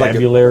 There's like a,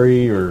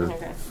 constabulary or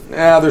Okay.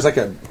 there's like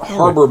a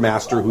harbor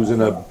master who's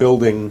in a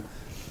building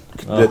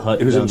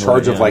hut who's in down the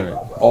charge way, of yeah, like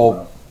right.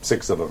 all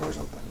 6 of them or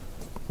something.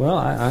 Well,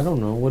 I don't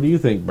know. What do you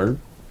think, Bert?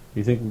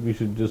 You think we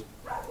should just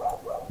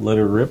let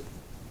her rip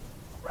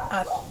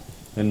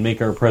and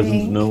make our presence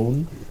think-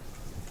 known?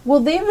 Well,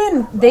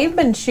 they've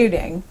been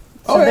shooting,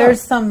 so Oh, yeah.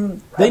 there's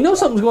some. They know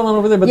something's going on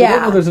over there, but they don't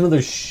Yeah. know there's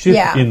another ship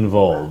Yeah.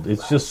 involved.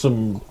 It's just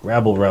some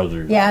rabble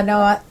rousers. Yeah, no,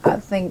 I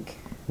think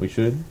We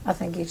should?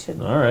 you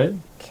should All right.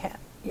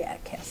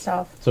 cast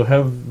off. So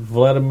have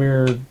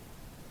Vladimir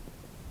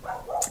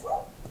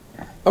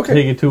Okay.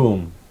 take it to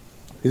him.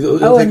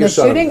 He'll Oh, take and a the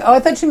shot at shooting? him. Oh, I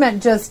thought you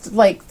meant just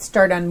like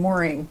start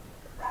unmooring.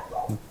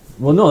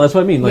 Well, no, that's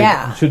what I mean. Like,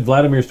 Yeah. should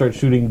Vladimir start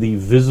shooting the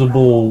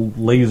visible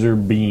laser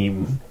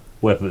beam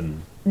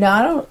weapon? No,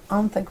 I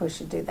don't think we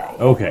should do that.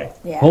 Yet. Okay.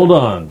 Yeah. Hold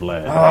on,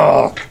 Vlad.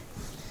 All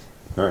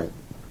right.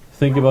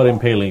 Think about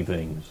impaling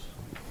things.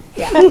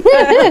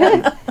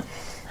 Yeah,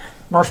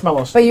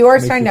 Marshmallows. but you are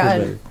Makes starting me to feel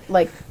better.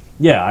 like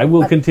Yeah, I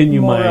will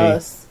continue moor my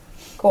us.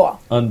 Cool,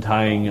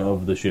 untying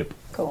of the ship.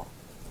 cool.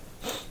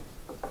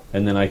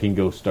 And then I can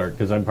go start,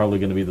 because I'm probably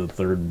going to be the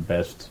 3rd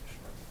best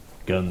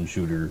gun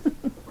shooter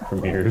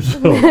from here. So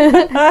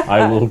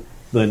I will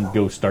then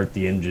go start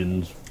the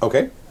engines.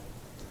 Okay.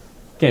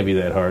 Can't be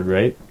that hard,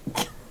 right?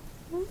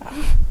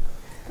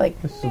 Like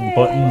Some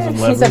buttons and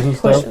he's levers a and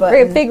push stuff.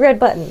 button. Big red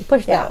button.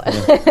 Push Yeah.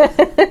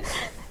 that one.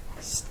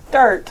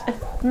 Start.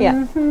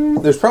 Yeah.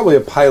 There's probably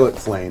a pilot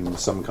flame of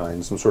some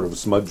kind, some sort of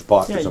smudge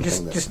pot or Yeah,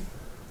 something. just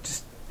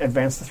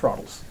advance the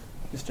throttles.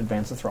 Just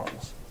advance the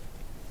throttles.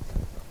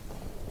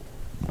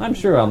 I'm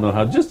sure I'll know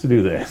how just to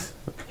do that.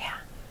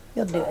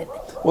 You'll do it.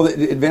 Well,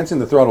 advancing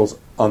the throttles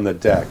on the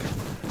deck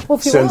Well,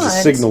 if you sends want,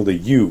 a signal to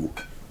you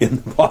in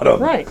the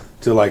bottom. Right.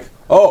 To like,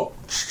 oh,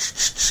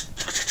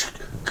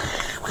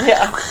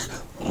 Yeah.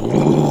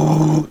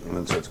 and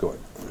then starts going.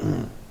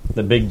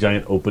 The big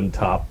giant open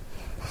top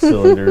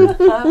cylinder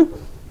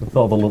with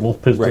all the little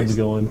pistons Right.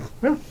 going.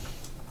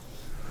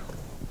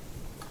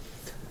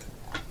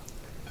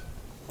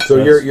 So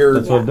That's- you're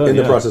that's what I've done, in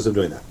the yeah. process of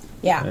doing that.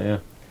 Yeah.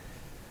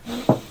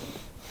 Yeah.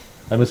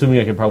 I'm assuming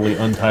I can probably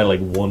untie like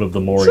one of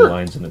the mooring Sure.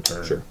 lines in a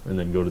turn, Sure. and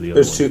then go to the other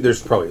There's one. two.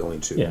 There's probably only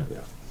 2. Yeah.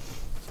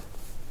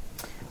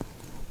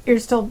 You're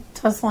still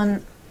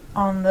tussling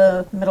on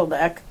the middle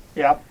deck.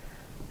 Yeah.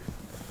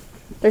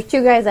 There's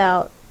 2 guys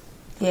out,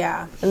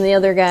 Yeah, and the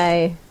other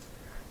guy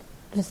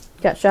just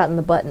got shot in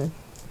the button.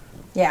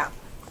 yeah.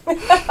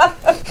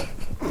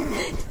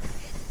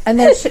 And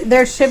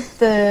their ship,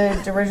 the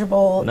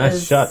dirigible, Nice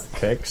is shot,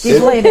 Tex.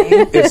 deflating.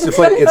 It's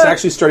it's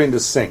actually starting to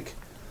sink.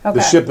 Okay.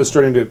 The ship is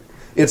starting to.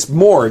 It's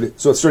moored,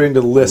 so it's starting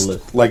to list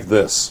List. like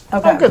this.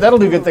 Okay. Oh, good. That'll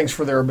do good things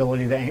for their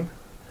ability to aim.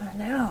 I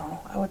know.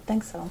 I would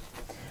think so.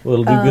 Well,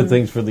 it'll do good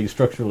things for the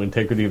structural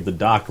integrity of the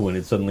dock when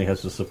it suddenly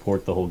has to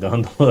support the whole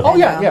gondola. Oh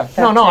yeah, yeah.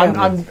 that No,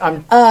 too.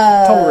 I'm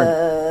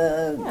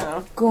totally.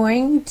 Yeah.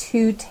 Going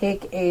to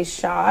take a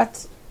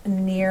shot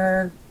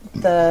near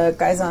the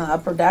guys on the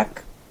upper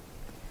deck,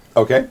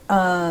 Okay.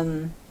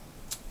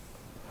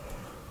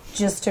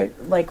 just to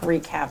like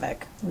wreak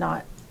havoc,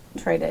 not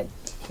try to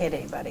hit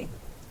anybody.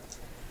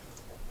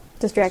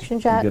 Distraction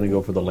You shot. gonna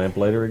go for the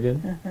lamplighter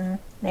again?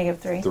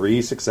 -3.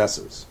 3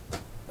 successes.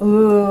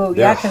 Ooh,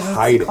 They're yeah, because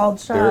hiding. it's called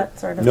They're- shot,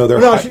 sort of. No, they're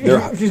No,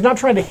 they're she's not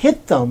trying to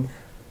hit them.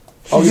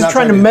 She's Oh, you're just not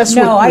trying to trying to- mess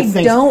No, I with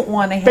things. don't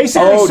want to hit.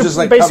 Basically, Oh, just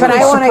like basically cover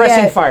But I wanna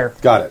suppressing get- fire.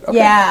 got it. Okay.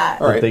 Yeah,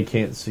 All right. They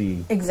can't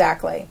see.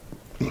 exactly.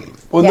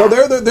 Well, Yeah.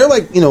 no, they're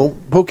like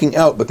poking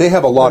out, but they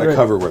have a lot of Right.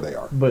 cover where they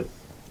are. But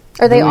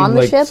Are they doing, on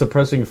the like, ship?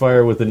 suppressing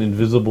fire with an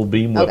invisible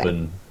beam Okay.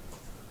 weapon.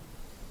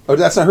 Oh,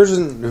 that's not hers.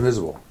 Isn't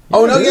invisible.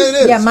 Oh no, yeah, it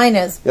is. Yeah, mine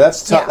is. Yeah,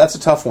 that's tough. Yeah. That's a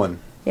tough one.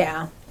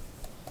 Yeah.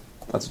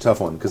 That's a tough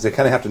one because they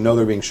kind of have to know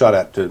they're being shot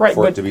at Right,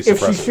 for it but to be if she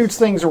suppressive. shoots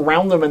things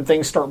around them and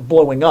things start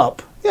blowing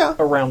up Yeah.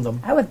 around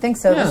them, I would think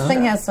so. Yeah. This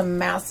thing has some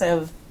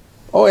massive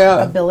Oh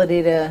yeah.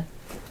 ability to.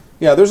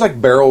 Yeah. There's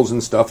like barrels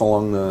and stuff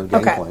along the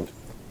Okay. gangplank.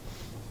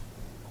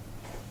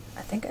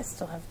 I think I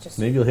still have just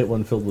Maybe you'll hit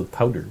one filled with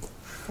powder.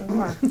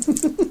 4.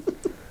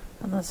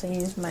 Unless I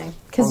use my...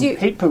 Because you...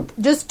 hate poop.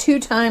 Just 2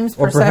 times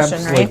Or per perhaps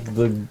session, right?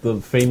 like the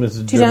famous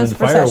 2 German times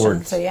per session.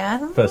 fireworks So yeah, I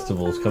don't know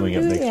festival is coming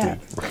up do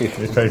next that. week.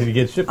 They're trying to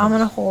get shipped. I'm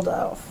going to hold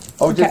off.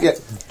 Oh, just Okay.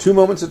 2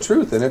 moments of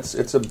truth, and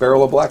it's a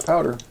barrel of black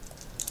powder.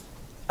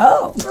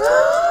 Oh.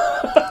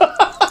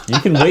 You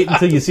can wait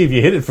until you see if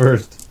you hit it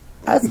first.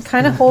 I was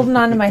kind of holding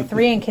on to my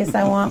 3 in case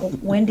I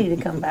want Wendy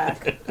to come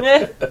back.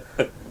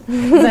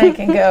 Then I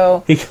can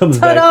go, He comes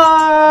back.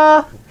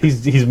 ta-da!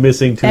 He's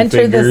missing 2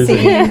 Enter the fingers. and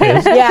he's scene.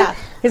 pissed. Yeah.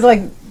 He's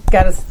like,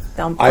 got his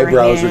thumb for a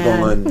Eyebrows are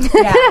hand. going.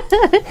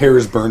 Yeah. Hair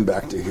is burned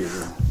back to here.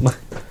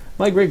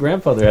 My great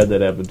grandfather had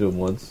that happen to him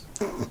once.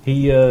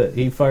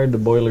 He fired the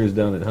boilers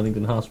down at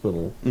Huntington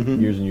Hospital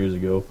years and years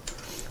ago,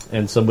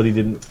 and somebody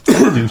didn't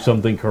do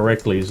something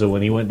correctly. So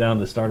when he went down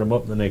to start them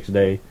up the next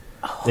day,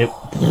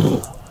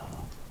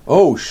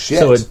 Oh shit!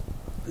 so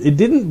it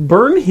didn't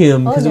burn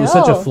him because it was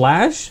such a no.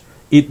 flash.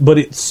 But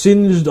it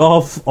singed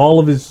off all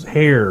of his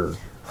hair.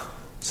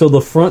 So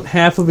the front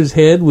half of his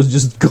head was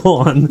just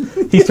gone.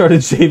 He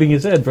started shaving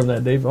his head from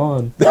that day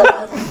on.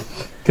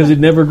 Because it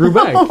never grew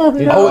back. Oh,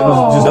 It no. Oh, it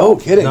was just no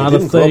kidding. not It a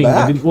didn't grow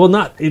thing.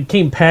 back. It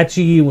came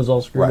patchy and was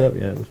all screwed Right. up.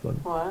 Yeah, it was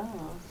fun. Wow.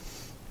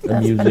 That's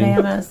Amusing.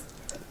 bananas.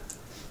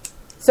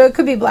 So it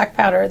could be black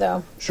powder,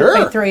 though. Sure.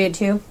 Wait, 3 and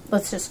 2.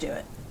 Let's just do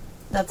it.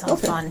 That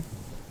sounds fun.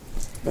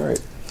 All right.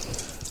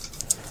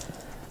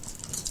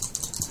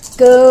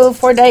 Go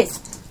 4 dice.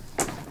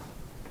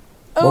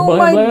 Oh Blam,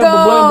 my blam,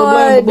 god!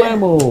 blam, blam,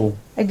 blam, blam.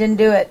 I didn't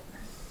do it.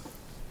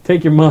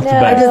 Take your month No.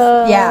 back.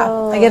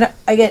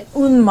 I get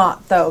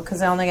unmot though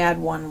because I only had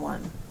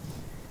 1.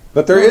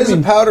 But there is a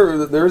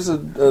powder. There is a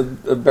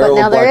barrel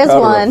now of there black is powder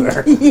one.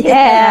 up there.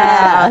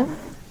 Yeah.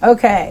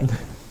 Okay.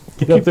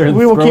 Get up there and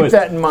We will throw keep it,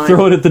 that in mind.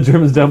 Throw it at the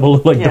Germans down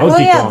below like Yeah. Donkey Oh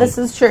yeah, Kong. this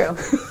is true.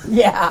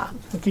 Yeah.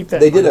 We'll keep that.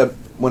 They in did mind.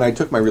 when I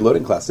took my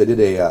reloading class. They did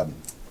a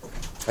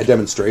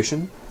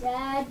demonstration.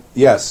 Dad,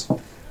 Yes.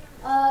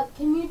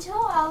 can you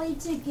tell Allie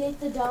to get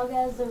the dog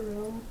out of the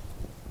room?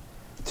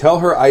 Tell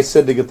her I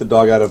said to get the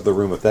dog out of the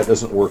room. If that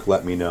doesn't work,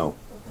 let me know.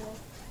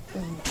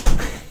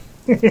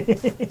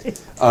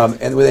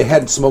 And they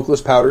had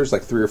smokeless powders,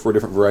 like 3 or 4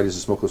 different varieties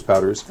of smokeless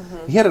powders.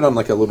 He had it on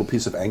like a little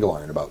piece of angle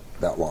iron about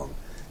that long.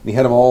 And he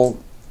had them all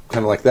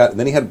kind of like that. And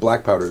then he had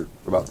black powder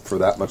about for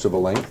that much of a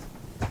length.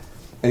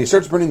 And he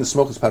starts burning the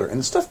smokeless powder. And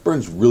the stuff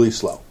burns really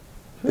slow.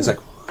 It's like,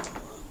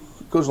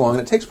 it goes along.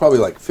 And it takes probably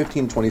like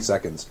 15, 20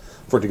 seconds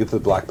for it to get to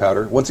the black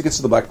powder. Once it gets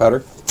to the black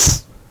powder,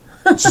 it's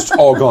just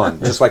all gone,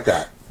 just like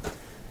that.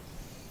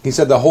 He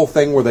said the whole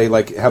thing where they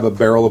like have a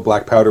barrel of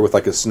black powder with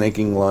like a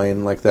snaking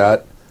line like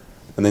that,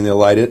 and then they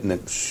light it, and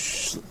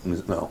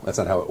no, that's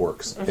not how it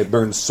works. It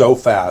burns so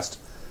fast,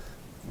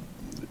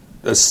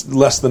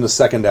 less than a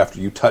second after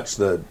you touch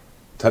the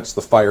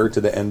fire to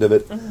the end of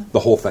it, the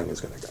whole thing is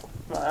going to go.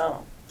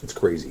 Wow. It's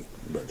crazy.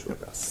 It burns really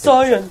fast.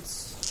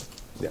 Science.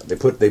 Yeah, they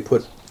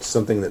put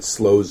something that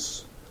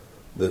slows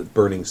the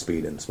burning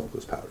speed in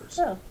smokeless powders.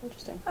 Oh,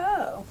 interesting.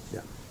 Oh.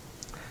 Yeah.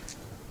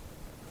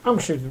 I'm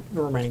sure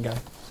the remaining guy.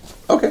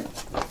 Okay.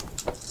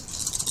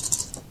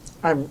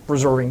 I'm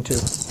resorting to.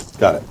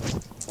 Got it.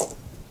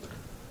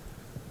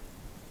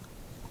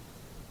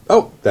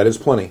 Oh, that is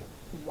plenty.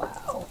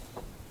 Wow.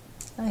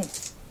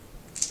 Nice.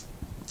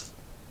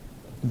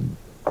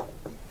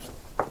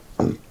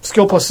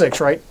 Skill plus 6,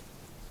 right?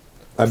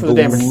 I For the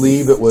damage.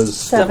 believe it was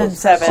 7.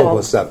 Seven. Skill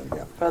plus 7.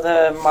 Yeah. For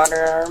the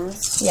modern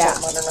arms. Yeah.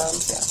 Modern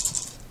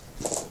arms,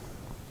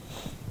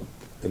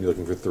 And you're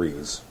looking for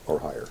 3s or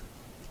higher.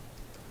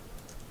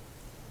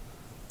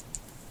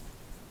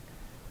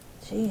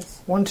 Jeez.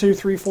 1, 2,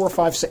 3, 4,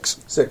 5, 6.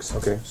 6.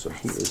 Okay, so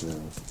he is now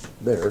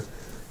there.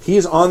 He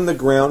is on the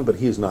ground, but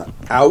he is not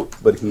out,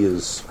 but he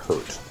is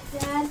hurt.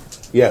 Dad,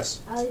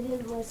 Yes. Allie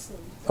didn't listen.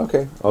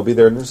 Okay, I'll be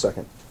there in a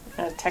second.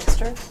 yeah. And a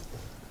texter?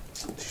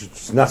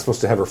 She's not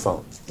supposed to have her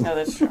phone. No,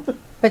 that's true.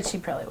 But she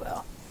probably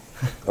will.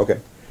 Okay.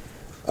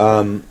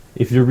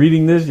 If you're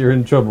reading this, you're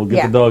in trouble. Get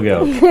Yeah. the dog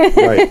out.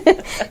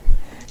 Right.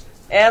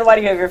 And why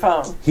do you have your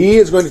phone? He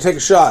is going to take a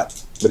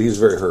shot, but he's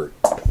very hurt.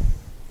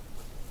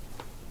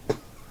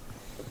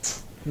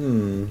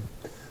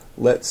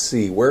 Let's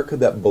see. Where could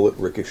that bullet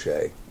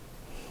ricochet?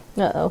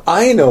 Uh-oh.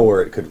 I know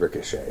where it could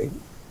ricochet.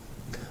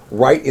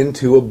 Right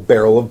into a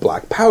barrel of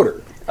black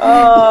powder.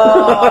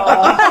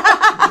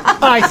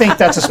 I think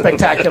that's a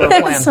spectacular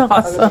plan. That's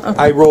awesome.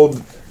 I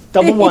rolled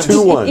Double ones.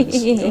 2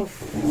 ones.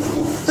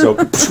 So,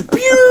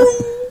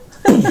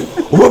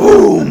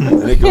 boom,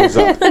 and it goes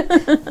up.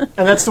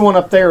 And that's the one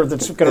up there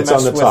that's going to It's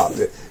mess on the top.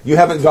 with. You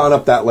haven't gone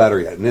up that ladder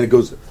yet, and then it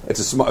goes. It's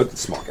a small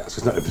gas.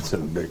 It's not. It's a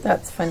big.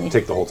 That's funny.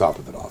 Take the whole top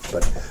of it off.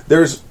 But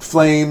there's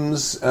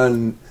flames,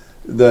 and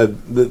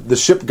the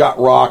ship got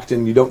rocked,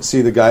 and you don't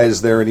see the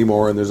guys there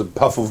anymore. And there's a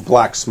puff of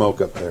black smoke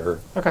up there.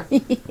 Okay.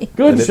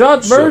 Good And it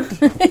shot, Bert.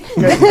 shook.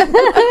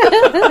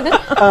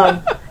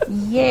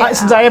 Yeah.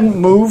 Since I haven't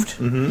moved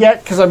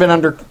yet, because I've been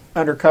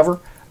undercover,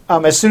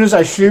 as soon as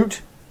I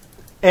shoot,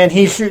 and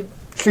he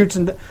shoots,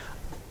 and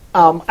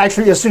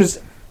actually, as soon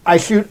as I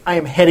shoot, I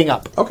am heading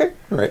up Okay.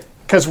 All right.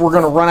 because we're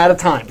going to run out of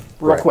time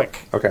real Right. quick.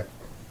 Okay.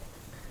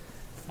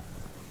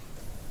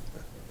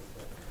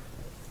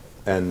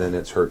 and then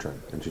it's her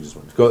turn, and she just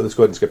went. Let's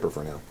go ahead and skip her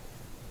for now.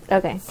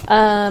 Okay.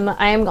 I'm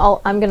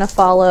gonna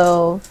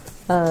follow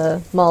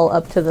Mull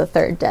up to the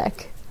third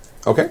deck.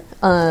 Okay.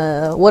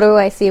 What do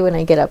I see when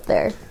I get up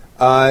there?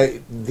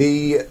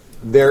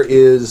 There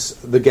is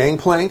the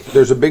gangplank.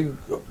 There's a big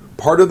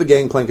part of the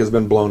gangplank has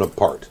been blown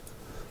apart.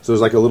 So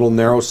there's like a little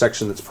narrow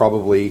section that's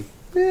probably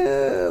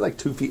like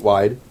 2 feet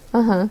wide.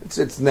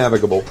 It's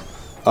navigable.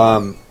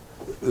 The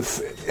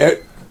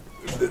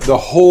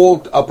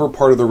whole upper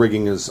part of the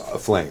rigging is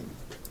aflame.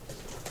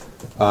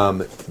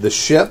 The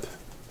ship,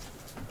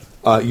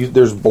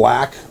 there's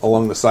black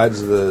along the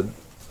sides of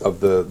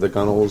the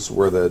gunnels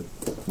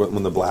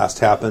when the blast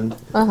happened,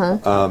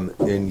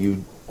 and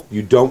you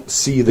don't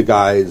see the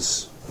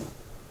guys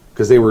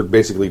because they were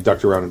basically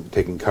ducked around and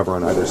taking cover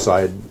on either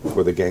side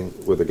where the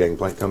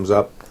gangplank comes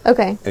up.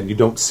 Okay. And you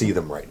don't see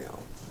them right now.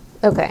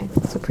 Okay.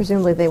 So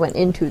presumably they went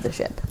into the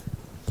ship.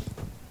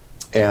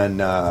 And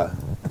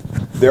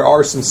there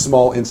are some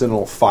small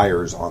incidental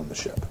fires on the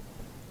ship.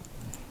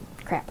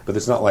 Crap. But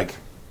it's not like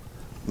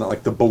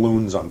the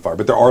balloons on fire,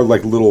 but there are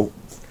like little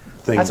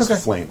things That's okay.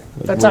 flaming.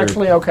 That's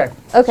actually okay.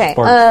 Okay.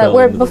 Sparks fell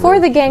Where into the before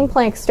room. the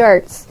gangplank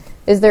starts,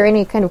 is there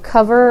any kind of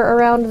cover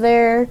around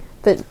there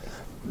that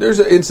There's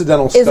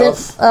incidental isn't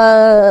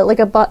stuff. like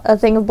a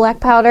thing of black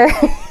powder?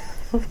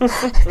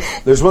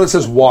 There's one that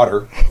says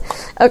water.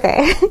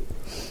 Okay.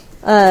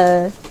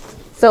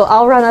 So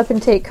I'll run up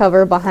and take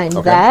cover behind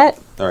Okay. that.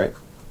 All right.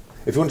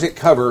 If you want to take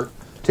cover,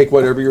 take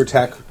whatever your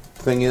attack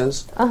thing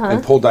is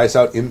and pull dice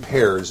out in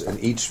pairs, and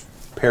each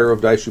pair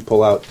of dice you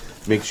pull out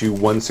makes you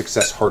one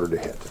success harder to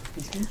hit.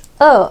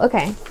 Oh,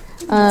 okay.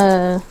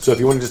 So if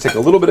you want to just take a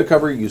little bit of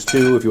cover, use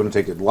 2. If you want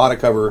to take a lot of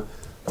cover,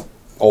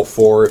 all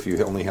 4. If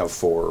you only have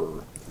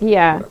 4,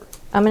 Yeah. whatever.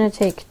 I'm going to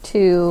take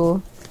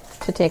 2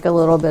 to take a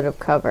little bit of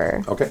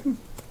cover. Okay.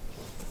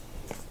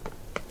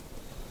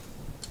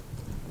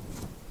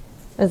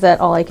 Is that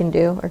all I can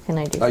do, or can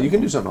I do You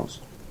can do something else.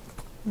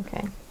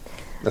 Okay.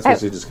 That's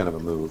basically just kind of a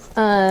move.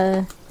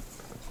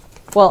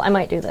 Well, I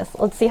might do this.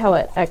 Let's see how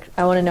it... I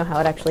want to know how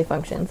it actually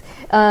functions.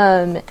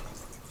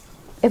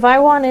 If I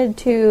wanted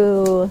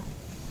to,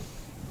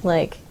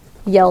 like,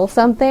 yell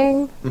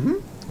something...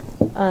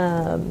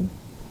 not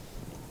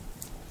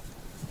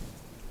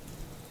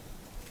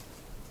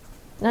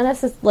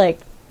necessarily, like,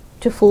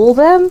 to fool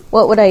them,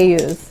 what would I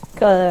use?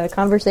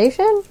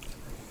 Conversation?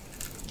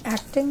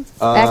 Acting.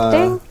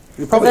 Acting?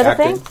 You're probably Is that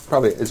a acting. thing?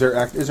 Probably. Is there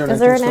an Is acting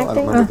there an skill? I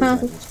acting? don't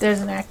remember if there's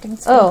an acting skill. There's an acting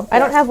skill. Oh, I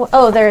don't have one.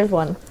 Oh, there is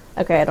one.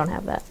 Okay, I don't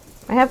have that.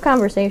 I have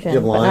conversation, You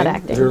have but lying? not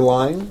acting. Is there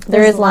lying?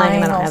 There There's is lying,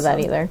 and I lying don't have that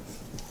also.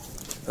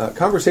 either.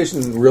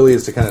 Conversation really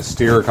is to kind of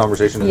steer a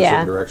conversation in a Yeah.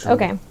 certain direction.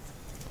 Okay.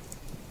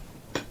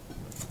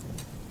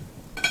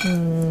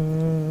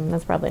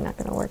 That's probably not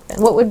going to work then.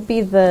 What would be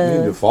You need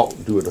the to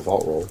do a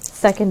default roll.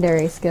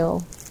 secondary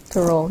skill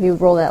to roll? You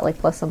would roll that like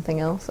plus something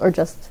else, or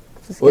just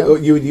the skill? Well,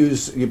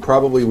 you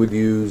probably would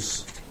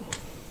use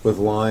with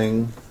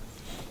lying,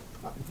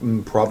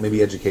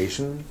 maybe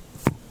education,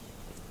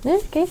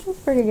 Education's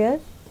pretty good.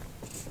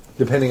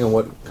 depending on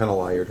what kind of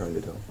lie you're trying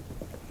to tell.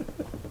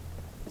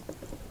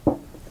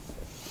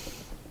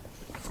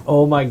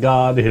 Oh my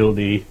God,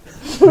 Hildy.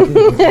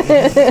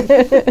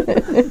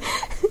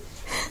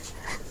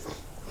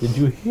 Did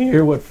you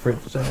hear what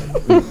Fritz said?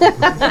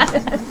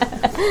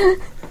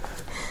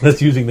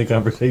 That's using the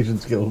conversation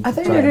skill. I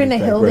thought you were doing a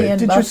Hildy and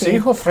Did Buffy. you see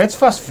who Fritz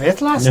was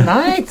with last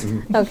night?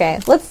 Okay,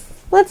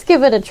 let's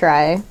give it a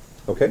try.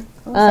 Okay.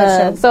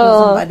 Since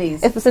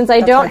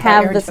I don't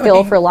have the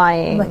skill for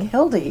lying, like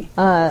Hildy.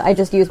 I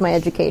just use my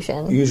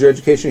education, You use your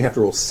education. You have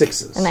to roll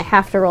 6s. and I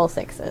have to roll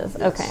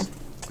 6s. Okay,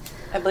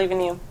 I believe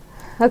in you.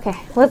 okay,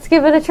 let's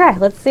give it a try.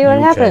 Let's see what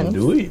You happens. can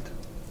do it.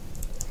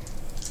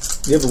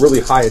 You have a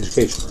really high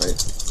education,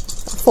 right?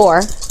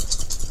 4.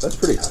 That's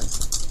pretty high.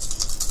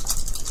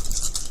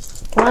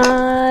 Come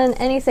on,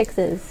 any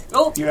 6s.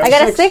 Oh, You have I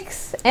got a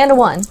 6 and a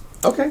 1.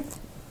 Okay,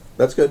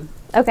 that's good.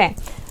 Okay,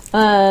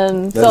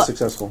 That so is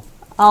successful.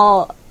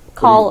 I'll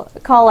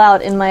call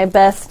out in my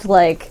best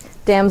like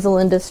damsel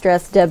in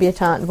distress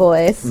debutante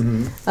voice.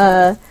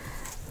 Help!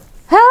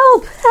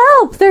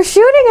 Help! They're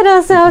shooting at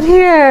us out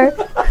here.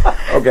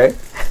 Okay.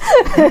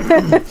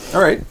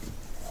 All right.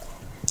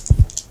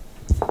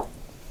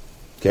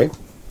 Okay.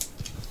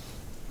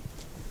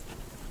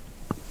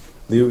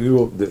 You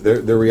will,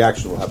 their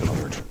reaction will happen on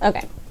their turn.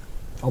 Okay.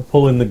 I'll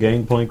pull in the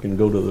gangplank and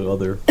go to the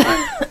other.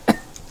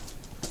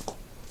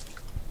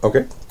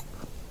 Okay.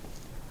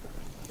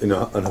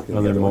 Unhooking the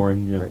Other other one.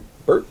 mooring, yeah. Right.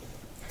 Bert?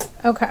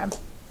 Okay.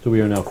 So we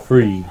are now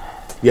free.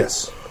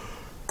 Yes.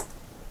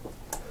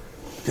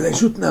 Can I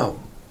shoot now?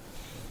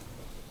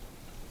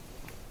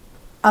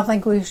 I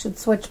think we should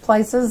switch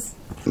places.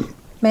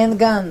 Man the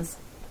guns.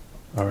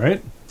 All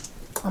right.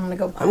 I'm gonna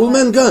go. I will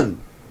man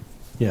gun.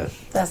 Yes.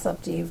 That's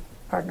up to you,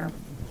 partner,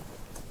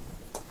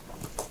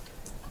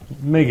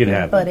 Make it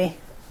happen. buddy.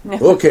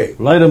 Okay.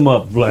 Light them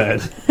up,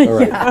 Vlad. All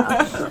right.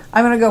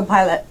 I'm gonna go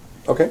pilot.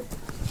 Okay.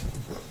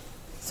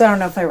 So I don't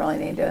know if I really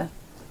need to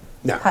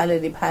Now,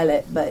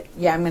 pilot, but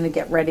yeah, I'm gonna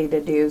get ready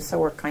to do. So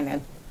we're kind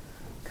of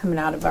coming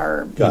out of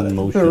our Got it.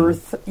 Motion.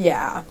 berth.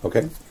 Yeah,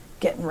 Okay.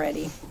 getting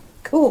ready.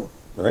 Cool.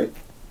 All right.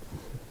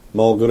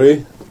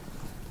 Mulguri.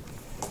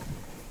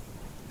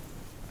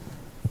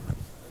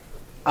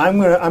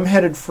 I'm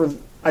headed for.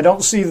 I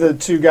don't see the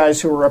two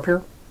guys who are up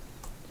here.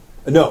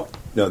 No,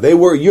 they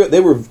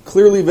were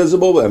clearly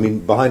visible. I mean,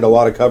 behind a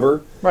lot of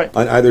cover, Right.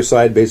 on either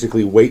side,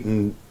 basically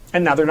waiting,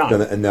 And now they're not.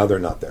 and now they're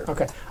not there.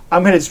 Okay.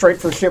 I'm headed straight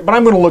for the ship, but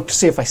I'm going to look to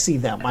see if I see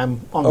them.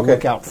 I'm on the Okay.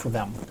 lookout for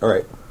them. All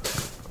right.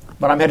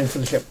 But I'm headed for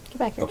the ship Get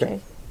back here, Okay.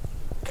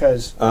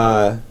 Chase. because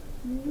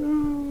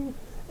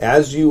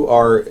As you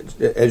are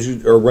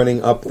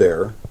running up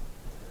there,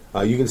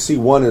 you can see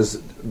one is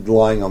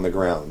lying on the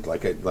ground,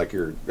 as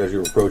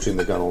you're approaching.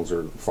 The gunnels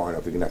are far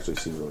enough you can actually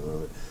see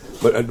them.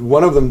 But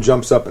one of them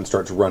jumps up and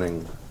starts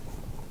running.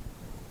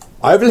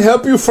 I will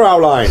help you,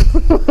 Fraulein.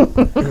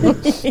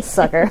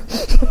 Sucker.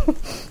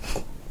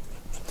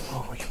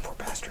 oh, you poor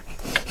bastard.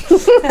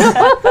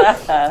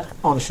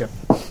 On the ship.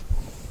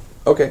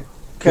 Okay.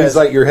 Okay. He's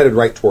like you're headed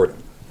right toward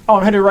him. Oh,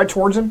 I'm headed right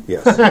towards him.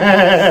 Yes.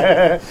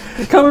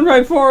 You're coming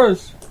right for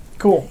us.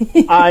 Cool.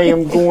 I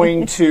am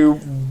going to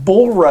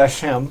bull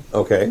rush him.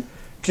 Okay.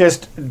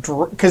 Just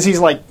because he's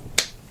like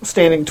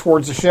standing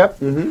towards the ship.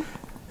 Mm-hmm.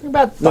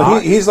 About No,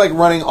 he's like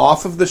running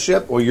off of the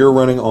ship, or you're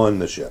running on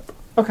the ship.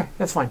 okay,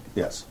 that's fine.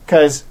 Yes.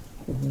 Because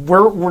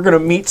we're going to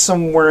meet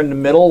somewhere in the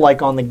middle,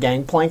 like on the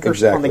gangplank or on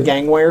Exactly. the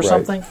gangway or Right.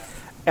 something,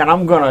 and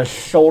I'm going to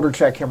shoulder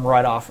check him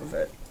right off of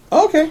it.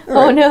 Okay. all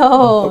Oh right.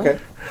 no. Okay.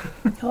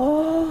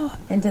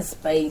 Into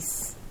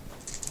space.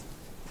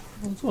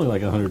 It's only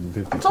like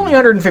 150. It's only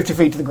 150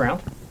 feet to the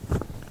ground,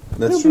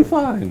 That's He'll true. be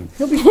fine.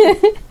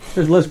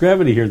 There's less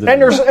gravity here than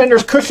and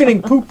there's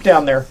cushioning poop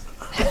down there.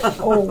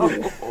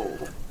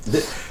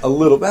 A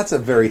little. That's a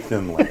very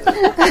thin layer.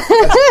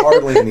 That's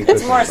hardly any.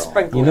 It's more cushion at all.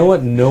 sprinkle. You know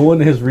what? No one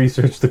has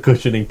researched the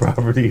cushioning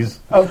properties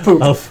Of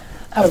poop. of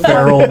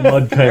feral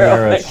mud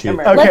chimera shit.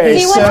 Chimera. Okay,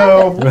 Let's see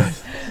what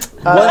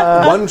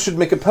so One should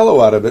make a pillow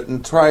out of it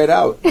and try it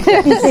out.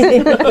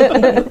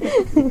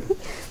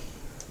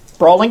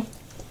 brawling,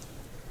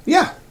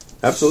 Yeah,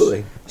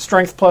 absolutely.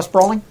 strength plus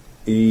brawling,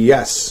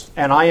 Yes.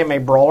 and I am a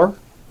brawler.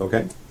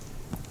 Okay.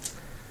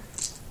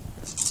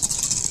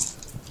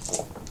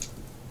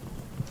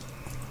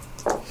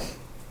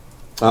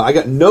 I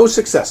got no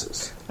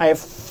successes. I have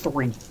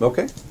 3.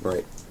 Okay.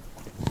 Right.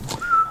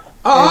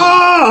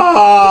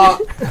 Ah!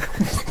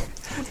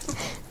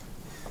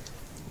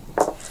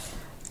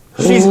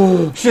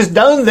 She's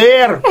down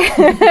there.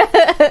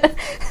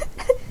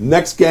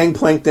 Next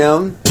gangplank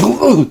down.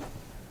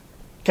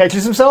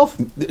 Catches himself.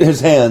 His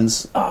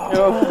hands.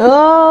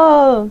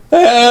 Oh.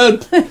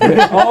 Help!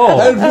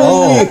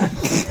 Oh,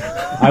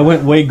 I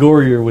went way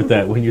gorier with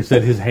that when you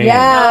said his hand.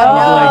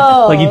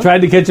 Yeah. Like he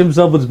tried to catch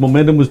himself, but his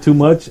momentum was too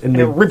much, and And it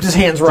they, ripped his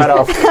hands right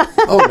off.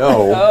 Oh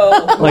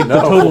no! like the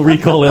Total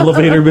Recall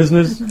elevator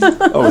business.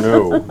 Oh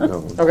no!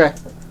 No. Okay.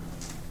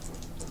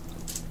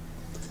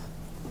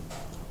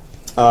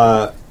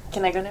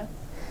 Can I go now?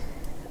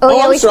 Oh,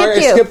 yeah, I'm we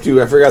sorry. skipped you. I skipped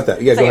you. I forgot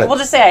that. Yeah, go Okay, ahead. we'll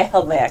just say I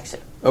held my action.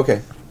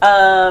 Okay.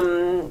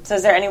 So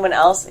is there anyone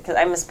else? Because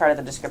I missed part of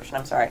the description.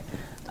 I'm sorry.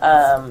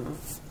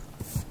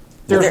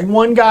 There's There-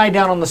 one guy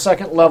down on the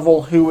second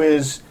level who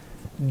is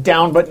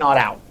down but not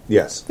out.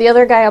 Yes. The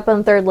other guy up on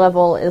the third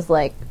level is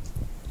like,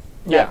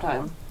 Yeah.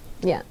 Time.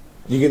 yeah.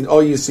 You can.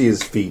 All you see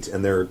is feet,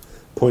 and they're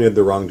pointed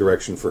the wrong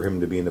direction for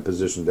him to be in a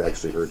position to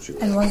actually hurt you.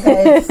 And one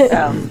guy is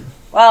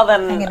Well,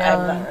 then Hanging I'm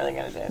on. not really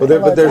going to do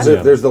it. But there's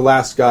Yeah. there's the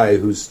last guy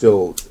who's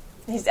still.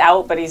 He's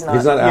out, but he's not.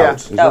 He's not Yeah.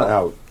 out. He's not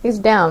out. He's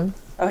down.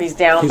 Oh, he's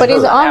down. But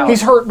he's hurt. on.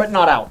 He's hurt but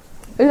not out.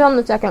 He's on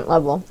the second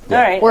level. All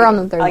right. We're on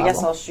the third I guess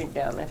level. I'll shoot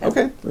down. If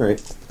Okay. All right.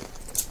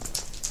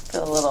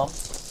 feel a little.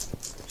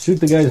 Shoot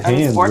the guy's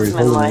hands where he's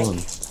holding Unsportsmanlike.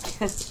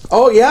 on.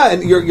 Oh yeah,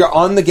 and you're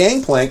on the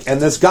gangplank, and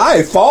this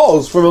guy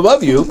falls from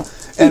above you,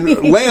 and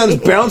lands,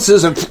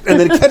 bounces, and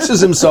then catches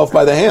himself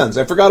by the hands.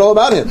 I forgot all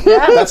about him.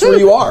 That's where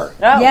you are.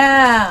 Oh.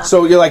 yeah.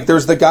 So you're like,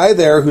 there's the guy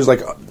there who's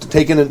like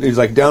taking it. He's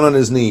like down on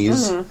his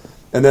knees, and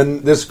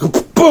then this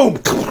boom.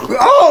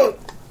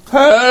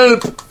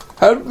 Oh,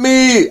 help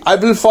me! I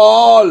will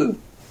fall.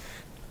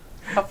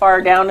 How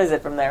far down is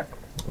it from there?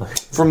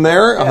 From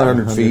there,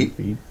 100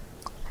 feet.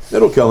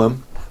 It'll kill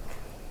him.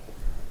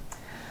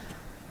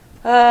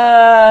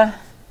 I'm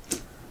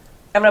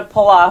gonna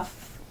pull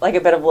off like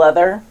a bit of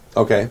leather,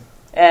 Okay.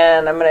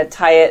 and I'm gonna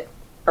tie it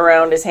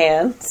around his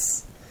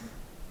hands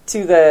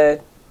to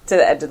the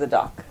edge of the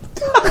dock.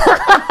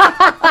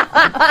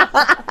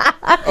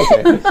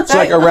 Okay. It's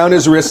like around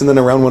his wrist and then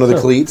around one of the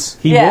cleats.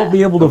 He Yeah. won't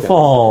be able to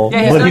fall,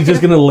 Yeah, he's but not he's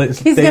just going to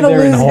stay gonna there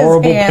in lose his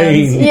horrible hands.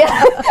 pain.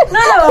 Yeah.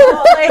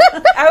 No, like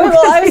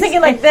I was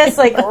thinking like this,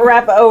 like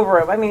wrap over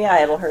him. I mean,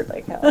 yeah, it'll hurt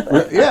like hell.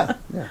 But Yeah.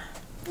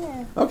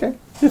 Okay.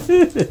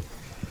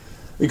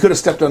 You could have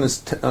stepped on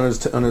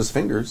his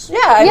fingers. yeah,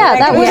 I mean, Yeah, I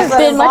that can would just have let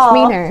been him much fall.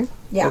 meaner.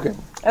 Yeah. Okay.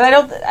 And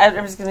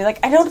I'm just gonna be like,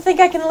 I don't think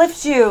I can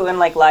lift you, and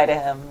like lie to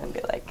him and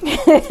be like,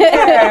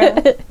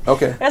 here,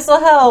 Okay. this will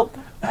help.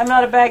 I'm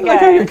not a bad Like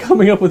how you're guy.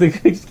 coming up with an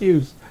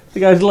excuse. The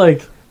guy's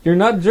like, You're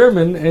not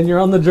German, and you're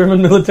on the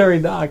German military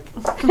dock,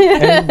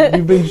 and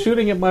you've been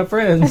shooting at my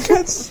friends.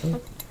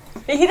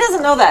 He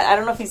doesn't know that. I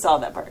don't know if he saw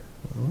that part.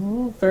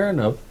 Oh, fair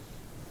enough.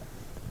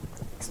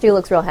 Stu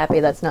looks real happy.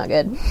 That's not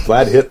good.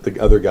 Vlad hit the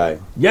other guy.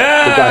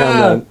 Yeah! The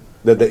guy on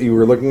that you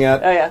were looking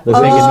at. Oh, yeah. The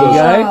sinky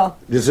guy?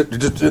 Just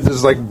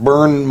this like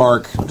burn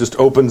mark just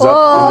opens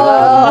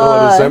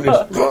up. In the middle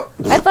of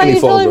his I thought and you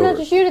he told falls him not over.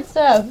 to shoot at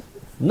stuff.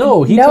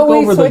 No, he No, took we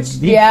over switched-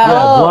 the... yeah.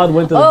 Vlad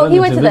went to the Oh, gun he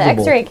that's went to the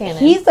invisible. X-ray cannon.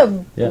 He's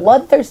a Yeah.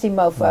 bloodthirsty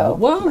mofo.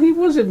 Well, he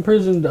was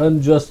imprisoned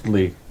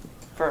unjustly,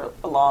 For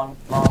a long,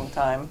 long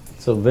time.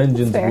 so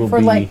vengeance Fair. will For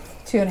be like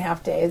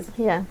 2.5 days.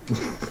 Yeah.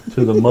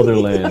 to the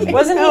motherland.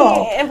 Wasn't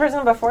No. he in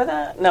prison before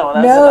that? No, that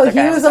was No, another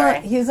guy.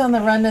 he was on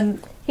the run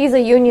and He's a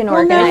union well,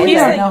 no, organizer. we he's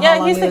don't the- know yeah, how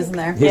long he's he the- was in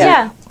there.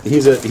 Yeah.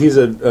 He's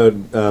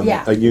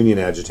Yeah. a union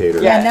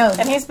agitator. Yeah, no.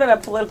 And he's been a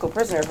political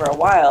prisoner for a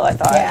while, I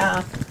thought.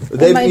 Yeah.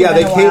 They might have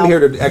been a came while.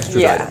 here to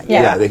extradite Yeah.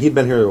 him. Yeah. He'd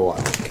been here a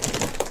while.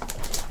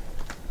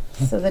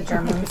 So the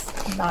Germans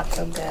not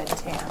so good,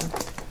 Tam.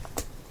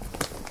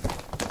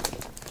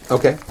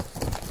 Okay.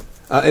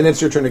 And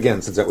it's your turn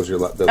again, since that was the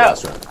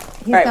last round.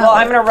 He's All right, not, well,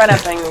 I'm going to run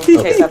up and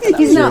chase after them.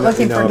 he's not So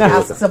looking you for know,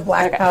 masks of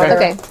black powder.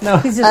 Okay. No.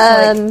 He's just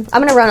like,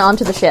 I'm gonna run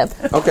onto the ship.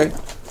 Okay.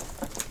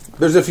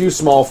 There's a few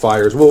small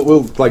fires.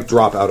 We'll like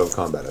drop out of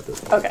combat at this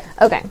point. Okay.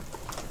 Okay.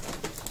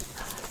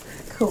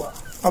 cool.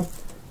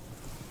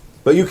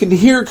 But you can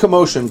hear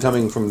commotion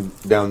coming from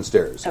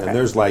downstairs, Okay. and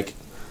there's like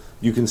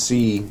you can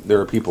see there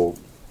are people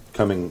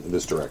coming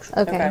this direction.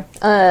 Okay.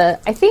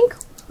 I think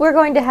we're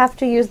going to have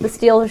to use the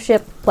steel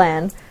ship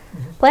plan.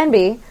 Plan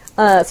B.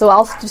 So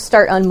I'll just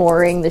start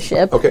unmooring the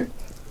ship. Okay.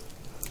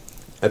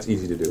 That's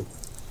easy to do.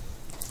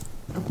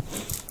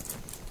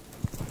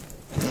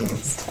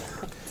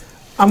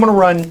 I'm going to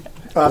run.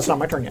 It's not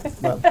my turn yet.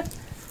 But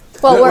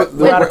Well,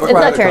 We're out of it's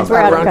not turns. We're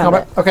out of around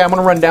combat. Okay, I'm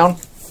going to run down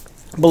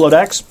below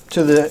decks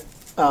to the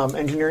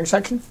engineering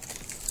section,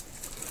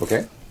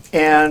 Okay.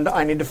 and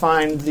I need to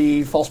find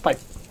the false pipe.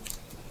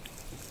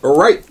 All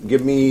right.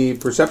 Give me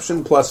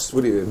perception plus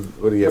what do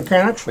you have?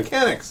 Mechanics?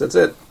 Mechanics. That's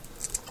it.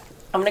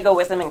 I'm going to go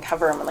with him and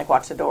cover him and, like,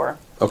 watch the door.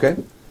 Okay.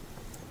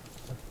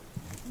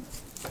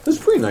 This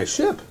is a pretty nice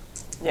ship.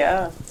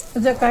 Yeah.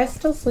 Is that guy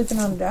still sleeping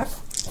on deck?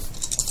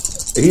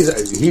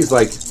 He's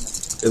like,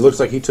 it looks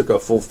like he took a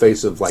full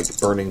face of like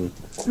burning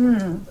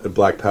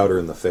black powder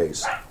in the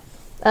face.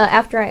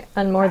 After I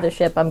unmoor the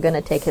ship, I'm going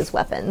to take his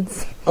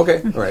weapons.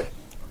 Okay. All right.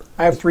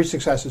 I have 3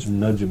 successes.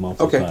 Nudge him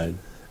off Okay. the side.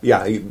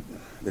 Yeah.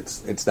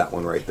 It's that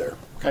one right there.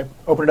 Okay,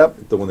 open it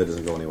up. The one that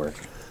doesn't go anywhere.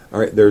 All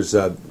right, there's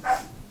a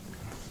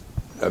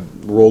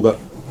rolled up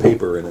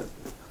paper in it.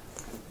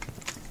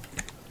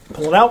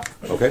 Pull it out.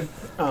 Okay.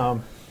 Tuck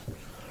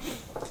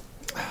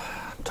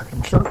it in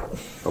my shirt.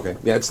 Okay.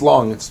 Yeah, it's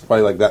long. It's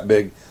probably like that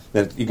big.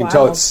 And you can Wow.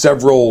 tell it's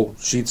several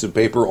sheets of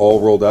paper all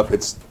rolled up.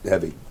 It's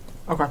heavy.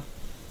 Okay.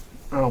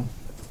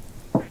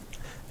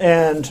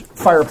 And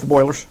fire up the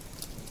boilers.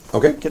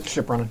 Okay. Get the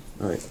ship running.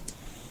 All right.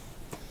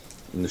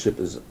 And the ship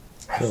is.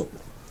 So,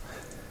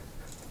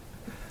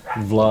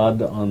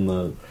 Vlad on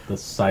the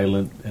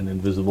silent and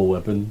invisible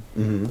weapon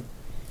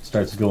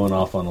starts going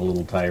off on a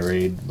little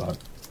tirade about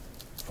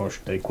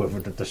first they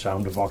quivered at the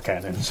sound of our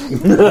cannons.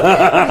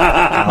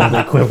 Now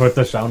they quiver at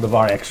the sound of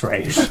our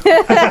x-rays.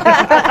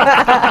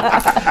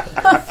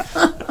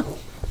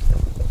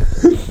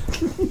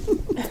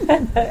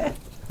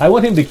 I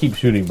want him to keep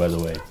shooting, by the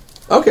way.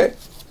 Okay.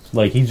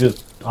 Like, he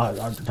just...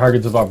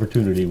 targets of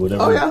opportunity,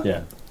 whatever. Oh, yeah?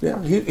 Yeah.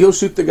 Yeah. He'll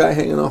shoot the guy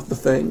hanging off the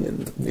thing,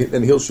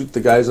 and he'll shoot the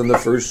guys on the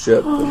first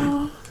ship,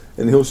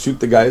 and he'll shoot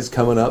the guys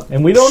coming up.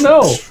 And we don't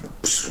know.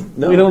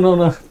 No. We don't know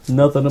nothing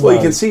about Well, you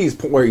can it. see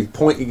where he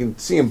point. You can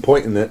see him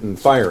pointing it and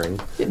firing.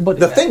 But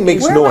The thing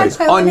makes Where am I noise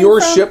on piloting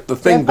your from? ship. The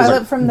thing Do I does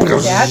pilot from the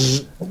deck?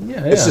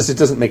 yeah, It's just it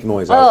doesn't make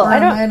noise. Oh, out. I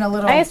Or am I in a don't.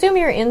 little- I assume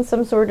you're in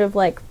some sort of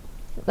like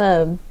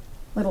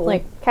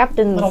Little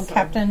captain's little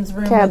captain's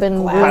room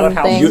cabin with room glass.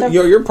 Pilot house. thing.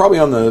 You're probably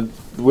on the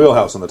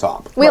wheelhouse on the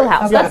top.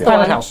 Wheelhouse. Okay. That's the Pilot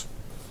one. house.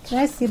 Can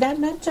I see that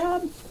nut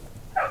job?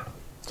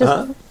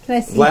 Huh? Can I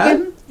see Vlad?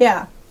 him?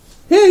 Yeah,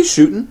 Yeah, he's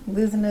shooting.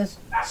 losing his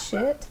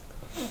shit.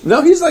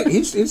 No, he's like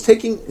he's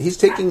taking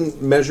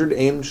measured,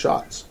 aimed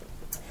shots.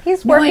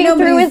 He's No, I working know,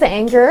 but through he's- his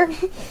anger.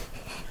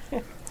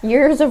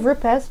 Years of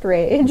repressed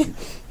rage.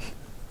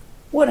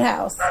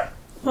 Woodhouse.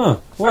 Huh?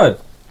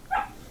 What?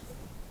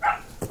 Why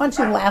don't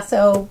you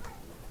lasso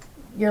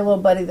your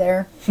little buddy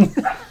there?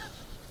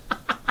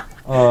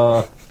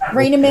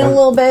 Rein him in a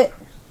little bit.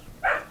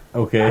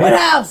 Okay.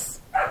 Woodhouse.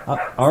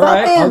 All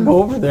right, I'll him.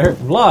 go over there.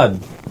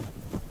 Vlad,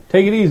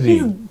 take it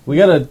easy. We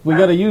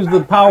gotta use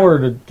the power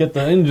to get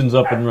the engines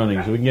up and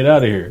running so we can get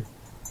out of here.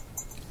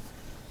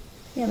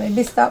 Yeah,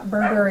 maybe stop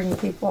murdering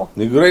people.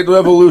 The Great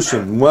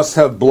Revolution must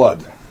have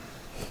blood.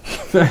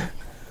 I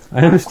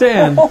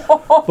understand,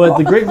 but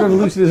the Great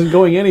Revolution isn't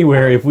going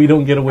anywhere if we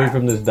don't get away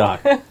from this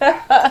dock.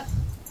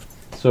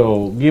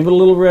 So give it a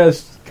little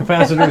rest,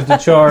 capacitors to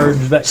charge,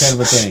 that kind of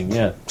a thing.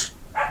 Yeah.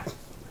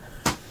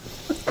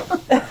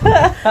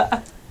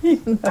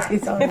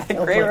 He's on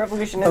The Great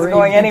Revolution isn't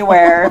going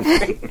anywhere.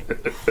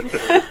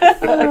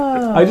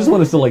 I just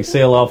want us to like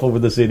sail off over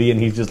the city, and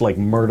he's just like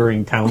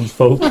murdering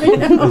townsfolk.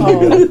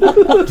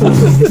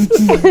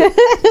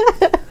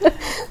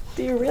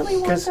 Do you really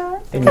want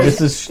that? And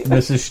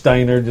Mrs.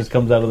 Steiner just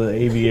comes out of the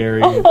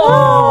aviary.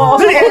 Oh,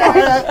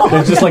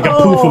 There's just like a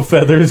poof of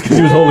feathers because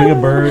he was holding a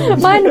bird.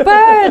 Mind the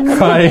birds!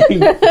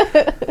 Crying.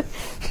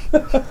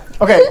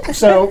 Okay,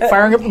 so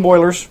firing up the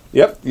boilers.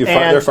 Yep, And-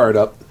 they're fired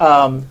up.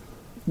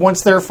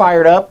 Once they're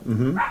fired up,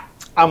 I'm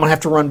going to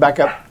have to run back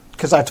up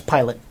because I have to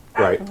pilot.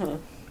 Right.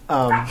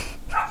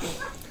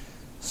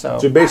 So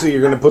So basically,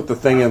 you're going to put the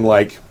thing in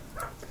like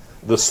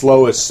the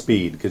slowest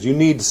speed because you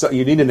need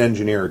an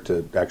engineer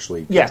to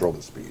actually Yeah. control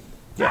the speed.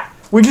 yeah,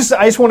 I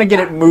just want to get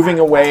it moving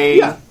away.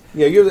 Yeah.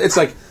 It's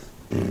like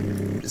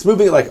it's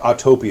moving at like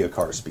Autopia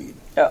car speed.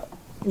 oh.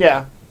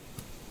 Yeah.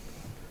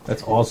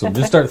 That's awesome.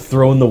 Just start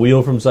throwing the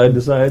wheel from side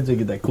to side so you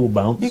get that cool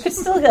bounce. You could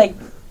still like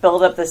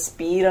build up the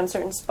speed on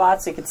certain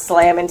spots. So you could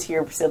slam into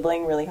your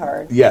sibling really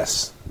hard.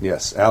 Yes.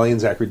 Allie and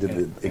Zachary did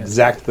the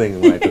exact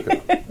thing when I took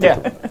it. Yeah,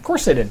 of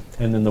course they did.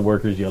 And then the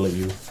workers yell at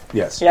you.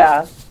 Yes.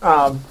 Yeah.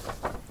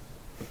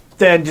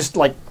 Then just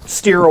like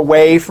steer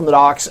away from the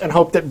docks and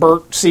hope that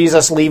Bert sees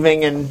us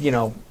leaving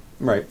and,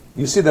 Right.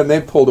 You see them,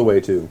 they pulled away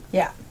too.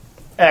 Yeah.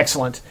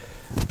 excellent.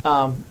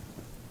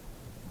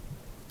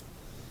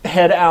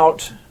 Head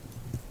out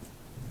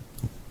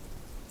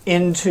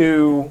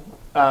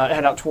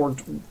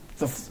toward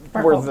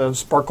where the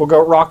Sparkle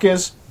Goat Rock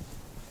is.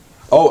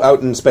 Oh,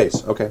 out in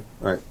space. Okay.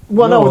 All right.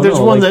 Well, No, there's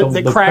no, one like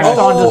that the crashed crash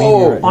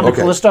onto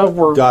okay. Callisto.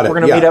 We're Got it.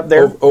 going to Yeah. meet up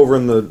there. Over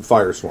in the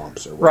fire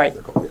swamps. Or whatever Right.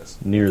 they're called. Yes.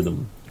 Near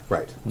them.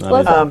 Right.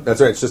 Not in-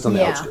 That's right. It's just on the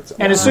Yeah. outskirts.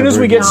 And as soon as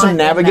we get some Not in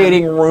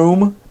navigating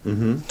room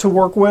to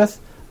work with,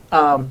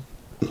 I'm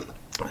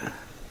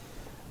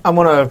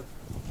going to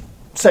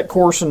set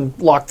course and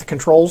lock the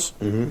controls.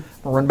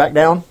 I'll run back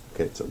down.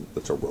 Okay, so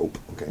that's a rope.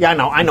 Okay. Yeah,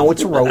 I know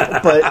it's a rope,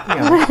 but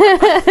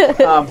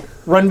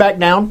run back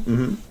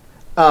down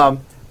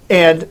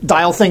and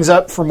dial things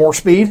up for more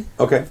speed.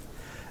 Okay.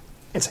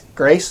 And say,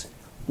 Grace,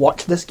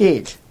 watch this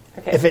gauge.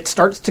 Okay. If it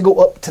starts to go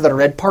up to the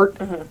red part,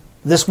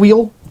 this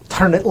wheel,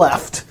 turn it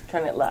left.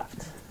 Turn it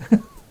left.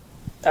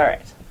 All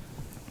right.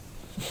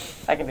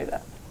 I can do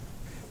that.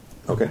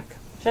 Okay.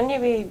 Shouldn't you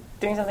be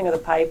doing something with a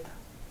pipe?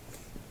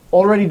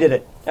 Already did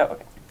it. Oh,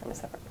 okay. I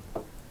missed that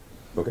part.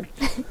 Okay.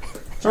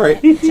 All right.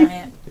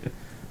 Giant.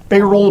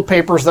 Big roll of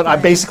papers that I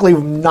basically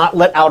not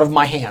let out of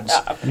my hands.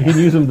 You can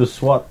use them to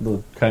swat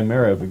the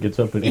Chimera if it gets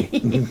up and eat.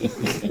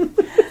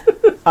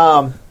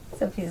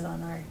 Sophie's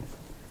on our.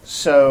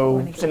 So,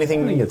 is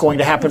anything going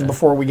to happen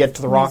before we get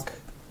to the rock?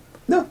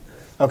 No.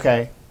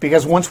 Okay.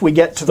 Because once we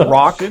get to the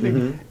rock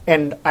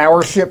and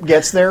our ship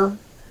gets there,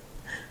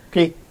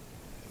 okay,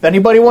 if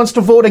anybody wants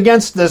to vote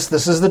against this,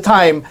 this is the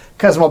time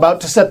because I'm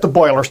about to set the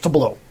boilers to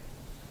blow.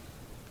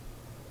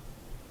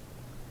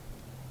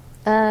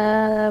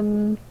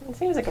 It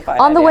seems like a fine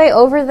On the idea. way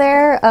over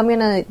there, I'm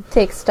gonna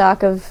take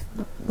stock of,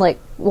 like,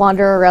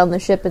 wander around the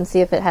ship and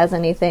see if it has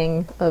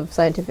anything of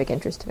scientific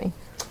interest to me.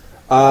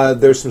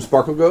 There's some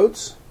sparkle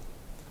goats.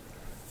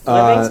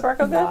 Living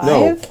sparkle goats?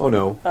 No. Oh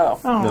no. Oh.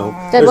 No.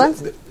 Dead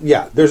There's- ones?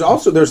 Yeah.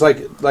 There's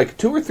like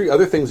 2 or 3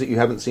 other things that you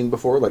haven't seen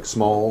before, like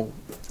small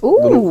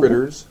little Ooh.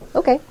 critters.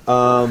 Okay.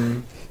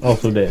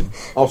 Also dead.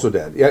 Also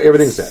dead. Yeah,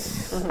 everything's dead.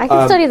 I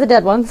can study the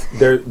dead ones.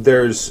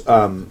 There's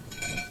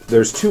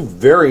 2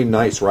 very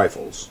nice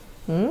rifles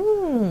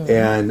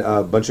and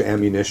a bunch of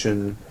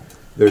ammunition.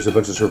 There's a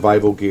bunch of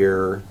survival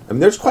gear. I mean,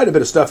 there's quite a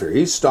bit of stuff here.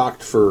 He's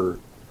stocked for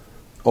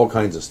all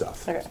kinds of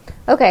stuff. Okay.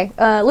 Okay,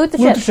 loot the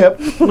Loot ship.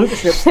 the ship. Loot the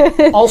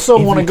ship.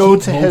 Also want to go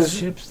to his...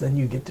 ships, then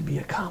you get to be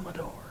a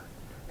Commodore.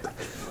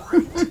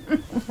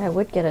 I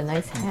would get a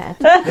nice hat.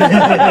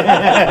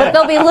 But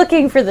they'll be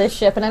looking for this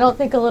ship, and I don't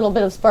think a little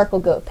bit of sparkle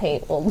goat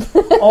paint will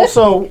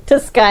Also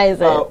disguise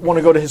it. want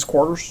to go to his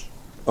quarters.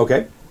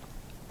 Okay.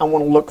 I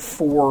want to look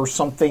for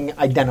something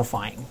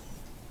identifying.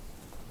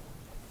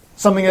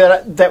 Something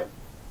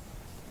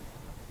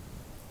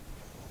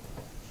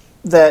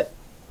that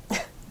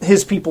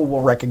his people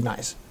will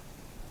recognize.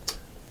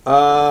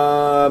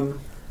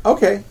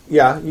 Okay.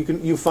 Yeah,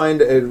 you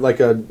find like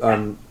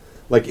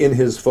in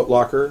his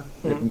footlocker,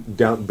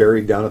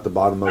 buried down at the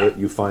bottom of it,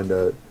 you find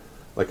a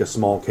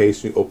small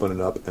case. You open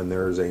it up, and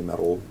there's a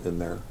medal in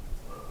there.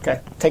 Okay,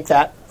 take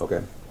that.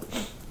 Okay.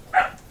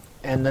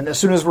 And then as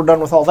soon as we're done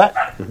with all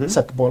that,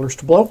 set the boilers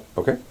to blow.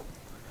 Okay.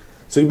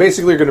 So you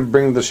basically are going to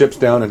bring the ships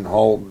down and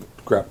haul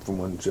crap from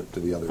one ship to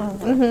the other.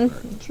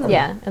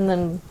 Yeah, and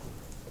then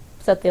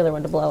set the other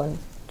one to blow and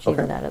shoot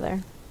Okay. it out of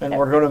there. And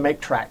we're going to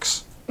make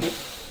tracks.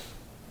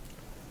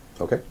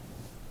 Okay.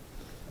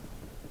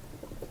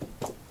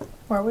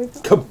 Where are we?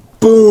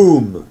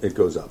 Kaboom! It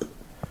goes up.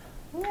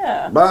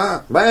 Yeah.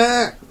 Bah,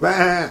 bah,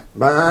 bah,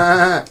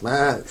 bah,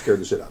 bah. It scared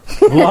the shit out.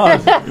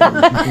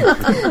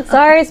 Vlad,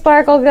 Sorry,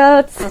 sparkle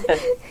goats.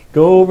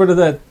 go over to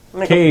that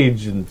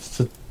cage and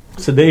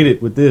sedate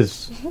it with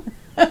this.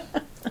 I'm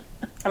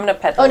gonna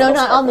pet the Oh no, little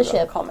not on the sparkle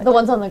ship. goat. Call my The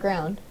ones on the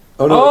ground.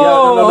 Oh no!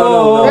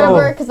 Oh! Yeah, no.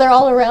 Remember, because they're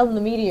all around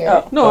the meteor.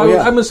 Oh. No, Oh,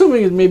 yeah. I'm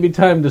assuming it may be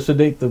time to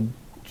sedate the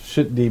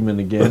shit demon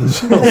again.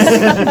 So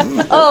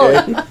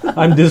Oh,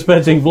 I'm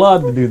dispatching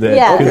Vlad to do that.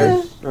 Yeah. 'cause Okay.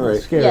 it's All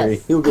right. Scary.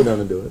 Yes. He'll go down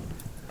and do it.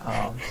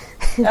 I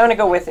want to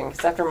go with him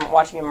because after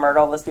watching him murder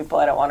all those people,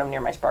 I don't want him near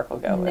my sparkle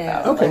goat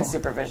without Okay. like,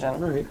 supervision.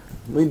 All right.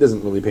 Well, he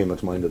doesn't really pay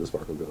much mind to the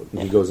sparkle goat.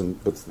 He goes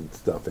and puts the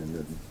stuff in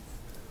and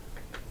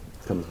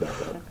comes back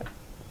out.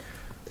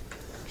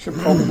 Should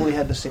probably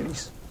head to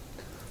cities.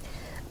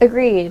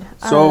 agreed.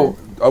 So,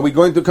 are we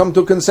going to come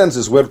to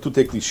consensus where to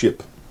take the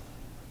ship?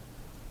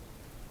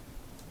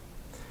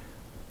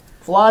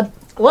 Vlad,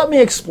 let me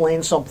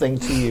explain something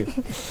to you.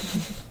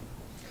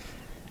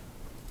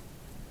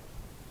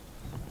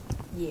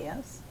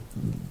 Yes.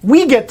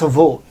 We get to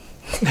vote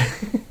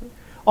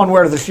on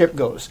where the ship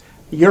goes.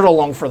 You're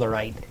along for the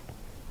ride.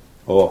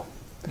 Oh,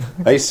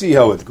 I see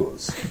how it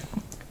goes.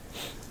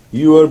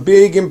 You are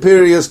big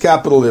imperious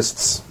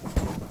capitalists.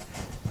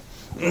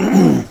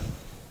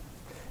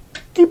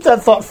 Keep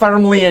that thought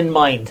firmly in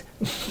mind.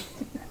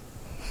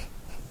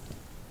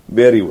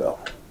 Very well.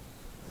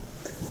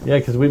 Yeah,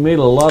 because we made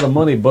a lot of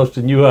money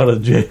busting you out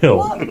of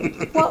jail.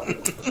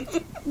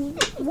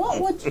 What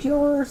would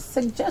your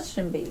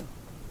suggestion be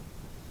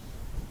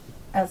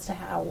as to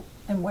how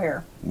and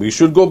where? We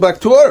should go back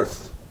to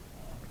Earth.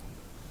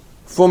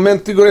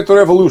 Foment the Great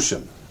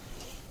Revolution.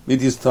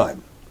 It is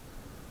time.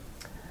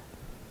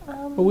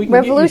 But we can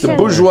Revolution. Get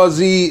The you somewhere.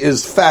 bourgeoisie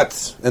is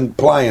fat and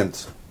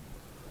pliant,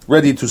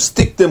 ready to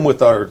stick them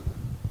with our...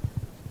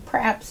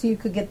 Perhaps you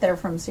could get there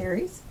from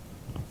Ceres.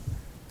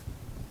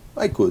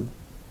 I could.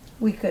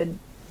 We could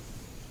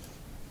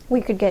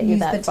We could get you use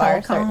that the far,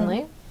 telecom.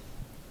 certainly.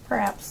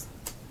 perhaps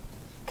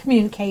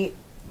communicate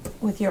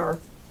with your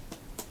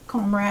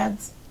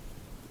comrades.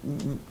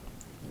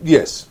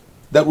 Yes,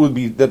 that would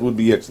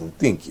be excellent.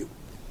 Thank you.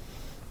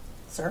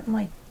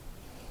 Certainly.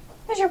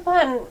 Is your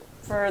plan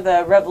for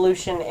the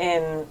revolution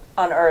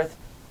on Earth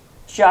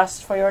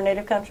just for your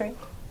native country?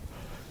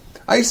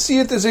 I see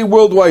it as a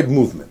worldwide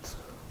movement.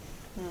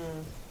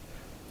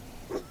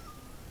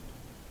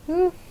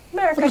 America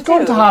But it's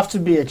going too. to have to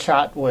be a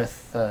chat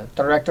with the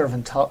Director of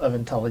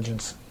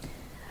Intelligence.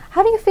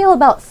 How do you feel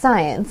about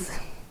science?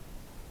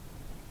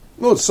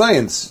 No,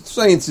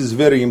 science is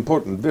very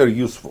important, very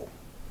useful.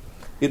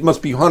 It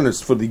must be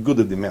harnessed for the good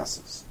of the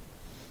masses.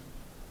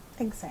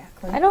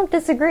 Exactly. I don't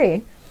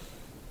disagree.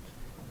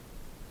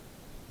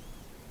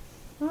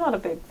 I'm not a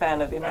big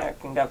fan of the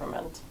American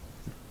government.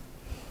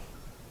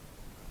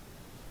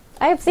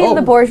 I have seen Oh.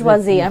 the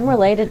bourgeoisie. I'm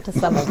related to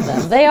some of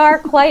them. They are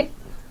quite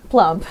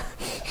plump.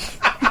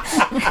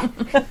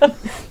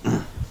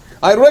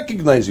 I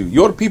recognize you.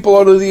 Your people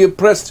are the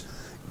oppressed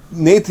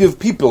native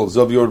peoples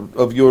of your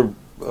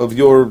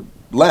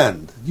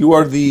land. You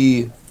are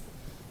the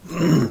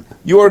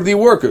you are the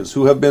workers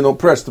who have been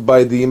oppressed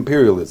by the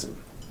imperialism.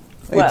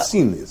 Well. I've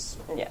seen this.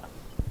 Yeah.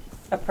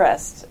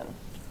 Oppressed and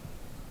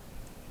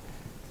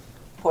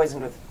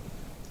poisoned with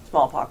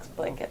smallpox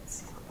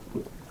blankets.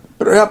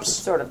 Perhaps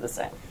Sort of the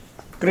same.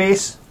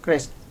 Grace,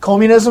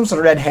 communism's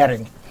a red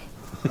herring.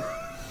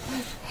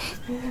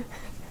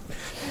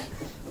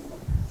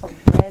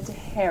 Red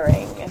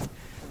herring.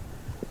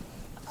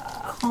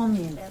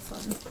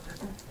 Communism.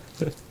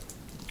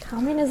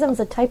 Communism's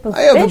a type of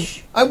I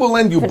fish. I will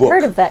lend you a I've book.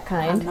 heard of that I'm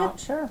kind. not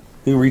sure.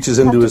 He reaches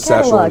into to his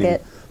satchel and catalog he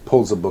it.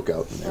 pulls a book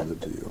out and hands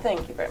it to you.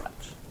 Thank you very much.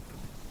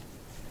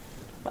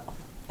 Well,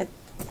 it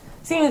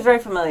seems very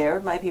familiar.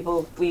 My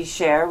people, we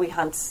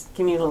hunt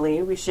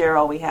communally, we share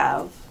all we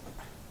have.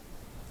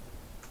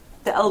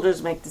 The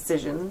elders make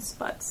decisions,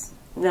 but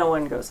no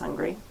one goes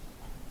hungry.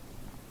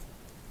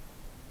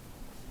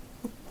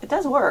 It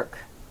does work.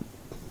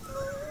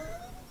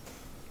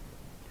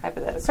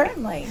 Hypothetically.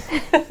 Certainly.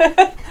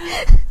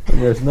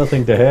 There's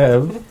nothing to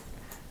have.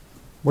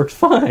 Works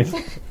fine.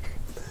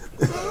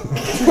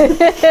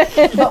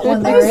 But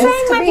when there is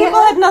Saying to my be people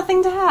had, had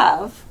nothing to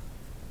have.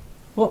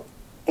 Well,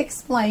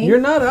 explain. you're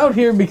not out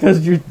here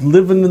because you're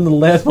living in the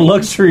last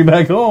luxury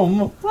back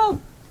home.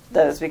 Well,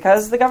 that is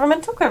because the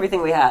government took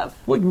everything we have.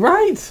 Well,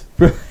 right.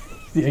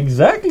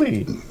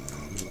 Exactly.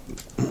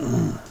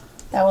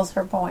 That was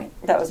her point.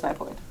 That was my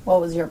point.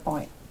 What was your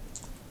point?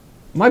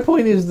 My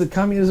point is that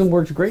communism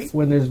works great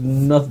when there's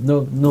no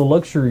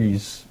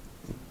luxuries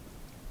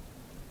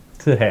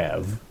to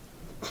have.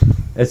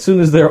 As soon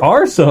as there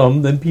are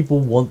some, then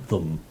people want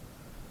them.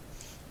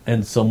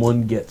 And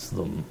someone gets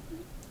them.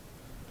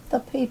 The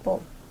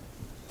people.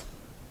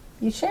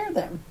 You share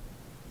them.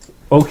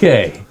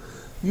 Okay.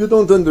 You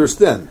don't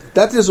understand.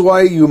 That is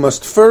why you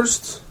must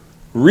first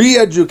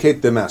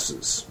re-educate the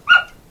masses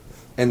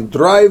and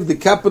drive the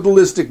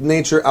capitalistic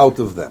nature out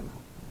of them.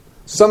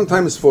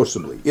 Sometimes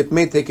forcibly. It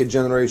may take a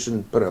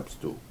generation, perhaps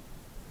two.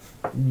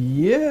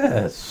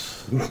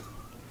 Yes.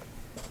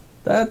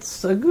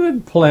 That's a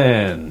good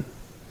plan.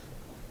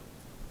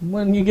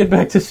 When you get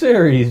back to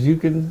Ceres, you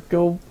can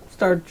go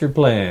start your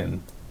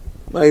plan.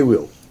 I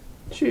will.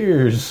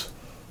 Cheers.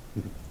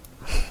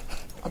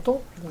 I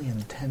don't really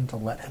intend to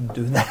let him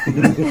do that.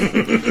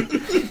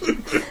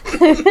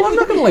 Well, I'm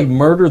not going to like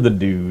murder the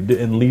dude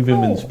and leave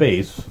him in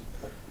space,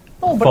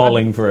 No, but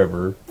falling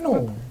forever.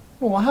 No,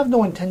 I have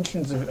no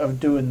intentions of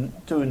doing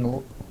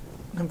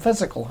And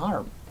physical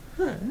harm.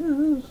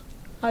 We'll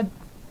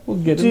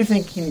get Do you him.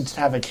 think he needs to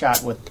have a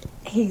chat with...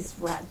 He's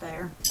right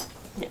there.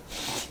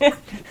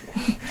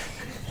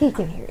 He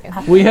can hear you.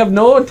 We have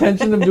no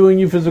intention of doing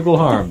you physical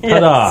harm.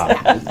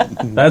 Ta-da!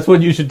 That's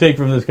what you should take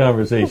from this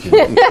conversation.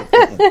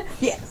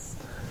 Yes.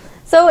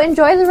 So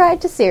enjoy the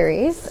ride to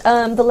Ceres.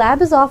 The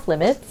lab is off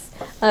limits.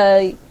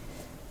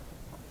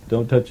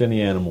 Don't touch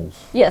any animals.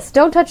 Yes,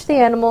 don't touch the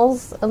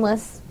animals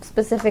unless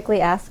specifically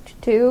asked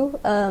to.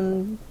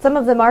 Some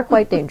of them are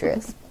quite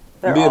dangerous.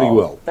 They're Very all,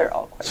 well. They're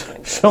all quite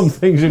dangerous. Some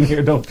things in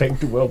here don't take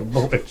too well to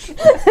bullets.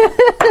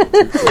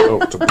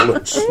 Oh, to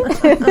bullets.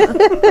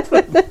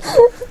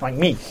 Like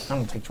me. I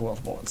don't take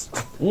 12 bullets.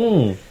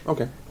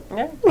 Okay.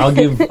 Yeah.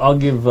 I'll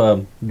give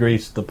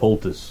Grace the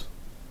poultice.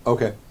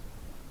 Okay.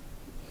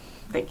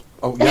 Thank you.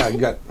 Oh, yeah, you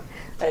got...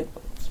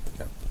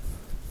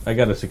 I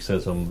got a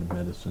success on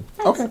medicine.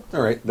 Okay,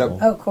 all right.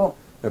 Oh, cool.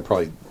 That'd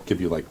probably give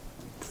you like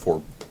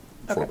four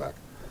back.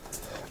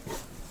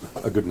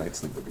 A good night's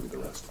sleep will give you the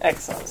rest.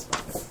 Excellent.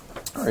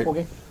 All right.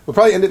 Okay. We'll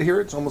probably end it here.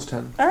 It's almost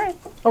 10. All right.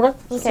 Okay.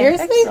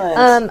 Seriously?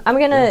 Excellent. I'm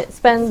gonna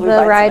spend Flew the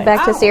by ride tonight.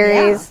 back to Oh,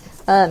 Ceres,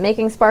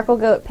 making sparkle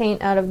goat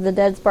paint out of the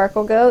dead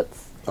sparkle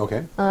goats,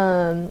 Okay.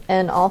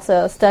 and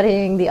also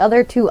studying the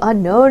other 2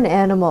 unknown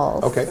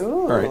animals. Okay.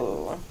 All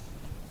right.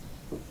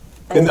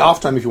 In the off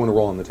time, if you want to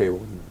roll on the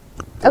table.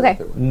 Okay.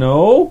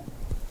 No,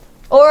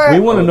 Or we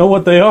want to know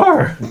what they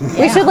are.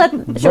 we should let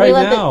should Right we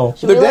let now. the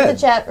should we They're let dead. the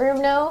chat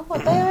room know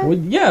what they are? Well,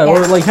 yeah,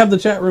 or like have the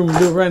chat room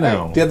do it right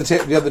now. Do you have the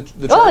do you have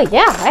the Oh chart?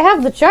 yeah, I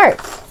have the chart.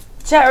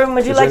 Chat room,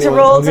 would you Is like to anyone-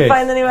 roll Okay. to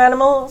find the new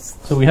animals?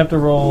 So we have to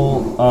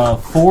roll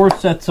 4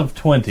 sets of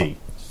 20.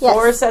 Yes.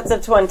 4 sets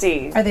of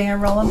 20. Are they going to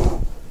roll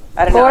them?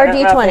 I don't know. 4 I don't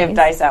know if they have D20s.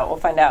 dice out. We'll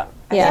find out.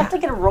 I Yeah. have to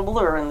get a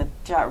roller in the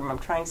chat room. I'm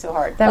trying so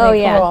hard. That'd Oh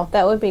be yeah, cool.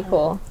 that would be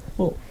cool.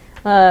 Well,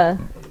 Uh,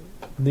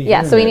 the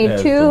yeah. So we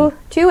internet need has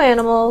two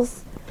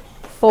animals,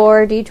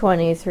 4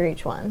 d20s for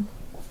each one.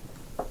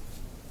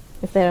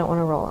 If they don't want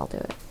to roll, I'll do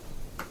it.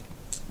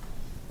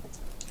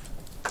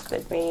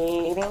 They're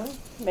waiting.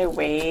 They're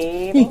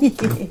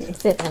waiting.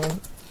 Sit and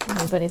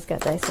everybody's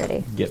got dice ready.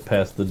 them get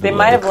past the. They delay.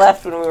 might have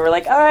left when we were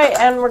like, all right,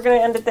 and we're going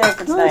to end it there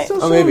for tonight.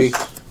 Oh, maybe.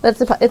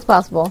 It's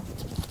possible.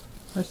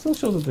 I still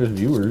show that there's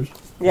viewers.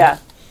 Yeah.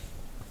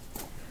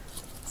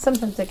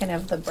 Sometimes they can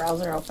have the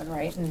browser open,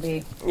 right, and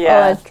be... Oh,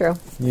 Yeah. that's true.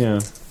 Yeah. All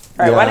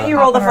right, why don't you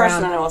roll the Hopping first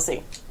around. one and we'll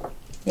see.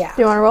 Yeah.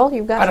 Do you want to roll?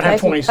 You've got. I don't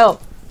have dice. 20s. Oh,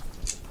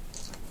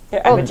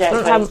 Here, I have a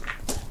giant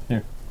 20.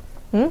 Here.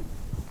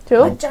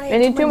 2. A giant I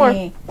need 2 more.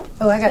 20.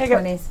 Oh, I got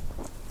There you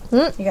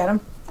go. 20s. You got them?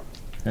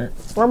 Here.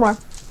 4 more.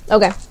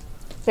 Okay.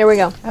 Here we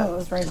go. Oh, it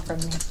was right in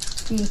front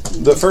of me.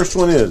 The first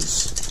one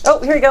is Oh,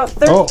 here we go.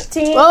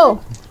 13,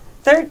 Oh,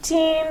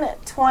 13,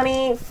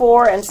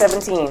 24, and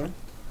 17.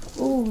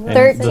 And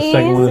 13. the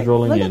second one is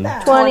rolling Look in. at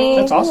that. 20,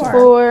 That's awesome.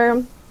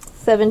 4,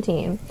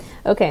 17.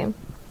 Okay.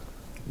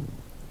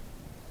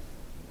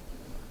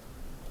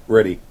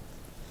 ready.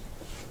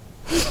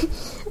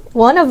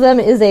 One of them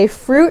is a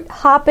fruit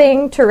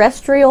hopping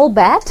terrestrial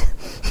bat.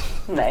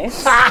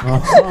 Nice. The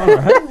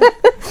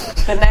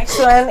next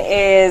one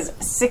is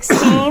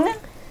 16,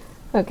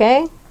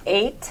 Okay.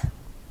 8,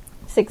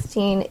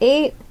 16,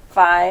 8,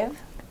 5, and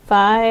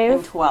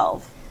 5,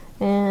 12.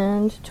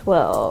 and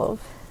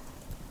 12.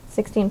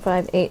 16,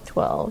 5, 8,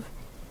 12.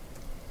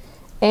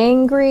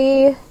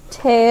 Angry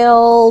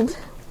tailed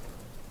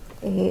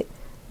 8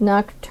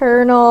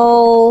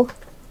 nocturnal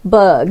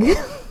bug.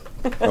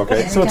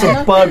 Okay. So it's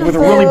a bug with a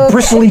really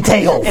bristly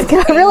tail.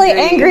 Got a really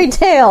angry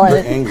tail in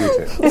it. Angry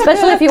tail.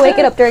 Especially if you wake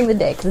it up during the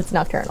day because it's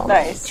nocturnal.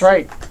 Nice. That's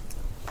right.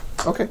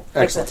 Okay.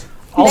 Excellent.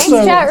 Thanks,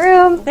 Also, chat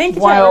room. Thank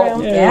you, while, chat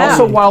room. Yeah.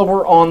 also while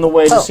we're on the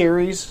way to Oh.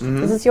 Ceres,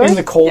 Is this yours? in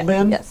the coal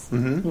bin, Yes.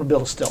 I'm going to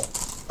build a still.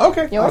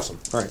 Okay. Yours? Awesome.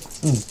 All right.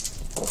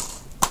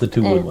 The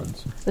 2 And- wood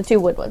ones. The 2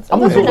 wood ones.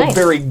 I'm Oh, going those to are build a nice.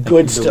 very good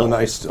Build a still.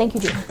 nice still. Thank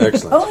you, Jim.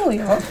 Excellent. Oh,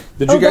 yeah.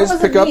 Did you guys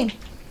that pick wasn't up me.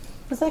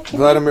 Was that Kimmy?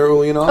 Vladimir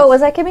Ulyanov? Oh,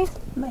 was that Kimmy?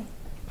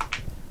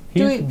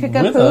 He's we pick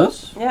up with who?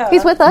 us. Yeah.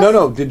 He's with us?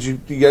 No. Did you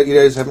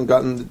guys haven't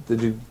gotten?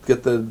 Did you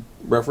get the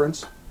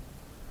reference?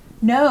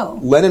 No.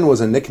 Lenin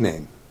was a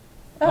nickname.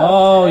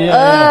 Oh, yeah.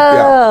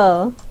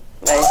 Oh.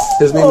 Nice.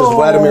 His name is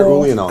Vladimir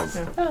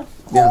Ulyanov.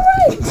 Yeah.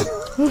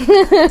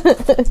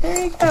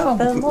 There you go.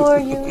 The more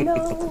you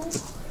know.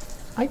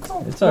 I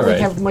don't It's all really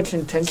right. have much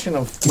intention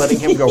of letting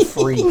him go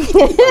free.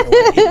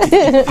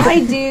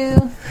 I do.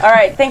 All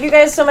right. Thank you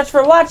guys so much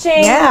for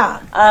watching.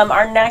 Yeah.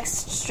 Our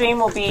next stream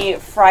will be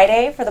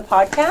Friday for the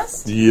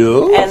podcast.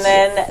 Yes. And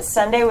then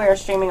Sunday we are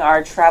streaming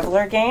our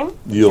Traveler game.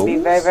 Yes. It'll be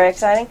very, very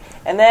exciting.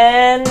 And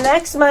then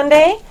next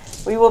Monday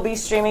we will be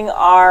streaming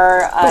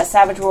our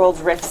Savage Worlds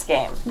Rifts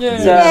game. So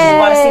if you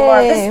want to see more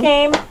of this Yay.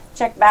 game,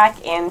 check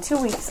back in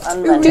 2 weeks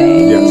on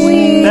Monday.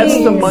 Yes.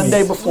 That's the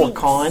Monday before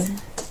con.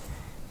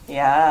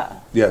 Yeah.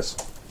 Yes.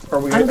 Are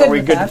we, I'm are good we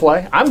with good to that.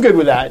 play? I'm good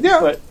with that. Yeah.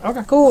 But,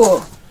 okay.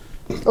 Cool.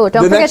 Oh, don't The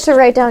forget next- to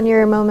write down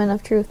your moment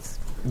of truths.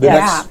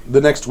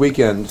 The next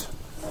weekend,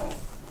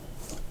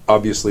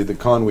 obviously the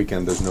con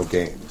weekend, there's no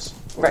games.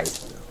 Right.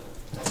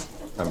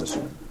 I'm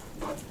assuming.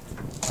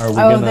 Are we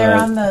Oh, gonna? they're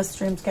on the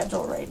stream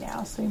schedule right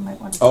now, so you might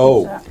want to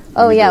Oh. change that.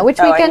 Oh yeah, which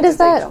Oh, I weekend need is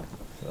to say that?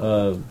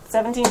 no.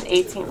 17th,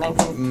 18th,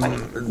 19th,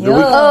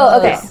 20th. Oh,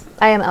 okay.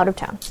 I am out of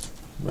town.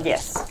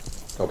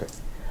 Yes. Okay.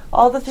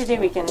 All the 3-day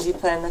weekends, you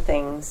plan the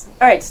things.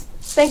 All right.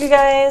 Thank you,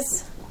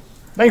 guys.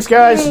 Thanks,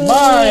 guys.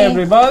 Bye,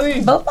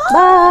 everybody.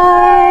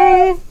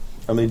 Bye.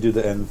 Let me do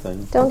the end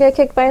thing. Don't get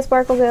kicked by a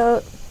sparkle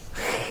goat.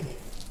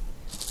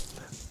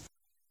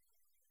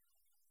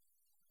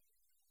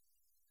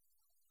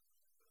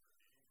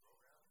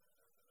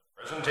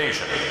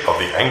 Presentation of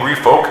the Angry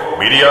Folk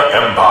Media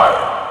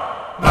Empire.